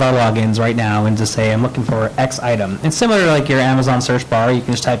portal with our logins right now and just say, I'm looking for X item. It's similar to like your Amazon search bar. You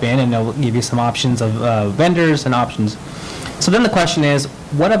can just type in and it'll give you some options of vendors and options. So then the question is,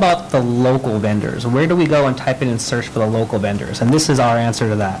 what about the local vendors? Where do we go and type in and search for the local vendors? And this is our answer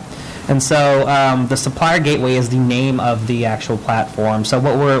to that. And so the Supplier Gateway is the name of the actual platform. So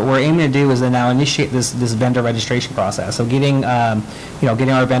what we're aiming to do is then now initiate this vendor registration process. So getting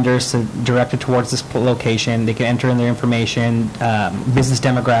our vendors to direct it towards this location. They can enter in their information, business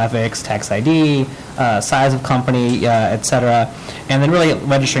demographics, tax ID, size of company, etc., and then really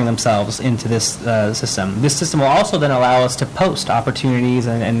registering themselves into this system. This system will also then allow us to post opportunities,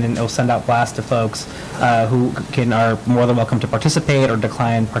 and then it'll send out blasts to folks who are more than welcome to participate or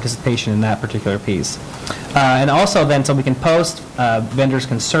decline participation in that particular piece. And also then, so we can post, vendors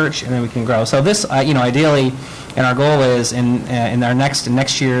can search, and then we can grow. So this, ideally, and our goal is in our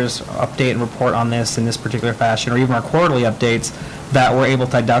next year's update and report on this in this particular fashion, or even our quarterly updates, that we're able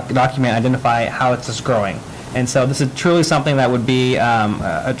to document, identify how it's just growing. And so this is truly something that would be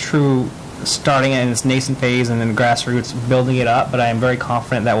a true starting in its nascent phase and then grassroots building it up, but I am very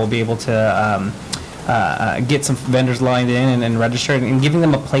confident that we'll be able to get some vendors lined in and registered and giving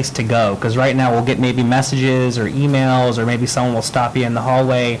them a place to go, because right now we'll get maybe messages or emails, or maybe someone will stop you in the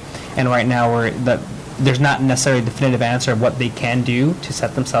hallway, and right now there's not necessarily a definitive answer of what they can do to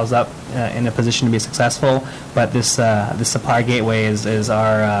set themselves up in a position to be successful, but this Supplier Gateway is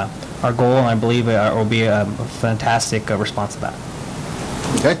our goal, and I believe it will be a fantastic response to that.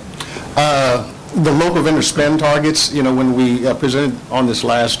 Okay. The local vendor spend targets, when we presented on this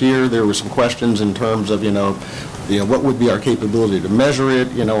last year, there were some questions in terms of, what would be our capability to measure it,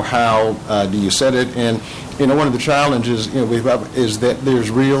 how do you set it, and, one of the challenges, we've got is that there's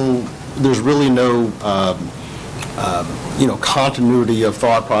really no, continuity of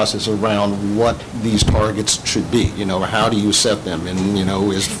thought process around what these targets should be. How do you set them? And,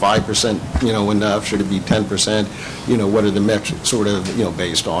 is 5%, enough? Should it be 10%? What are the metrics sort of,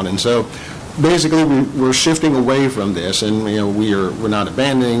 based on? And so basically we're shifting away from this, and, we're not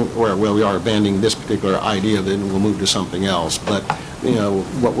abandoning, or, well, we are abandoning this particular idea, then we'll move to something else. But,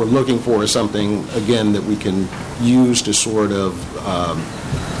 what we're looking for is something, again, that we can use to sort of,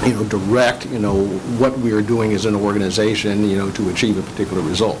 direct, what we are doing as an organization, to achieve a particular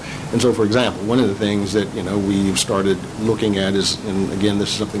result. And so, for example, one of the things that, we've started looking at is, and again, this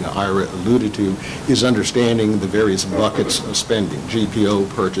is something that Ira alluded to, is understanding the various buckets of spending, GPO,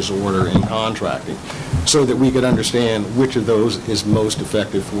 purchase order, and contracting. so that we could understand which of those is most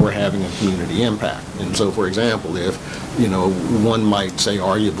effective for having a community impact. And so, for example, if, one might say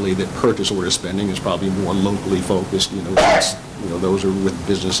arguably that purchase order spending is probably more locally focused, since, those are with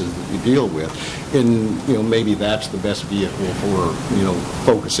businesses that you deal with. And, maybe that's the best vehicle for,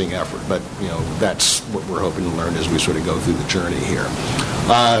 focusing effort. But, that's what we're hoping to learn as we sort of go through the journey here.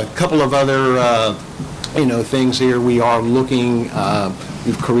 A couple of other, things here. We are looking,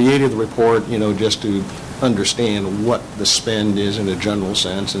 we've created the report, just to understand what the spend is in a general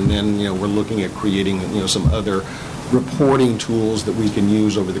sense. And then, we're looking at creating, some other reporting tools that we can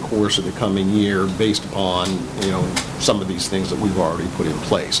use over the course of the coming year based upon, some of these things that we've already put in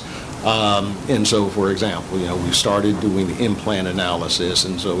place. And so, for example, we started doing the in-plan analysis,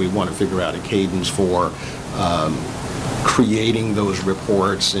 and so we want to figure out a cadence for creating those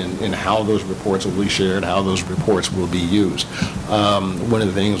reports and how those reports will be shared, how those reports will be used. One of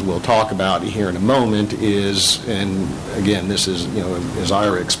the things we'll talk about here in a moment is, and again, this is, as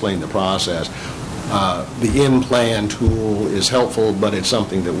Ira explained the process, the in-plan tool is helpful, but it's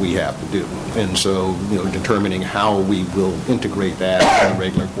something that we have to do. And so, determining how we will integrate that in the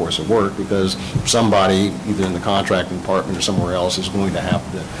regular course of work, because somebody, either in the contracting department or somewhere else, is going to have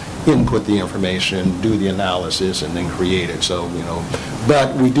to input the information, do the analysis, and then create it. So,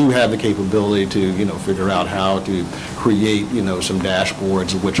 but we do have the capability to, figure out how to create, some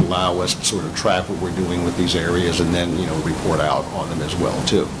dashboards which allow us to sort of track what we're doing with these areas and then, report out on them as well,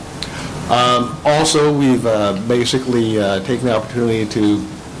 too. Also, we've basically taken the opportunity to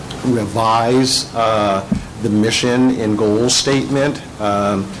revise the mission and goals statement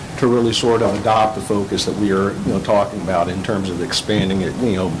to really sort of adopt the focus that we are talking about in terms of expanding it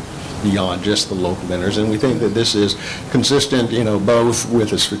beyond just the local vendors. And we think that this is consistent both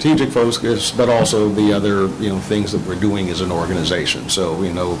with a strategic focus but also the other things that we're doing as an organization. So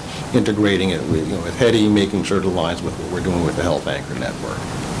integrating it with HEDI, making sure it aligns with what we're doing with the Health Anchor Network.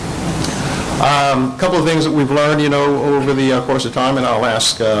 A couple of things that we've learned, over the course of time, and I'll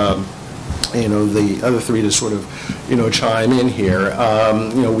ask, the other three to sort of, chime in here.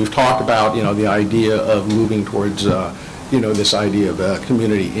 We've talked about, the idea of moving towards, this idea of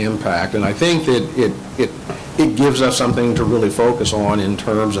community impact, and I think that it gives us something to really focus on in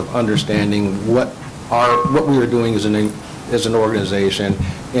terms of understanding what we are doing as an organization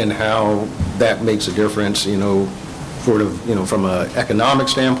and how that makes a difference, sort of, from an economic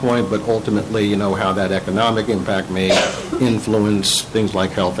standpoint, but ultimately, how that economic impact may influence things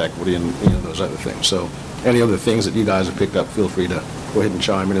like health equity and those other things. So any other things that you guys have picked up, feel free to go ahead and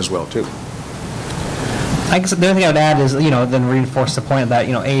chime in as well, too. I guess the only thing I would add is, then reinforce the point that,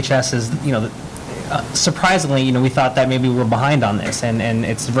 AHS is, surprisingly, we thought that maybe we were behind on this, and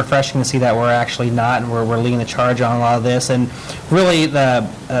it's refreshing to see that we're actually not, and we're leading the charge on a lot of this. And really,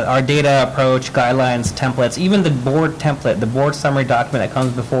 our data approach, guidelines, templates, even the board template, the board summary document that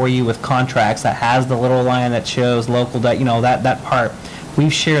comes before you with contracts that has the little line that shows local, that part.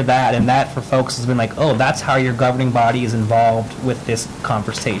 We've shared that, and that for folks has been like, oh, that's how your governing body is involved with this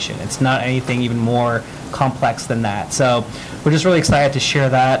conversation. It's not anything even more complex than that. So we're just really excited to share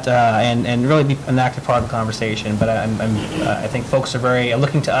that and really be an active part of the conversation. But I think folks are very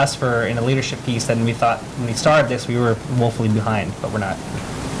looking to us for in a leadership piece, and we thought when we started this we were woefully behind, but we're not.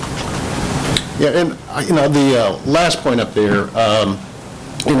 Yeah, and the last point up there.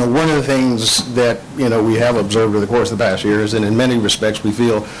 One of the things that, we have observed over the course of the past years, and in many respects we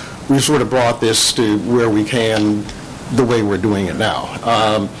feel we've sort of brought this to where we can the way we're doing it now.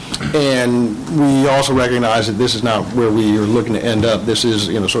 And we also recognize that this is not where we are looking to end up. This is,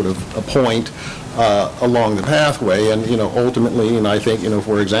 sort of a point along the pathway. And, ultimately, and I think,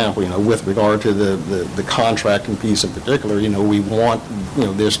 for example, with regard to the contracting piece in particular, we want,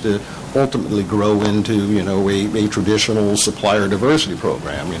 this to ultimately grow into, a traditional supplier diversity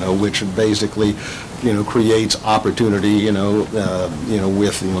program, which basically, creates opportunity,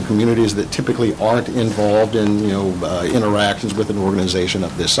 with, communities that typically aren't involved in, interactions with an organization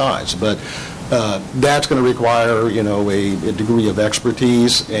of this size. But that's going to require, a degree of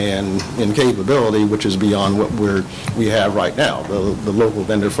expertise and capability, which is beyond what we have right now. The local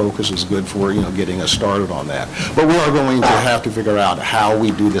vendor focus is good for, getting us started on that. But we are going to have to figure out how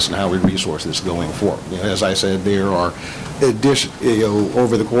we do this and how we resource this going forward. As I said, there are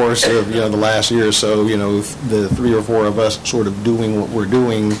over the course of, the last year or so, the 3 or 4 of us sort of doing what we're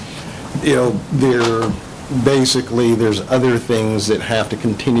doing, there's other things that have to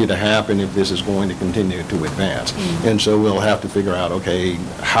continue to happen if this is going to continue to advance. Mm-hmm. And so we'll have to figure out, okay,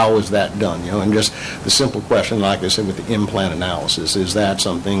 how is that done? And just the simple question, like I said, with the in-plan analysis, is that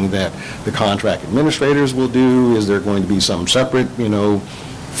something that the contract administrators will do? Is there going to be some separate,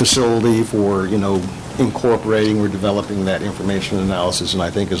 facility for, incorporating, we're developing that information analysis, and I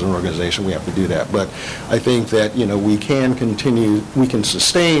think as an organization we have to do that. But I think that, we can continue, we can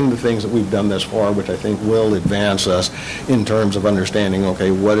sustain the things that we've done thus far, which I think will advance us in terms of understanding,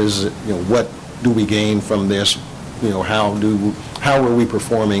 okay, what is it, what do we gain from this? How are we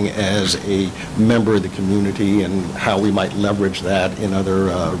performing as a member of the community, and how we might leverage that in other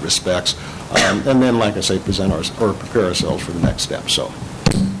respects, and then, like I say, prepare ourselves for the next step. So,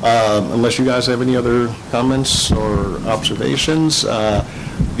 unless you guys have any other comments or observations,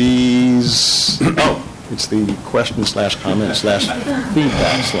 it's the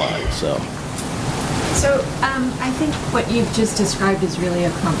question/comment/feedback slide. So I think what you've just described is really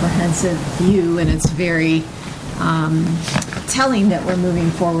a comprehensive view, and it's very telling that we're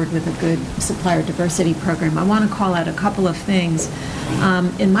moving forward with a good supplier diversity program. I want to call out a couple of things.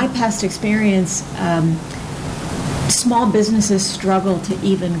 In my past experience, small businesses struggle to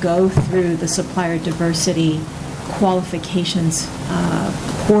even go through the supplier diversity qualifications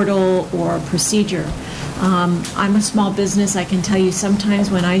portal or procedure. I'm a small business. I can tell you sometimes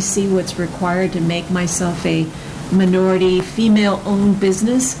when I see what's required to make myself a minority female-owned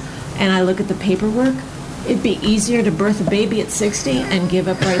business and I look at the paperwork, it'd be easier to birth a baby at 60 and give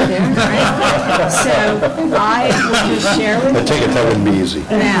up right there, right? So I will just share with you. I take it that wouldn't be easy.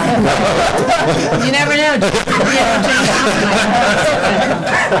 Yeah. You never know.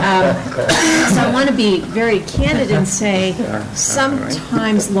 So I want to be very candid and say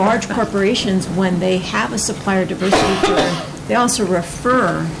sometimes large corporations, when they have a supplier diversity program, they also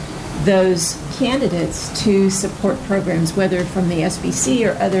refer those candidates to support programs, whether from the SBC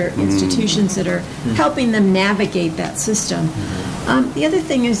or other institutions that are helping them navigate that system. The other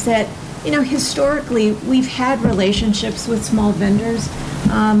thing is that, historically, we've had relationships with small vendors.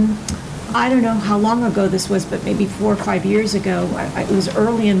 I don't know how long ago this was, but maybe 4 or 5 years ago. It was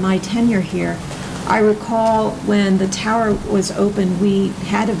early in my tenure here. I recall when the tower was open, we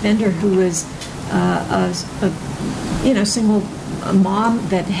had a vendor who was a single mom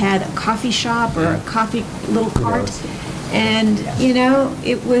that had a coffee shop or a coffee little cart. And,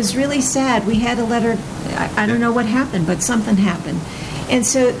 it was really sad. We had a letter, I don't know what happened, but something happened. And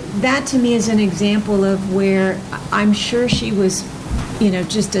so that to me is an example of where I'm sure she was,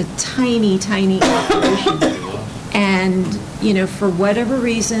 just a tiny, tiny operation. And, for whatever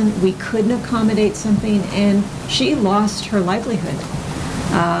reason, we couldn't accommodate something, and she lost her livelihood.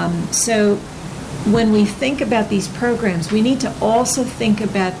 So when we think about these programs, we need to also think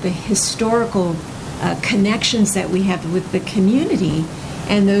about the historical connections that we have with the community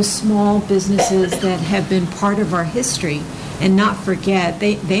and those small businesses that have been part of our history, and not forget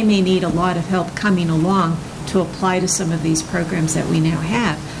they may need a lot of help coming along to apply to some of these programs that we now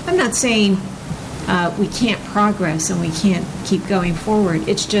have. I'm not saying we can't progress and we can't keep going forward.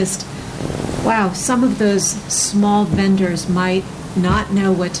 It's just, wow, some of those small vendors might not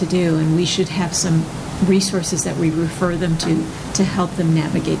know what to do, and we should have some resources that we refer them to help them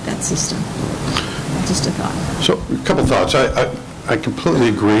navigate that system. Just a thought. So, a couple thoughts. I completely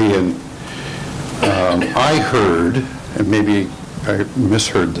agree, and I heard, and maybe I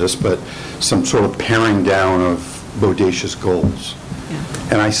misheard this, but some sort of paring down of bodacious goals. Yeah.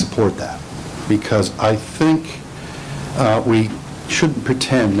 And I support that, because I think we shouldn't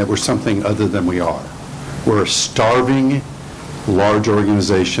pretend that we're something other than we are. We're a starving, large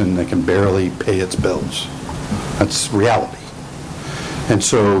organization that can barely pay its bills. That's reality. And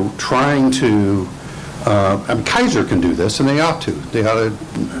so trying to, Kaiser can do this, and they ought to. They ought to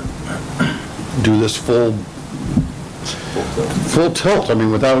do this full tilt,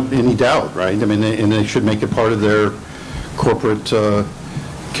 without any doubt, right? And they should make it part of their corporate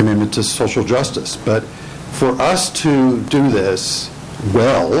commitment to social justice. But for us to do this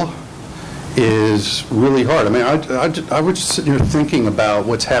well is really hard. I was just sitting here thinking about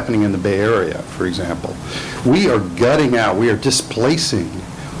what's happening in the Bay Area, for example. We are gutting out, we are displacing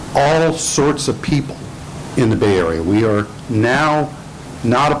all sorts of people in the Bay Area. We are now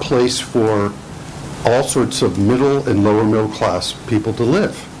not a place for all sorts of middle and lower middle class people to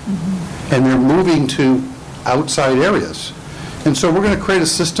live. Mm-hmm. And they're moving to outside areas. And so we're going to create a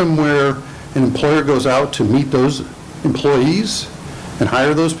system where an employer goes out to meet those employees and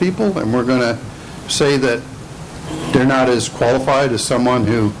hire those people, and we're going to say that they're not as qualified as someone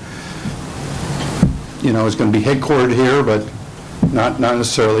who, is going to be headquartered here, but not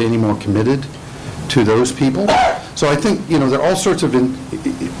necessarily any more committed to those people. So I think, there are all sorts of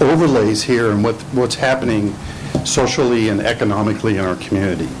overlays here in what's happening socially and economically in our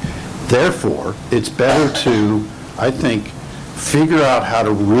community. Therefore, it's better to, I think, figure out how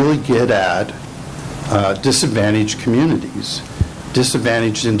to really get at disadvantaged communities,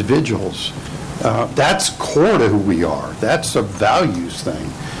 disadvantaged individuals, That's core to who we are. That's a values thing.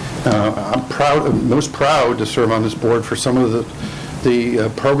 I'm most proud to serve on this board for some of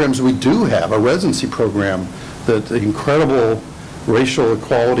the programs we do have. Our residency program, the incredible racial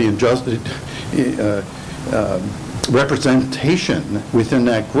equality and representation within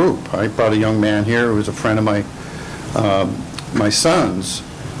that group. I brought a young man here who was a friend of my son's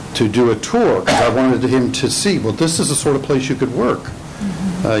to do a tour because I wanted him to see, well, this is the sort of place you could work.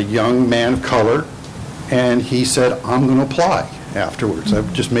 A young man of color, and he said, I'm going to apply afterwards.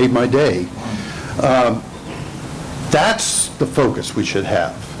 I've just made my day. That's the focus we should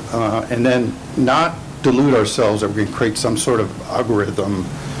have. And then not delude ourselves that we're going to create some sort of algorithm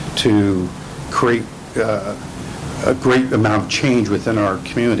to create a great amount of change within our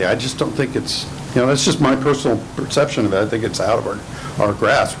community. I just don't think it's, that's just my personal perception of it. I think it's out of our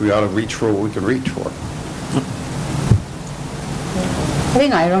grasp. We ought to reach for what we can reach for. I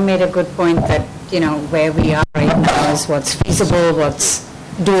think Ira made a good point that, where we are right now is what's feasible, what's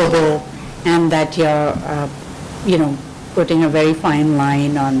doable, and that you're, putting a very fine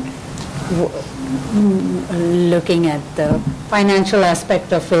line on looking at the financial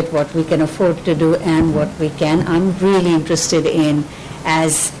aspect of it, what we can afford to do and what we can. I'm really interested in,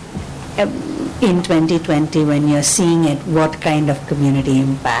 as in 2020, when you're seeing it, what kind of community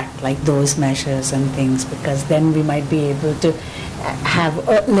impact, like those measures and things, because then we might be able to have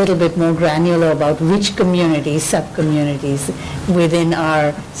a little bit more granular about which communities, sub-communities within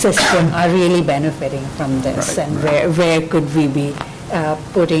our system are really benefiting from this, and where could we be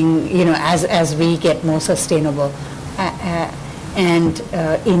putting, as we get more sustainable, and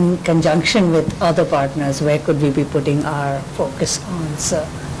in conjunction with other partners, where could we be putting our focus on? So,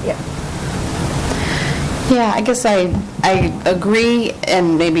 yeah. Yeah, I guess I agree,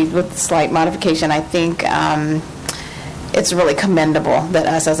 and maybe with slight modification. I think it's really commendable that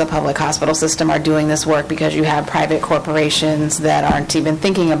us as a public hospital system are doing this work, because you have private corporations that aren't even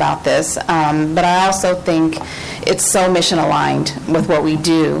thinking about this. But I also think it's so mission aligned with what we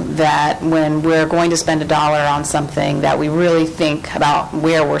do that when we're going to spend $1 on something, that we really think about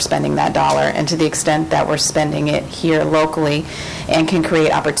where we're spending that dollar, and to the extent that we're spending it here locally and can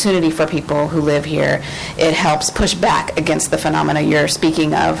create opportunity for people who live here, it helps push back against the phenomena you're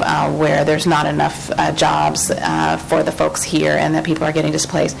speaking of, where there's not enough jobs for the folks here and that people are getting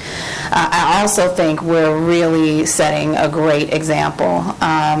displaced. I also think we're really setting a great example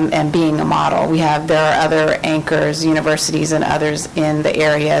and being a model. There are other anchors, universities and others in the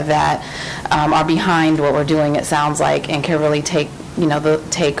area that are behind what we're doing, it sounds like, and can really take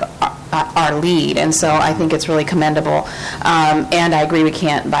our lead, and so I think it's really commendable. And I agree we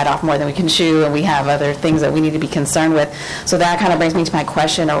can't bite off more than we can chew, and we have other things that we need to be concerned with. So that kind of brings me to my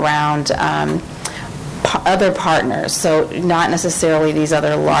question around other partners, so not necessarily these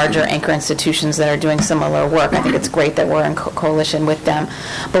other larger anchor institutions that are doing similar work. I think it's great that we're in coalition with them.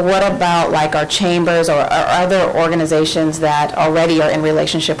 But what about like our chambers or other organizations that already are in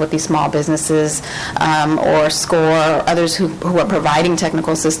relationship with these small businesses, or SCORE, or others who are providing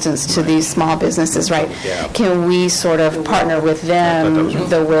technical assistance to these small businesses, right? Yeah. Can we sort of partner with them,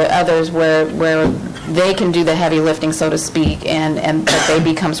 others where they can do the heavy lifting, so to speak, and that they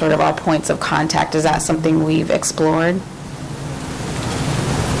become sort of our points of contact? Is that something we've explored?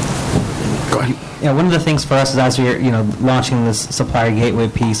 Go ahead. Yeah, one of the things for us is, as we're launching this supplier gateway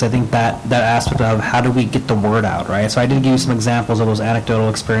piece, I think that aspect of how do we get the word out, right? So I did give you some examples of those anecdotal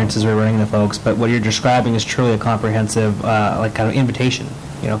experiences we're running to folks, but what you're describing is truly a comprehensive kind of invitation.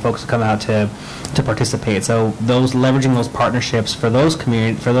 Folks come out to participate. So leveraging those partnerships for those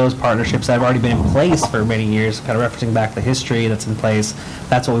partnerships that have already been in place for many years, kind of referencing back the history that's in place.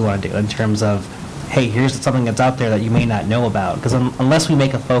 That's what we want to do in terms of, hey, here's something that's out there that you may not know about. Because unless we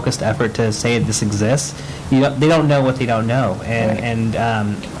make a focused effort to say this exists, they don't know what they don't know. And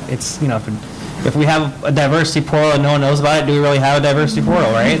it's, if we have a diversity portal and no one knows about it, do we really have a diversity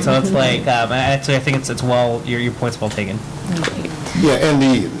portal, right? So it's like, actually, I think it's your point's well taken. Yeah, and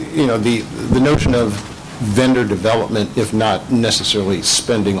the notion of vendor development, if not necessarily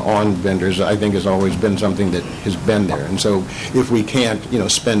spending on vendors, I think has always been something that has been there. And so if we can't,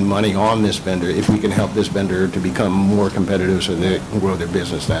 spend money on this vendor, if we can help this vendor to become more competitive so they can grow their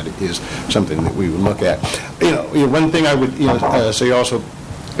business, that is something that we would look at. One thing I would, say also,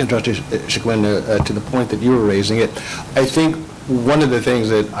 Trustee Chikwin, to the point that you were raising it, I think one of the things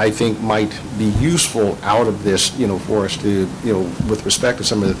that I think might be useful out of this, for us to, with respect to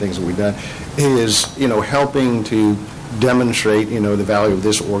some of the things that we've done, is, helping to demonstrate, the value of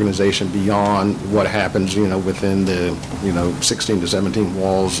this organization beyond what happens, within the, 16 to 17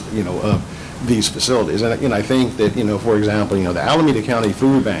 walls, of these facilities. And I think that, for example, the Alameda County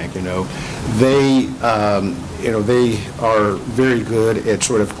Food Bank, they are very good at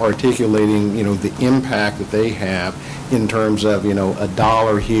sort of articulating, the impact that they have in terms of, a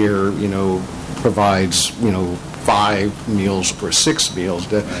dollar here, provides, 5 meals or 6 meals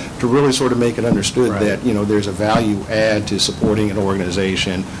to really sort of make it understood that, there's a value add to supporting an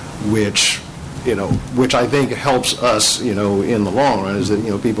organization which I think helps us, in the long run, is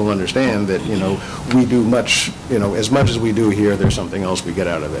that, people understand that, we do much, as much as we do here, there's something else we get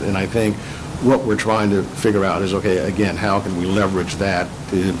out of it. And I think what we're trying to figure out is, okay, again, how can we leverage that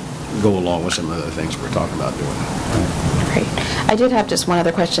to go along with some of the things we're talking about doing? Great. I did have just one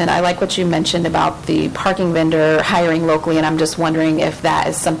other question. I like what you mentioned about the parking vendor hiring locally, and I'm just wondering if that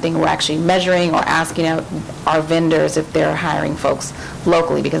is something we're actually measuring or asking our vendors if they're hiring folks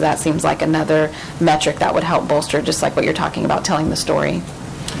locally, because that seems like another metric that would help bolster, just like what you're talking about, telling the story.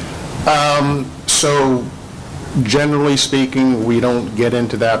 So generally speaking, we don't get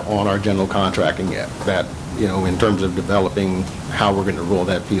into that on our general contracting yet. That, in terms of developing how we're going to roll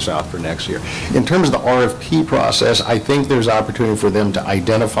that piece out for next year. In terms of the RFP process, I think there's opportunity for them to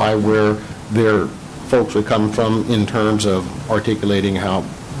identify where their folks would come from in terms of articulating how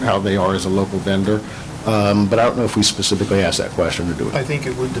they are as a local vendor. But I don't know if we specifically asked that question or do it. I think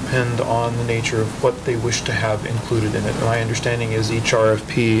it would depend on the nature of what they wish to have included in it. My understanding is each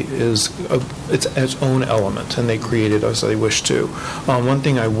RFP is its own element, and they create it as they wish to. One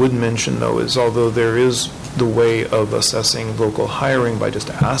thing I would mention, though, is although there is the way of assessing local hiring by just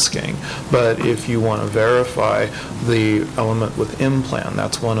asking, but if you want to verify the element with M-Plan,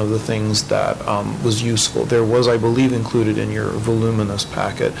 that's one of the things that was useful. There was, I believe, included in your voluminous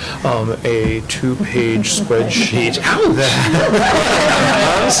packet, a 2-page spreadsheet.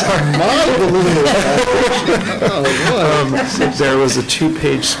 There was a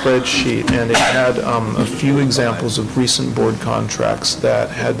 2-page spreadsheet, and it had a few examples of recent board contracts that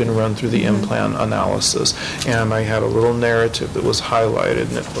had been run through the M-Plan analysis. And I had a little narrative that was highlighted,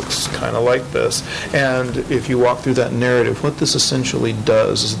 and it looks kind of like this. And if you walk through that narrative, what this essentially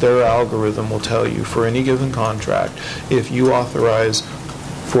does is their algorithm will tell you for any given contract, if you authorize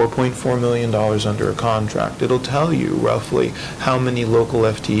 $4.4 million under a contract, it'll tell you roughly how many local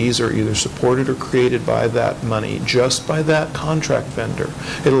FTEs are either supported or created by that money, just by that contract vendor.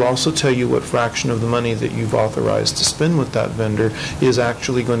 It'll also tell you what fraction of the money that you've authorized to spend with that vendor is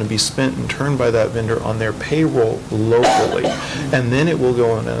actually going to be spent and turned by that vendor on their payroll locally. And then it will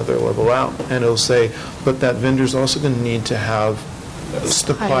go another level out, and it'll say, but that vendor's also going to need to have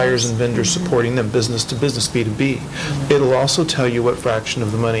suppliers and vendors supporting them, business to business, B2B. It'll also tell you what fraction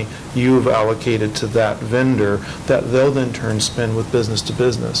of the money you have allocated to that vendor that they'll then turn spend with business to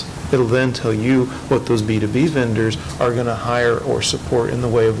business. It'll then tell you what those B2B vendors are going to hire or support in the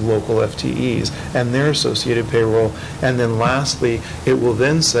way of local FTEs and their associated payroll. And then lastly, it will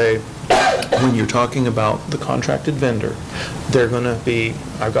then say, when you're talking about the contracted vendor, they're going to be,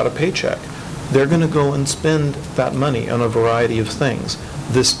 I've got a paycheck. They're going to go and spend that money on a variety of things.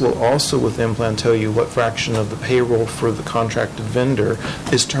 This will also, with M-Plan, tell you what fraction of the payroll for the contracted vendor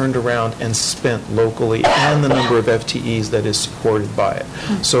is turned around and spent locally, and the number of FTEs that is supported by it.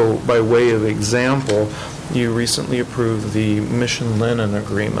 So by way of example, you recently approved the Mission Linen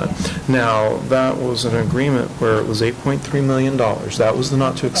agreement. Now, that was an agreement where it was $8.3 million. That was the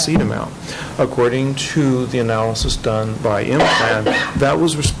not-to-exceed amount. According to the analysis done by M-Plan, that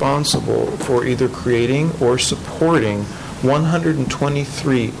was responsible for either creating or supporting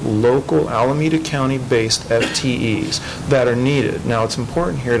 123 local Alameda County-based FTEs that are needed. Now, it's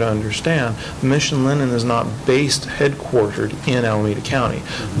important here to understand Mission Linen is not headquartered in Alameda County,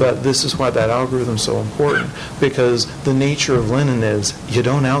 but this is why that algorithm is so important, because the nature of linen is you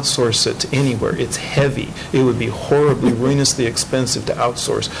don't outsource it to anywhere. It's heavy. It would be horribly, ruinously expensive to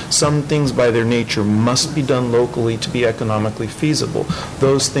outsource. Some things by their nature must be done locally to be economically feasible.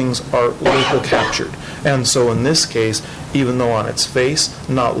 Those things are local captured. And so in this case, even though on its face,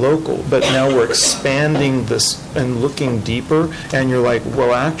 not local, but now we're expanding this and looking deeper, and you're like,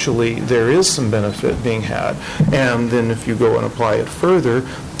 well, actually, there is some benefit being had. And then if you go and apply it further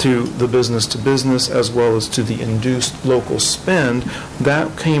to the business-to-business as well as to the induced local spend,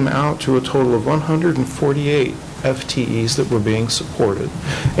 that came out to a total of 148 FTEs that were being supported,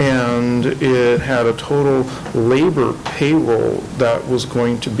 and it had a total labor payroll that was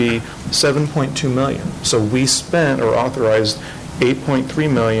going to be $7.2 million. So we spent or authorized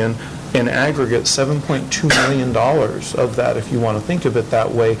 $8.3 million. In aggregate, $7.2 million of that, if you want to think of it that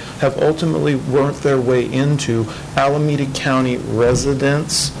way, have ultimately worked their way into Alameda County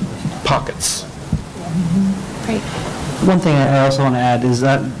residents' pockets. Great. One thing I also want to add is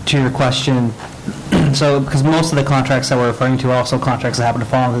that to your question, so because most of the contracts that we're referring to are also contracts that happen to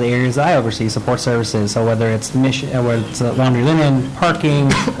fall into the areas that I oversee, support services. So whether it's whether it's laundry linen, parking,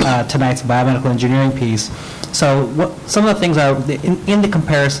 tonight's biomedical engineering piece. So some of the things are in the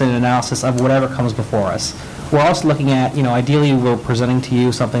comparison and analysis of whatever comes before us. We're also looking at, ideally we're presenting to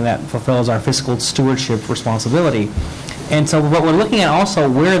you something that fulfills our fiscal stewardship responsibility. And so what we're looking at also,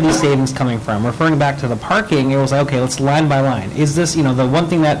 where are these savings coming from? Referring back to the parking, it was like, okay, let's line by line. Is this, the one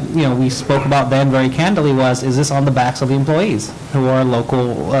thing that, we spoke about then very candidly was, is this on the backs of the employees who are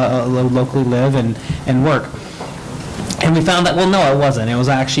locally live and work? And we found that, well, no, it wasn't. It was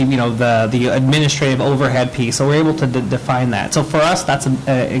actually, the administrative overhead piece. So we're able to define that. So for us, that's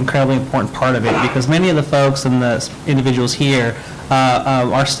an incredibly important part of it, because many of the folks and the individuals here,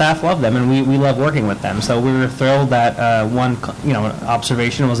 our staff love them, and we love working with them. So we were thrilled that one,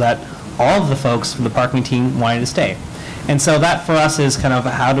 observation was that all of the folks from the parking team wanted to stay. And so that for us is kind of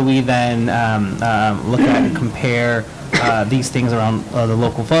how do we then look at and compare these things around the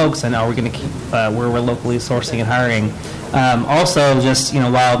local folks, and are we going to keep where we're locally sourcing and hiring. Also, just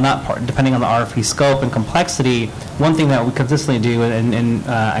while not depending on the RFP scope and complexity, one thing that we consistently do, and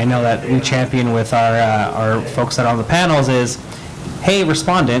I know that we champion with our folks that are on the panels is, hey,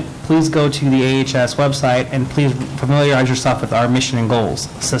 respondent, please go to the AHS website and please familiarize yourself with our mission and goals: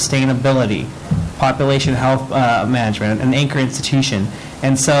 sustainability, population health management, an anchor institution.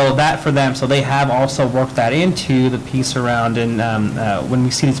 And so that for them, so they have also worked that into the piece around, and when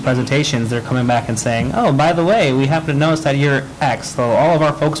we see these presentations, they're coming back and saying, oh, by the way, we happen to notice that you're X, so all of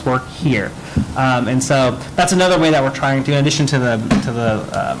our folks work here. And so that's another way that we're trying to, in addition to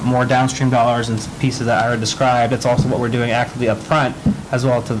the more downstream dollars and pieces that Ira described, it's also what we're doing actively up front as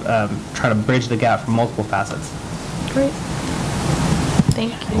well to try to bridge the gap from multiple facets. Great.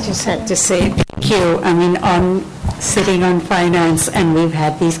 Thank you. I just had to say thank you. I mean, sitting on finance, and we've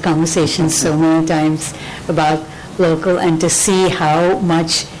had these conversations so many times about local, and to see how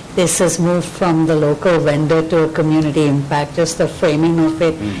much this has moved from the local vendor to a community impact, just the framing of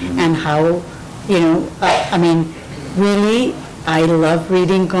it, and how, I mean, really, I love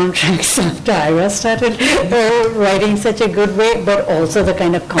reading contracts after Ira started writing such a good way, but also the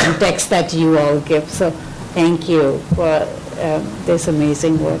kind of context that you all give. So thank you for this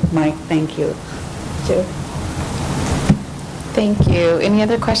amazing work. Mike, thank you. Joe? Thank you. Any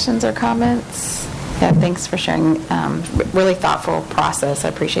other questions or comments? Yeah, thanks for sharing. Really thoughtful process. I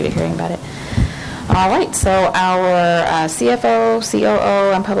appreciated hearing about it. All right, so our CFO,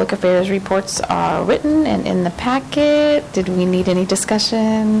 COO, and public affairs reports are written and in the packet. Did we need any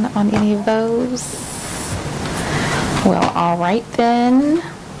discussion on any of those? Well, all right then.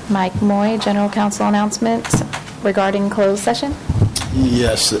 Mike Moy, General Counsel announcements regarding closed session.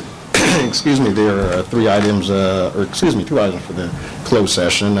 Yes. Excuse me, there are two items for the closed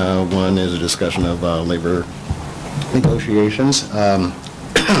session. One is a discussion of labor negotiations.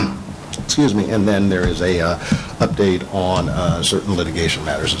 Excuse me, and then there is a update on certain litigation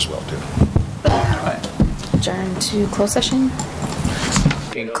matters as well, too. Adjourn to closed session.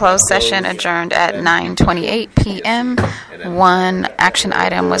 Closed session adjourned at 9:28 p.m. One action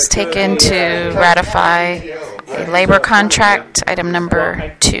item was taken to ratify a labor contract, item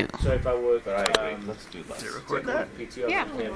number 2. So if I would, let's do that. Yeah.